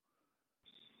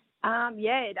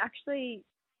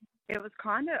 It was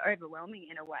kind of overwhelming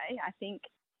in a way. I think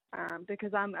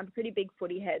because I'm a pretty big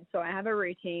footy head, so I have a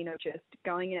routine of just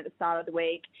going in at the start of the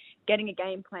week, getting a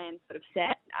game plan sort of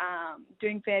set,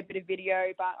 doing a fair bit of video,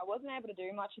 but I wasn't able to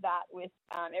do much of that with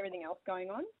everything else going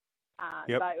on. But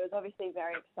it was obviously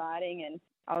very exciting, and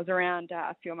I was around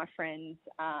a few of my friends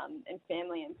and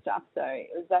family and stuff, so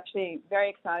it was actually a very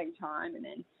exciting time, and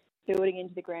then building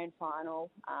into the grand final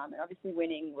and obviously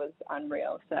winning was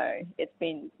unreal. So it's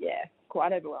been,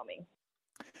 quite overwhelming.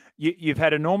 You've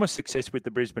had enormous success with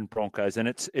the Brisbane Broncos, and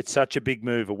it's such a big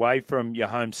move away from your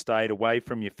home state, away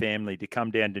from your family, to come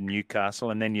down to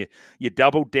Newcastle, and then you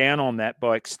doubled down on that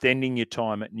by extending your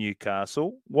time at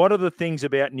Newcastle. What are the things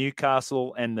about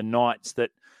Newcastle and the Knights that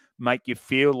make you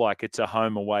feel like it's a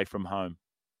home away from home?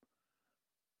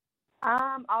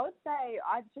 I would say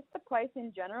just the place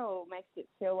in general makes it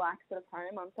feel like sort of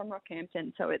home. I'm from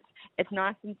Rockhampton, so it's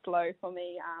nice and slow for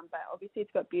me. But obviously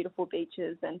it's got beautiful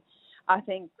beaches, and I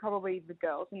think probably the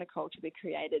girls and the culture we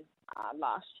created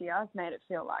last year has made it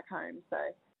feel like home. So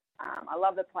I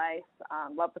love the place,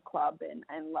 love the club,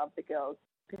 and love the girls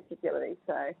particularly.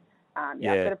 So I've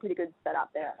got a pretty good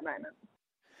setup there at the moment.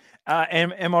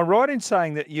 Am I right in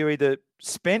saying that you either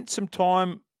spent some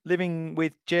time living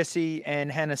with Jessie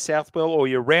and Hannah Southwell, or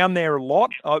you're around there a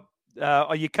lot?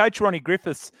 Your coach, Ronnie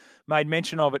Griffiths, made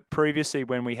mention of it previously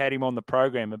when we had him on the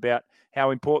program about how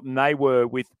important they were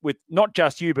with not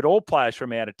just you, but all players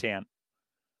from out of town.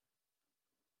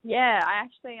 Yeah, I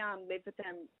actually lived with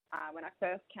them when I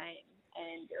first came,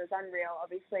 and it was unreal.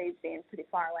 Obviously, being pretty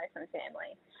far away from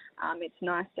family, it's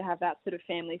nice to have that sort of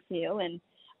family feel, and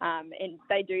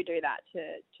they do that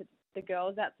to the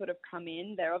girls that sort of come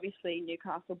in. They're obviously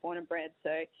Newcastle born and bred,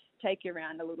 so take you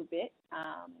around a little bit.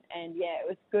 And yeah, it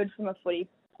was good from a footy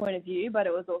point of view, but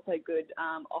it was also good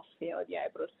off field. You're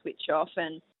able to switch off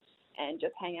and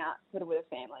just hang out sort of with a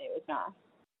family. It was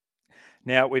nice.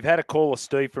 Now, we've had a caller,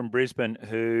 Steve from Brisbane,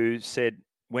 who said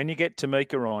when you get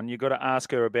Tamika on, you've got to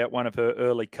ask her about one of her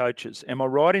early coaches. Am I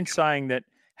right in saying that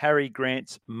Harry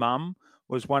Grant's mum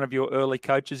was one of your early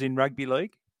coaches in rugby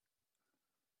league?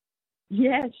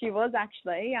 Yeah, she was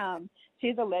actually.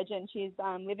 She's a legend. She's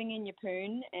living in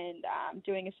Yeppoon and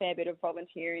doing a fair bit of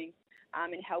volunteering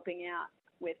and helping out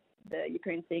with the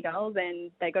Yeppoon Seagulls. And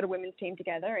they got a women's team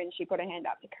together, and she put her hand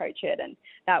up to coach it. And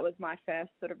that was my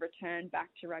first sort of return back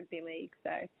to rugby league.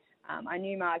 So I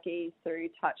knew Margie through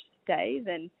touch days,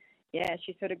 and yeah,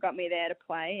 she sort of got me there to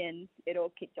play, and it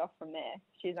all kicked off from there.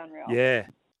 She's unreal.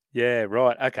 Yeah,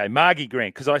 right. Okay, Margie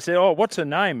Grant, because I said, oh, what's her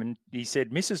name? And he said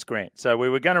Mrs. Grant. So we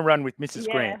were going to run with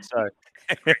Mrs. Grant.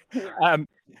 So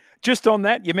just on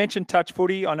that, you mentioned touch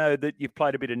footy. I know that you've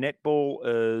played a bit of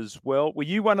netball as well. Were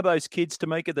you one of those kids,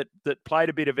 Tamika, that played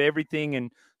a bit of everything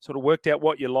and sort of worked out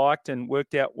what you liked and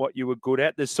worked out what you were good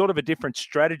at? There's sort of a different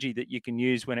strategy that you can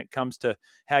use when it comes to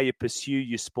how you pursue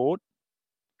your sport.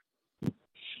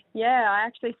 Yeah, I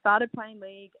actually started playing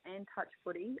league and touch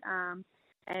footy.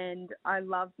 And I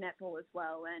loved netball as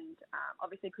well, and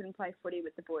obviously couldn't play footy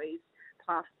with the boys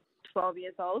past 12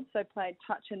 years old, so played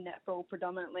touch and netball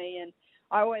predominantly, and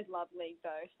I always loved league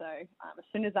though, so as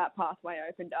soon as that pathway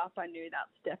opened up, I knew that's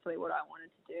definitely what I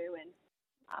wanted to do, and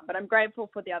but I'm grateful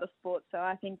for the other sports, so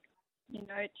I think,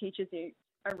 it teaches you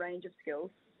a range of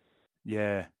skills.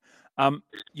 Yeah.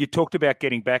 You talked about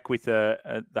getting back with the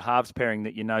halves pairing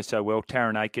that you know so well,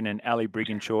 Taryn Aiken and Ali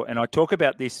Brigginshaw. And I talk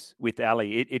about this with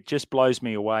Ali. It just blows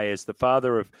me away as the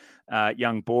father of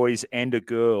young boys and a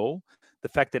girl, the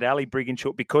fact that Ali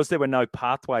Brigginshaw, because there were no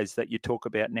pathways that you talk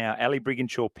about now, Ali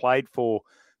Brigginshaw played for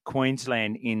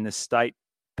Queensland in the state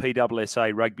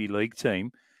PWSA rugby league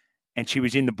team, and she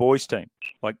was in the boys team.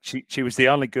 Like she was the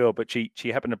only girl, but she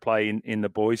happened to play in the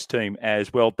boys team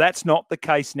as well. That's not the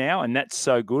case now, and that's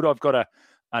so good. I've got a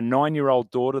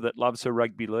 9-year-old daughter that loves her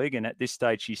rugby league, and at this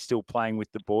stage she's still playing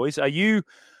with the boys. Are you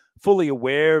fully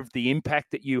aware of the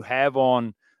impact that you have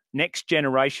on next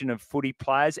generation of footy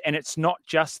players? And it's not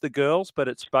just the girls, but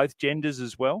it's both genders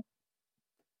as well.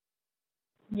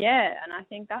 Yeah, and I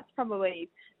think that's probably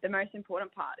the most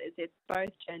important part is it's both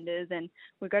genders, and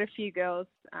we've got a few girls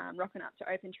rocking up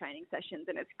to open training sessions,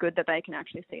 and it's good that they can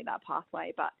actually see that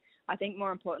pathway. But I think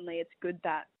more importantly, it's good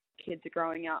that kids are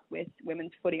growing up with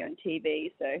women's footy on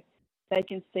TV, so they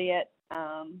can see it,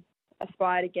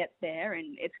 aspire to get there,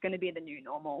 and it's going to be the new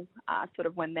normal sort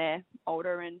of when they're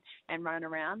older and running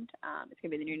around. It's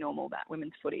going to be the new normal that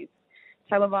women's footy is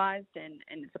televised and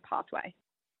it's a pathway.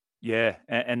 Yeah,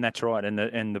 and that's right.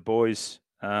 And the boys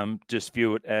just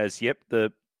view it as, yep,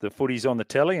 the footy's on the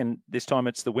telly, and this time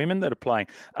it's the women that are playing.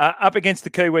 Up against the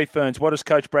Kiwi Ferns, what has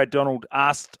Coach Brad Donald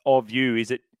asked of you?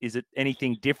 Is it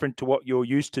anything different to what you're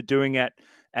used to doing at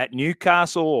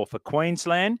Newcastle or for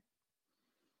Queensland?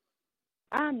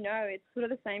 No, it's sort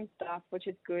of the same stuff, which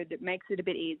is good. It makes it a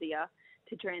bit easier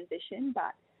to transition,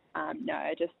 but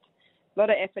no, just a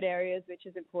lot of effort areas, which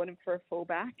is important for a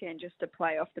fullback, and just to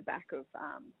play off the back of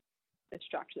the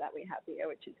structure that we have here,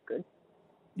 which is good.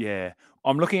 Yeah.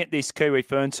 I'm looking at this Kiwi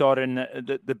Fern side, and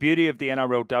the beauty of the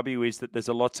NRLW is that there's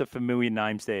lots of familiar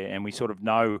names there, and we sort of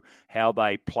know how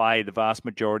they play, the vast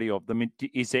majority of them.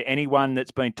 Is there anyone that's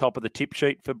been top of the tip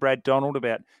sheet for Brad Donald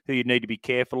about who you need to be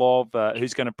careful of,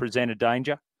 who's going to present a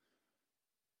danger?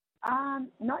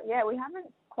 Not yet. We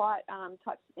haven't quite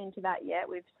touched into that yet.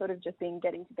 We've sort of just been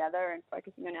getting together and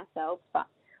focusing on ourselves, but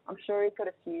I'm sure we've got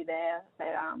a few there. That,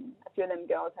 a few of them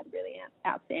girls had really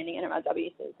outstanding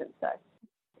NRLW seasons, so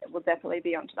we'll definitely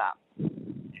be onto that.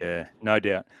 Yeah, no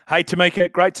doubt. Hey,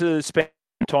 Tamika, great to spend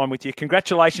time with you.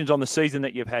 Congratulations on the season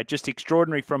that you've had. Just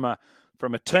extraordinary from a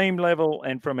team level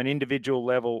and from an individual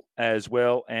level as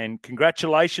well. And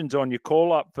congratulations on your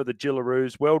call-up for the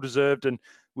Gillaroos. Well-deserved, and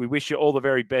we wish you all the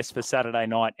very best for Saturday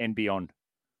night and beyond.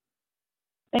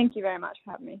 Thank you very much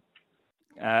for having me.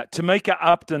 Tamika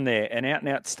Upton there, an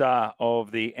out-and-out star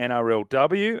of the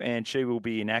NRLW, and she will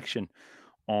be in action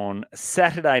on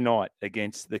Saturday night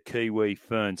against the Kiwi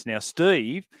Ferns. Now,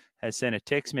 Steve has sent a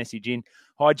text message in.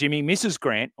 Hi, Jimmy. Mrs.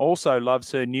 Grant also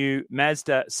loves her new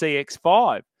Mazda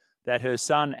CX-5 that her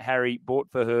son, Harry, bought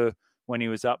for her when he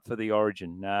was up for the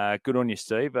Origin. Good on you,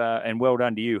 Steve, and well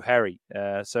done to you, Harry.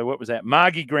 So what was that?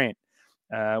 Margie Grant.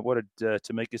 What did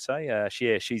Tamika say?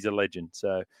 She's a legend.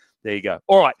 So there you go.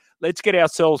 All right, let's get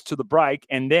ourselves to the break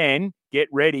and then get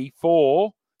ready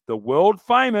for the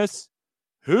world-famous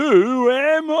Who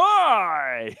Am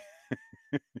I?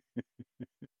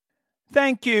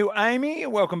 Thank you, Amy.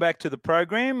 Welcome back to the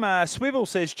program. Swivel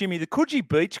says, Jimmy, the Coogee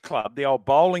Beach Club, the old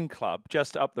bowling club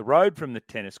just up the road from the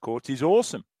tennis courts, is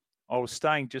awesome. I was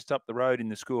staying just up the road in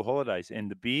the school holidays,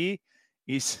 and the beer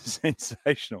is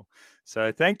sensational.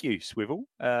 So thank you, Swivel.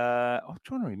 I'm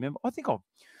trying to remember. I think I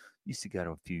used to go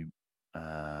to a few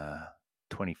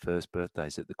 21st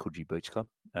birthdays at the Coogee Beach Club.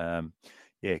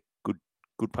 Yeah,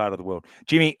 good part of the world.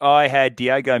 Jimmy, I had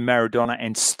Diego Maradona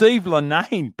and Steve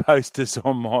Linnane posters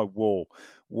on my wall.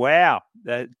 Wow.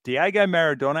 Diego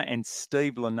Maradona and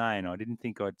Steve Linnane. I didn't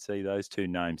think I'd see those two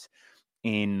names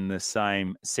in the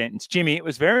same sentence. Jimmy, it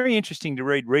was very interesting to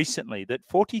read recently that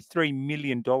 $43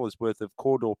 million worth of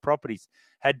Cawdor properties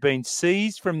had been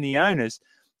seized from the owners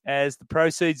as the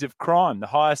proceeds of crime, the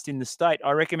highest in the state.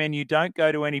 I recommend you don't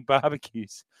go to any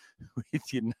barbecues with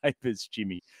your neighbours,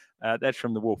 Jimmy. That's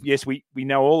from the Wolf. Yes, we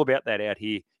know all about that out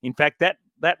here. In fact, that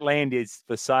land is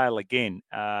for sale again.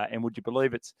 And would you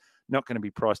believe it's not going to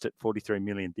be priced at $43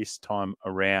 million this time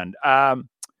around?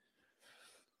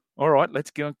 All right, let's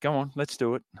go on. Let's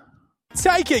do it.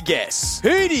 Take a guess.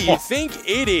 Who do you think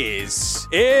it is?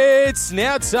 It's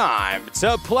now time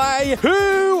to play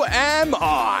Who Am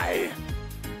I?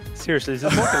 Seriously,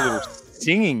 there's like a little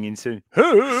singing into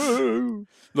Who.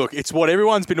 Look, it's what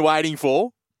everyone's been waiting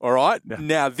for. All right. Yeah.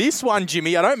 Now, this one,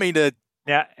 Jimmy, I don't mean to.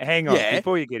 Now, hang on. Yeah.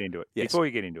 Before you get into it, yes.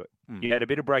 You had a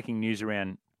bit of breaking news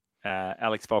around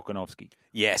Alex Volkanovski.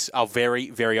 Yes, our very,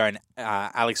 very own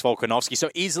Alex Volkanovski. So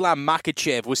Islam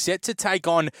Makhachev was set to take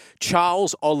on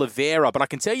Charles Oliveira, but I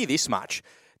can tell you this much,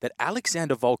 that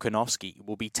Alexander Volkanovski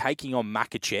will be taking on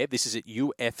Makhachev. This is at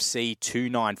UFC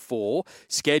 294,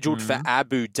 scheduled for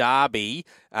Abu Dhabi,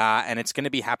 and it's going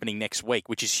to be happening next week,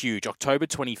 which is huge, October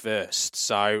 21st.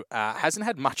 So hasn't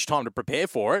had much time to prepare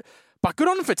for it, but good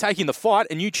on him for taking the fight,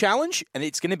 a new challenge, and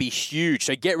it's going to be huge.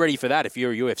 So get ready for that if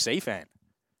you're a UFC fan.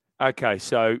 Okay,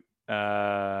 so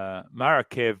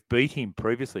Makhachev beat him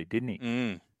previously, didn't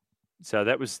he? So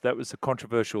that was a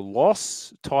controversial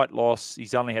loss, tight loss.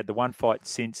 He's only had the one fight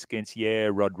since against Yair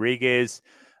Rodriguez.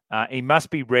 He must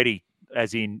be ready,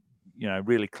 as in,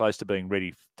 really close to being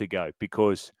ready to go,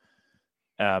 because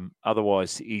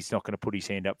otherwise he's not going to put his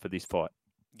hand up for this fight.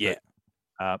 Yeah.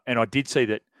 And I did see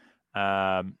that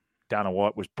Dana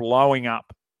White was blowing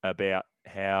up about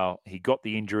how he got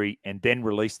the injury and then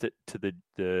released it to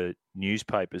the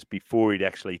newspapers before he'd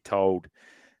actually told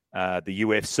the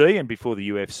UFC and before the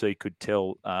UFC could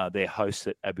tell their hosts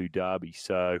at Abu Dhabi.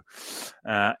 So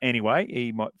anyway,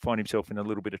 he might find himself in a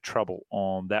little bit of trouble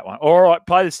on that one. All right,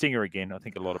 play the stinger again. I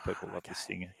think a lot of people love the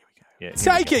stinger. Here we go.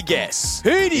 Yeah, take a guess.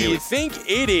 Who do you think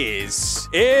it is?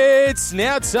 It's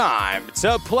now time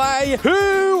to play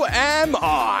Who Am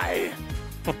I?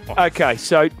 Okay,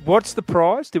 so what's the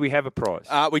prize? Do we have a prize?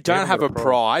 We don't have a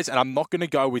prize, and I'm not going to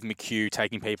go with McHugh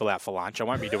taking people out for lunch. I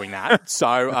won't be doing that.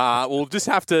 So we'll just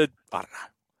have to, I don't know,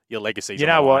 your legacy. You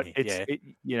know what?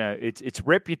 It's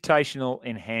reputational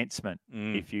enhancement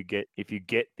if you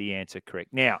get the answer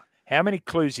correct. Now, how many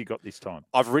clues you got this time?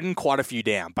 I've written quite a few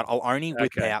down, but I'll only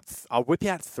whip out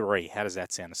 3. How does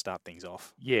that sound to start things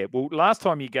off? Yeah, well, last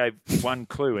time you gave one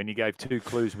clue and you gave 2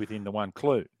 clues within the one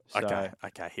clue. So,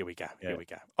 okay, here we go.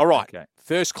 All right, okay.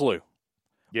 First clue.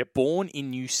 Yep. Born in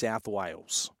New South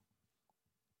Wales.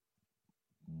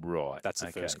 Right. That's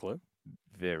the first clue.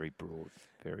 Very broad.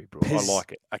 Very broad. I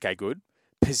like it. Okay, good.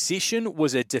 Position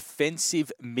was a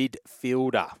defensive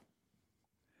midfielder.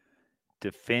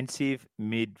 Defensive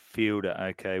midfielder.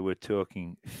 Okay, we're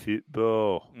talking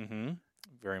football. Mm-hmm.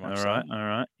 Very much All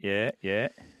right. Yeah.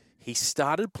 He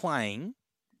started playing.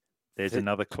 There's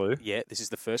another clue. Yeah, this is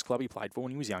the first club he played for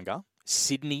when he was younger.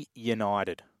 Sydney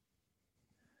United.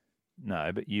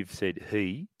 No, but you've said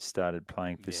he started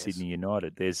playing for Sydney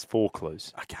United. There's 4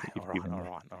 clues. Okay, all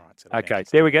right. So Okay,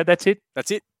 there we go. That's it. That's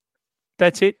it.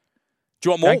 Do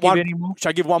you want more? Don't give any more? Should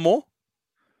I give one more?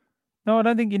 No, I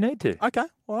don't think you need to. Okay,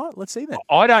 all right. Let's see then.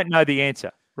 I don't know the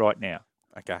answer right now.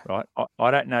 Okay. Right? I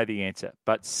don't know the answer,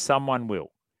 but someone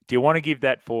will. Do you want to give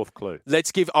that 4th clue?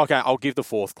 I'll give the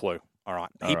 4th clue. All right.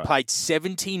 He played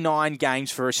 79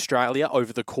 games for Australia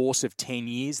over the course of 10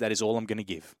 years. That is all I'm going to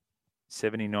give.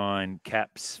 79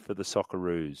 caps for the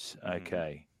Socceroos.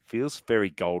 Okay. Feels very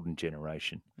golden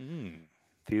generation.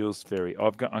 Feels very...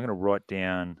 I'm going to write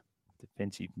down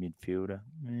defensive midfielder.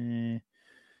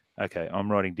 Okay, I'm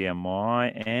writing down my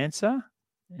answer,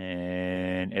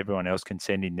 and everyone else can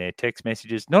send in their text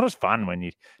messages. Not as fun when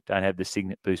you don't have the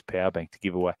Signet Boost power bank to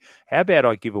give away. How about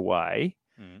I give away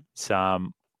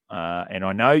some... and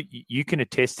I know you can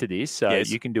attest to this, so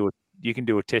you can do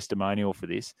a testimonial for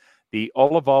this. The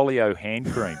Olivolio hand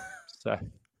cream. So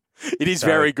it is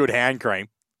very good hand cream.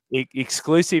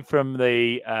 Exclusive from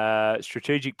the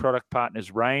Strategic Product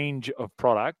Partners range of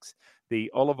products,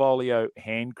 the Olivolio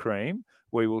hand cream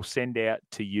we will send out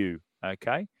to you.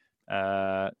 Okay,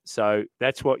 so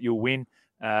that's what you'll win.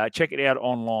 Check it out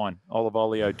online,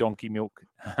 Olivolio Donkey Milk,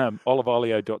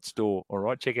 olivolio.store. All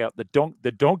right, check out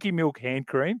the Donkey Milk hand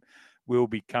cream will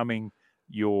be coming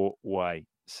your way.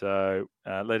 So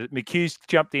McHugh's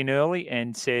jumped in early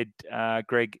and said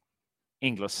Greg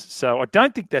Inglis. So I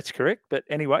don't think that's correct. But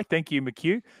anyway, thank you,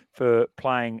 McHugh, for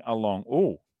playing along.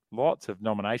 Oh, lots of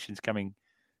nominations coming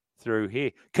through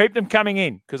here. Keep them coming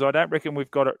in because I don't reckon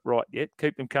we've got it right yet.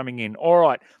 Keep them coming in. All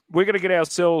right, we're going to get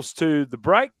ourselves to the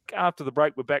break. After the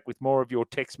break, we're back with more of your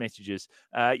text messages.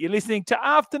 You're listening to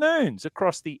Afternoons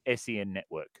across the SEN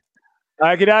network.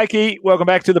 Okie dokie. Welcome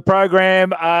back to the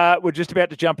program. We're just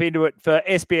about to jump into it for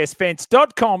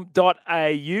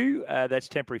sbsfence.com.au. That's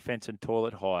temporary fence and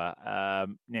toilet hire.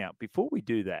 Now, before we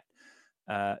do that,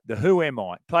 the Who Am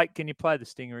I? Can you play the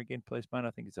stinger again, please, mate? I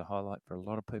think it's a highlight for a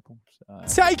lot of people.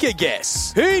 Take a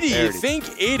guess. Who do you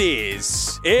think it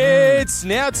is? It's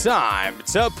now time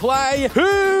to play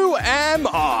Who Am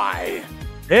I?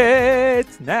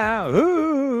 It's now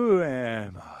Who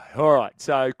Am I? All right,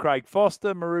 so Craig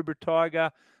Foster, Maroubra Tiger,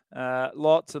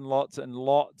 lots and lots and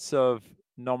lots of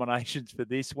nominations for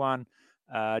this one.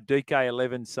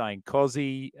 DK11 saying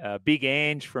Cozzy, Big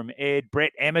Ange from Ed,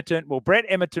 Brett Emerton. Well, Brett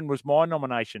Emerton was my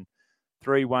nomination,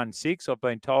 316. I've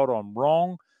been told I'm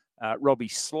wrong. Robbie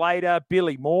Slater,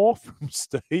 Billy Moore from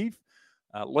Steve,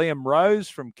 Liam Rose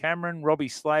from Cameron, Robbie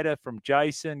Slater from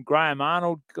Jason, Graham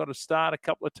Arnold got a start a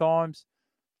couple of times.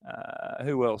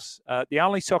 Who else? The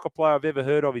only soccer player I've ever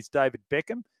heard of is David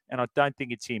Beckham, and I don't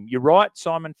think it's him. You're right,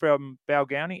 Simon from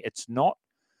Balgownie. It's not.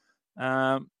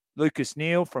 Lucas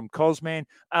Neal from Cosman.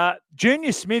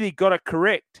 Junior Smithy got it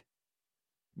correct.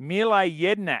 Mile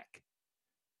Jednak.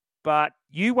 But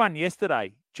you won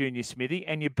yesterday, Junior Smithy,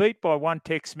 and you beat by one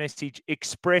text message,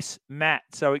 Express Matt.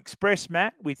 So Express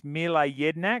Matt with Mile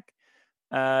Jednak,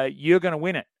 you're going to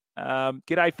win it.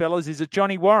 G'day, fellas. Is it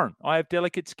Johnny Warren? I have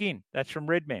delicate skin. That's from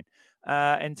Redman.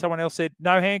 And someone else said,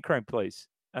 no hand cream, please.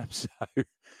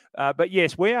 But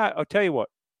yes, we are. I'll tell you what,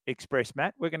 Express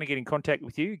Matt, we're going to get in contact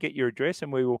with you, get your address,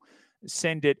 and we will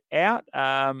send it out.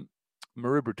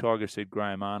 Maroubra Tiger said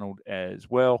Graham Arnold as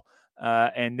well.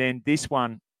 And then this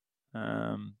one,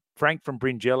 Frank from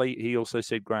Bringelly, he also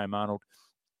said Graham Arnold.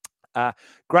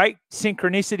 Great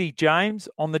synchronicity, James.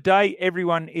 On the day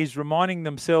everyone is reminding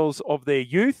themselves of their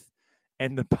youth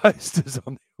and the posters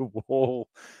on their wall,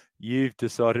 you've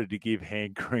decided to give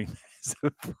hand cream as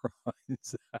a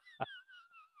prize.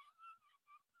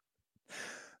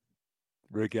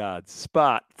 Regards,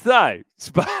 Spart. So,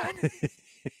 Spart.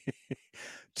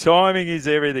 Timing is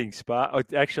everything,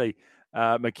 Spart. Actually,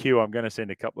 McHugh, I'm going to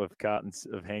send a couple of cartons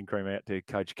of hand cream out to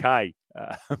Coach K.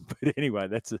 But anyway,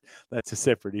 that's a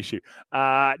separate issue.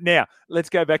 Now, let's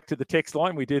go back to the text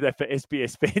line. We do that for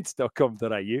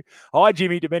sbsfence.com.au. Hi,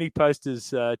 Jimmy. Too many posters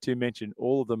to mention.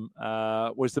 All of them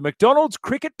was the McDonald's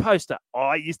cricket poster.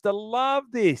 I used to love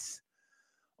this.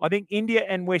 I think India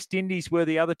and West Indies were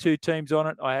the other two teams on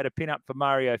it. I had a pin-up for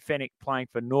Mario Fennick playing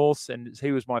for Norths, and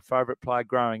he was my favourite player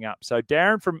growing up. So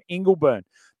Darren from Ingleburn,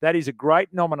 that is a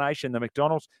great nomination, the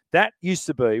McDonald's. That used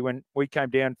to be when we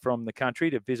came down from the country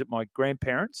to visit my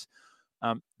grandparents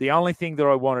The only thing that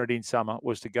I wanted in summer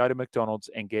was to go to McDonald's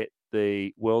and get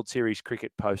the World Series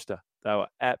cricket poster. They were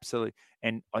absolutely,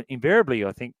 and invariably,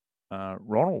 I think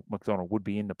Ronald McDonald would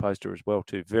be in the poster as well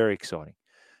too. Very exciting.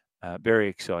 Very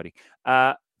exciting.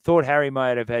 Thought Harry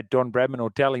might have had Don Bradman or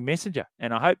Dally Messenger,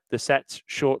 and I hope the Sats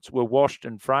shorts were washed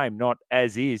and framed, not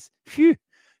as is. Phew,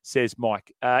 says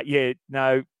Mike.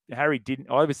 No, Harry didn't.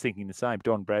 I was thinking the same,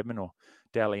 Don Bradman or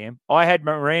Dally M. I had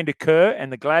Miranda Kerr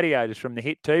and the Gladiators from the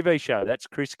hit TV show. That's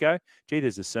Crisco. Gee,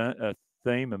 there's a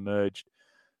theme emerged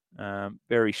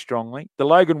very strongly. The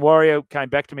Logan Warrior came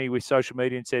back to me with social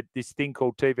media and said this thing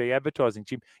called TV advertising,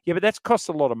 Jim. Yeah, but that's cost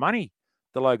a lot of money,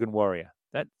 the Logan Warrior.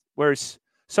 Whereas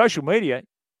social media,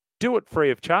 do it free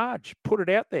of charge. Put it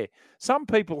out there. Some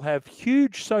people have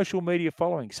huge social media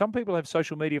followings. Some people have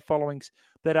social media followings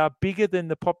that are bigger than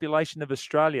the population of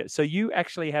Australia. So you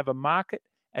actually have a market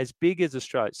as big as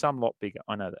Australia. Some lot bigger,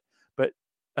 I know that. But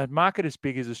a market as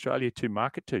big as Australia to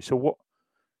market to. So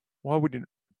why would you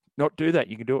not do that?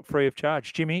 You can do it free of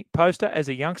charge. Jimmy, poster as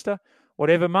a youngster,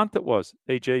 whatever month it was,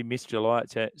 e.g. Miss July.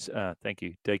 Thank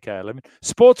you, DK11.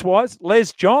 Sports-wise,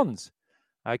 Les Johns.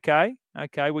 Okay,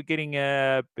 we're getting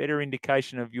a better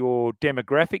indication of your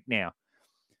demographic now,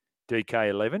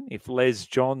 DK11, if Les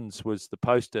Johns was the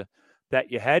poster that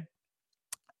you had.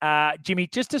 Jimmy,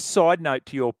 just a side note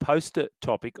to your poster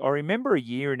topic. I remember a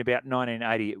year in about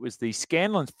 1980, it was the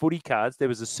Scanlon's footy cards. There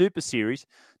was a super series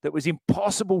that was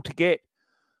impossible to get.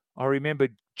 I remember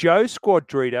Joe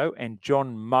Squadrito and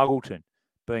John Muggleton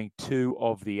being 2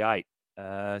 of the 8.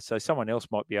 So someone else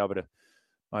might be able to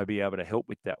help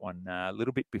with that one. A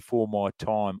little bit before my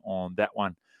time on that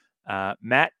one.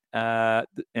 Matt,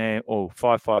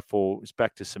 554 is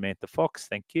back to Samantha Fox.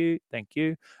 Thank you.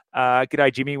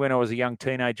 G'day, Jimmy. When I was a young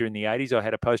teenager in the 80s, I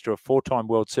had a poster of 4-time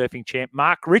world surfing champ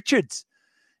Mark Richards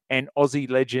and Aussie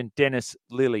legend Dennis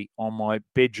Lilly on my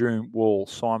bedroom wall.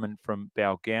 Simon from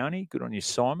Balgownie. Good on you,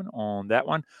 Simon, on that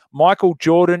one. Michael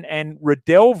Jordan and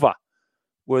Redelva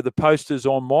were the posters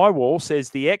on my wall, says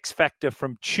the X Factor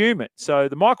from Tumut. So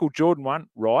the Michael Jordan one,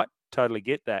 right, totally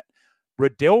get that.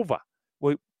 Redelva,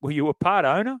 were you a part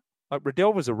owner? Like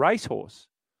Redelva's a racehorse.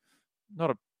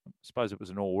 I suppose it was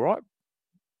an all right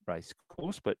race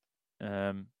course, but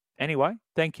anyway,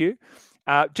 thank you.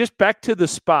 Just back to the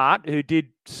Spart, who did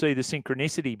see the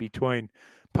synchronicity between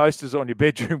posters on your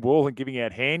bedroom wall and giving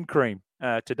out hand cream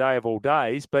today of all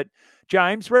days. But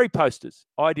James, very posters.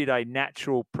 I did a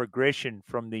natural progression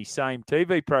from the same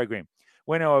TV program.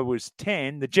 When I was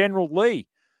 10, the General Lee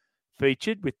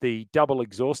featured with the double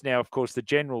exhaust. Now, of course, the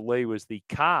General Lee was the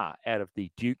car out of the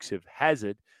Dukes of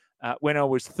Hazzard. When I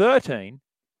was 13,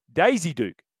 Daisy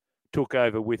Duke took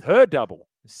over with her double,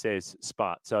 says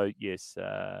Spart. So, yes,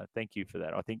 thank you for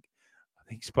that. I think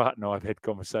Spart and I have had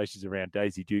conversations around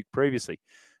Daisy Duke previously.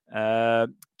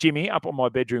 Jimmy, up on my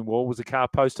bedroom wall was a car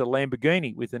poster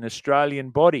Lamborghini with an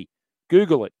Australian body.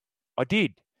 Google it. I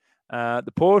did.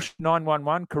 The Porsche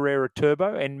 911 Carrera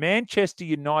Turbo and Manchester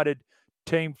United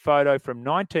team photo from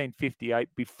 1958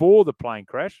 before the plane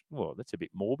crash. Well, that's a bit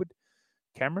morbid,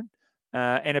 Cameron.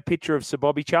 And a picture of Sir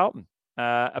Bobby Charlton,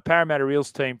 a Parramatta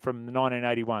Eels team from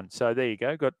 1981. So there you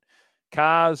go. Got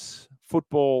cars,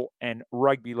 football, and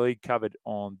rugby league covered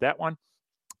on that one.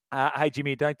 Hey,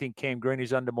 Jimmy, I don't think Cam Green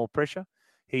is under more pressure.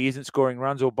 He isn't scoring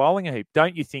runs or bowling a heap.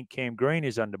 Don't you think Cam Green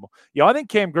is under more? Yeah, I think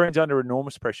Cam Green's under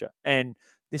enormous pressure. And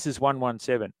this is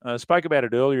 117. I spoke about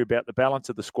it earlier about the balance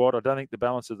of the squad. I don't think the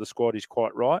balance of the squad is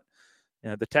quite right.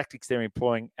 The tactics they're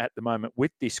employing at the moment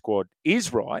with this squad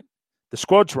is right. The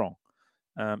squad's wrong.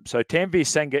 So Tanvir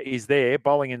Sangha is there,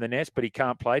 bowling in the nets, but he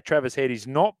can't play. Travis Head is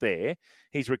not there.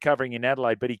 He's recovering in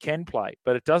Adelaide, but he can play.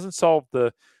 But it doesn't solve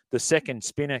the second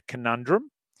spinner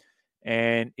conundrum.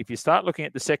 And if you start looking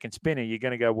at the second spinner, you're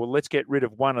going to go, well, let's get rid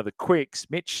of one of the quicks.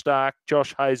 Mitch Starc,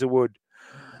 Josh Hazlewood,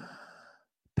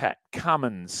 Pat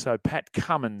Cummins. So Pat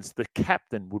Cummins, the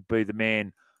captain, would be the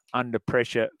man under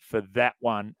pressure for that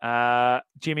one.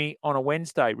 Jimmy, on a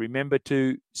Wednesday, remember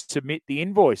to submit the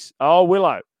invoice. Oh,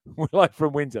 Willow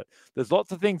from Windsor. There's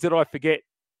lots of things that I forget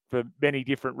for many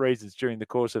different reasons during the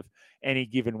course of any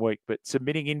given week. But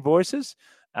submitting invoices,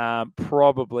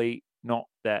 probably not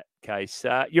that case.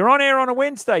 You're on air on a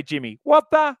Wednesday, Jimmy. What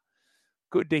the?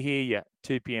 Good to hear you.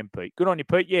 2 p.m, Pete. Good on you,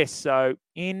 Pete. Yes, so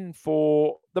in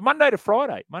for the Monday to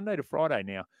Friday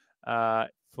now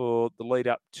for the lead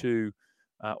up to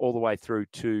all the way through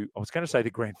to, I was going to say the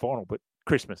grand final, but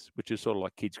Christmas, which is sort of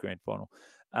like kids' grand final.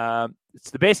 It's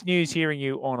the best news hearing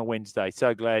you on a Wednesday.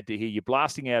 So glad to hear you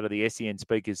blasting out of the SEN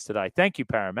speakers today. Thank you,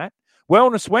 Paramat.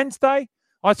 Wellness Wednesday.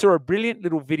 I saw a brilliant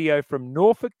little video from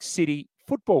Norfolk City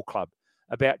Football Club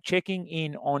about checking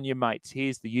in on your mates.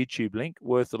 Here's the YouTube link,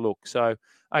 worth a look. So,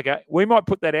 okay, we might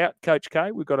put that out, Coach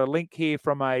K. We've got a link here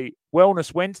from a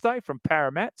Wellness Wednesday from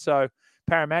Paramat. So,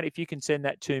 Paramat, if you can send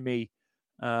that to me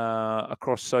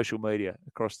across social media,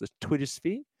 across the Twitter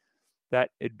sphere,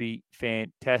 that'd be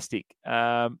fantastic.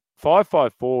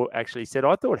 554 actually said,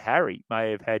 I thought Harry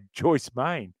may have had Joyce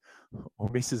Main or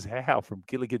Mrs. Howe from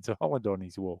Gilligan's Island on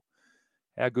his wall.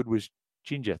 How good was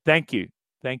Ginger? Thank you.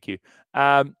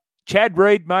 Chad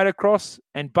Reed motocross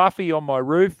and Buffy on my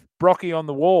roof, Brocky on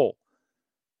the wall.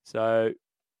 So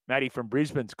Matty from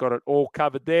Brisbane's got it all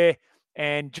covered there.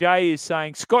 And Jay is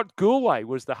saying Scott Goulet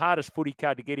was the hardest footy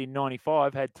card to get in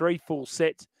 95, had 3 full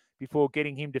sets before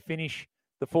getting him to finish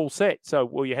the full set. So,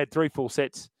 well, you had 3 full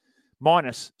sets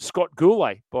minus Scott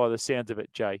Goulet by the sounds of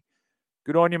it, Jay.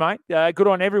 Good on you, mate. Good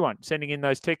on everyone sending in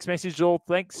those text messages, all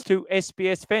thanks to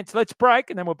SBS Fence. Let's break,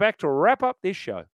 and then we're back to wrap up this show.